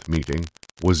 11th meeting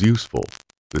was useful,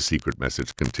 the secret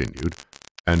message continued,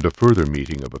 and a further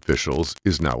meeting of officials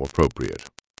is now appropriate.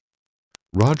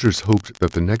 Rogers hoped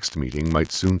that the next meeting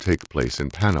might soon take place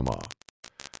in Panama.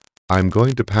 "I'm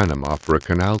going to Panama for a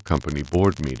Canal Company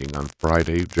board meeting on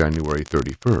Friday, January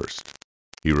 31st,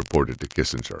 he reported to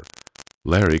Kissinger.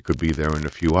 "Larry could be there in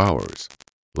a few hours.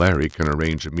 Larry can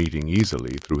arrange a meeting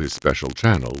easily through his special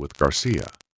channel with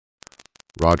Garcia."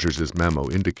 Rogers's memo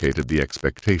indicated the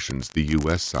expectations the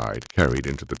U.S. side carried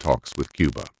into the talks with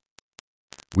Cuba.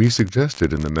 "We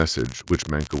suggested in the message, which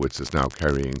Mankiewicz is now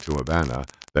carrying to Havana,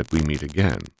 that we meet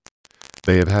again.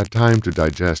 They have had time to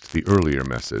digest the earlier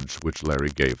message, which Larry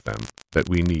gave them, that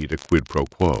we need a quid pro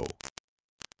quo.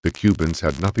 The Cubans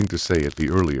had nothing to say at the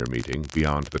earlier meeting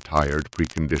beyond the tired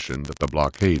precondition that the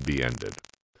blockade be ended.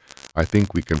 I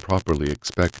think we can properly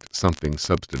expect something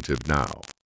substantive now,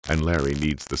 and Larry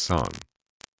needs the sun."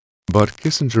 But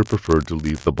Kissinger preferred to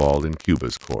leave the ball in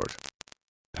Cuba's court.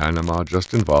 "Panama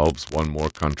just involves one more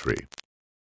country,"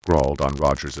 scrawled on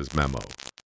Rogers's memo.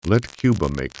 "Let Cuba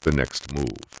make the next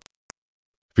move."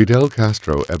 Fidel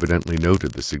Castro evidently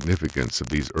noted the significance of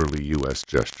these early U.S.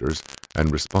 gestures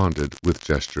and responded with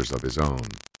gestures of his own.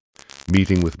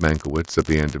 Meeting with Mankiewicz at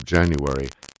the end of January,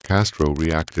 Castro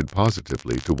reacted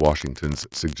positively to Washington's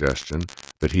suggestion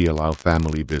that he allow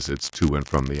family visits to and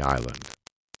from the island.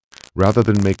 Rather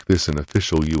than make this an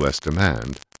official U.S.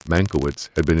 demand, Mankiewicz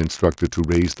had been instructed to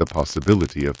raise the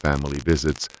possibility of family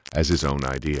visits as his own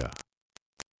idea.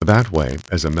 That way,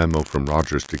 as a memo from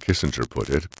Rogers to Kissinger put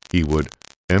it, he would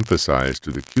emphasize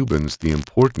to the Cubans the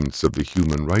importance of the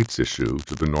human rights issue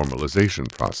to the normalization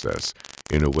process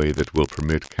in a way that will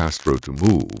permit Castro to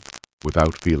move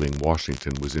without feeling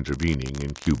Washington was intervening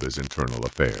in Cuba's internal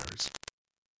affairs.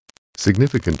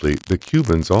 Significantly, the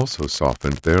Cubans also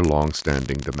softened their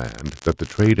long-standing demand that the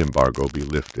trade embargo be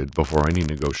lifted before any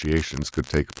negotiations could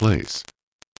take place.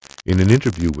 In an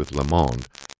interview with Le Monde,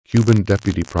 Cuban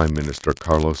Deputy Prime Minister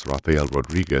Carlos Rafael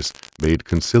Rodriguez made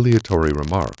conciliatory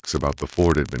remarks about the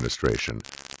Ford administration,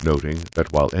 noting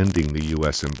that while ending the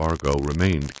U.S. embargo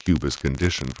remained Cuba's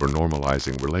condition for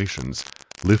normalizing relations,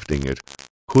 lifting it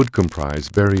could comprise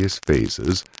various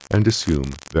phases and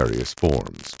assume various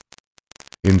forms.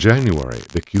 In January,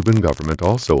 the Cuban government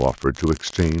also offered to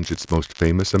exchange its most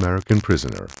famous American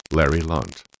prisoner, Larry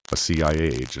Lunt, a CIA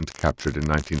agent captured in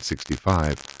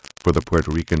 1965, for the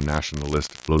Puerto Rican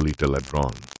nationalist Lolita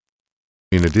Lebron.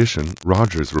 In addition,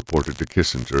 Rogers reported to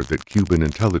Kissinger that Cuban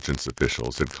intelligence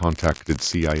officials had contacted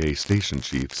CIA station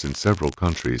chiefs in several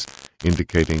countries,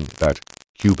 indicating that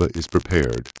Cuba is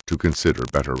prepared to consider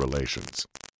better relations.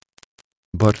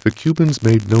 But the Cubans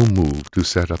made no move to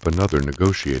set up another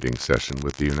negotiating session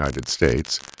with the United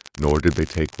States, nor did they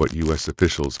take what U.S.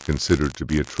 officials considered to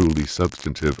be a truly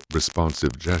substantive,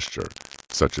 responsive gesture,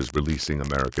 such as releasing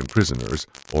American prisoners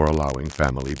or allowing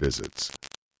family visits.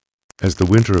 As the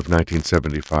winter of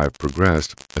 1975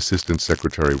 progressed, Assistant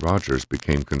Secretary Rogers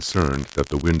became concerned that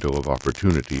the window of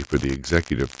opportunity for the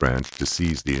executive branch to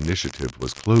seize the initiative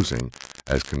was closing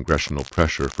as congressional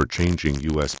pressure for changing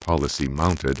U.S. policy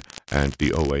mounted and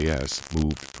the OAS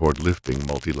moved toward lifting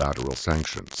multilateral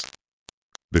sanctions.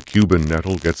 "The Cuban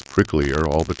nettle gets pricklier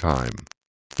all the time,"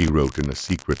 he wrote in a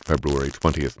secret February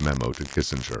 20th memo to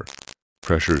Kissinger.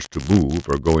 "Pressures to move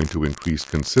are going to increase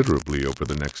considerably over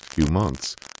the next few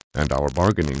months, and our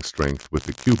bargaining strength with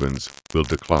the Cubans will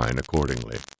decline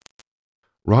accordingly."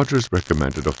 Rogers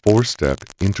recommended a four-step,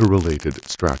 interrelated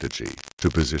strategy to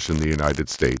position the United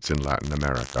States in Latin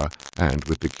America and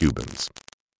with the Cubans.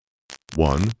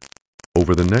 1.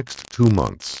 Over the next 2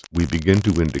 months, we begin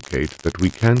to indicate that we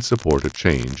can support a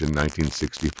change in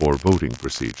 1964 voting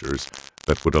procedures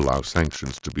that would allow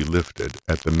sanctions to be lifted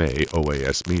at the May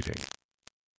OAS meeting.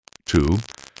 2.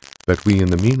 That we in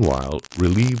the meanwhile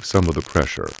relieve some of the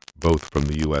pressure, both from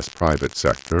the U.S. private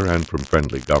sector and from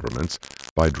friendly governments,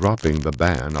 by dropping the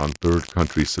ban on third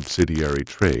country subsidiary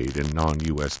trade in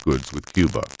non-U.S. goods with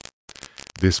Cuba.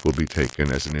 This will be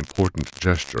taken as an important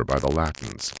gesture by the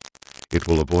Latins. It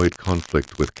will avoid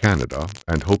conflict with Canada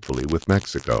and hopefully with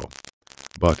Mexico,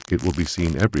 but it will be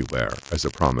seen everywhere as a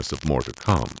promise of more to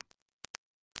come.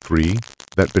 3.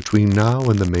 That between now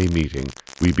and the May meeting,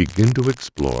 we begin to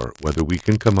explore whether we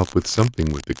can come up with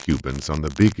something with the Cubans on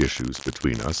the big issues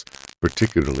between us,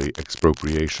 particularly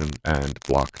expropriation and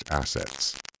blocked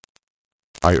assets.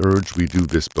 I urge we do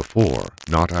this before,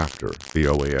 not after, the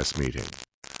OAS meeting.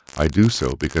 I do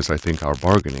so because I think our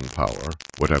bargaining power,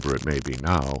 whatever it may be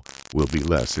now, will be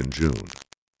less in June.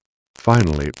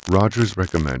 Finally, Rogers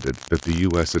recommended that the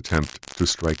U.S. attempt to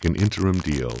strike an interim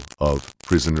deal of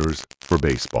prisoners for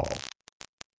baseball.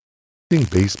 Using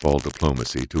baseball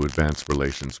diplomacy to advance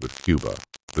relations with Cuba,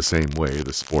 the same way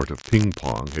the sport of ping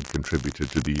pong had contributed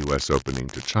to the U.S. opening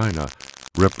to China,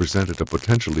 represented a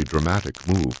potentially dramatic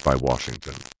move by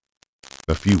Washington.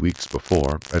 A few weeks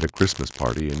before, at a Christmas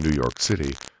party in New York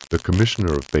City, the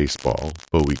commissioner of baseball,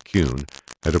 Bowie Kuhn,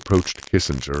 had approached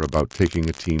Kissinger about taking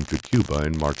a team to Cuba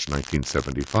in March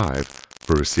 1975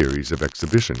 for a series of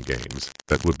exhibition games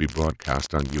that would be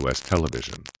broadcast on U.S.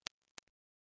 television.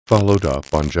 Followed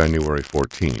up on January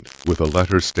 14th with a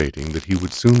letter stating that he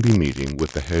would soon be meeting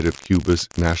with the head of Cuba's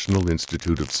National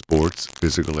Institute of Sports,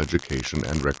 Physical Education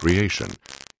and Recreation,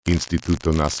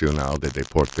 Instituto Nacional de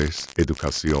Deportes,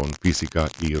 Educación Física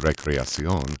y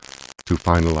Recreación, to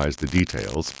finalize the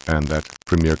details, and that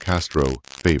Premier Castro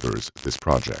favors this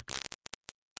project.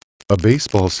 A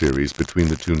baseball series between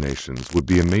the two nations would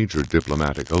be a major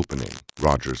diplomatic opening,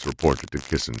 Rogers reported to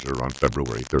Kissinger on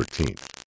February 13th.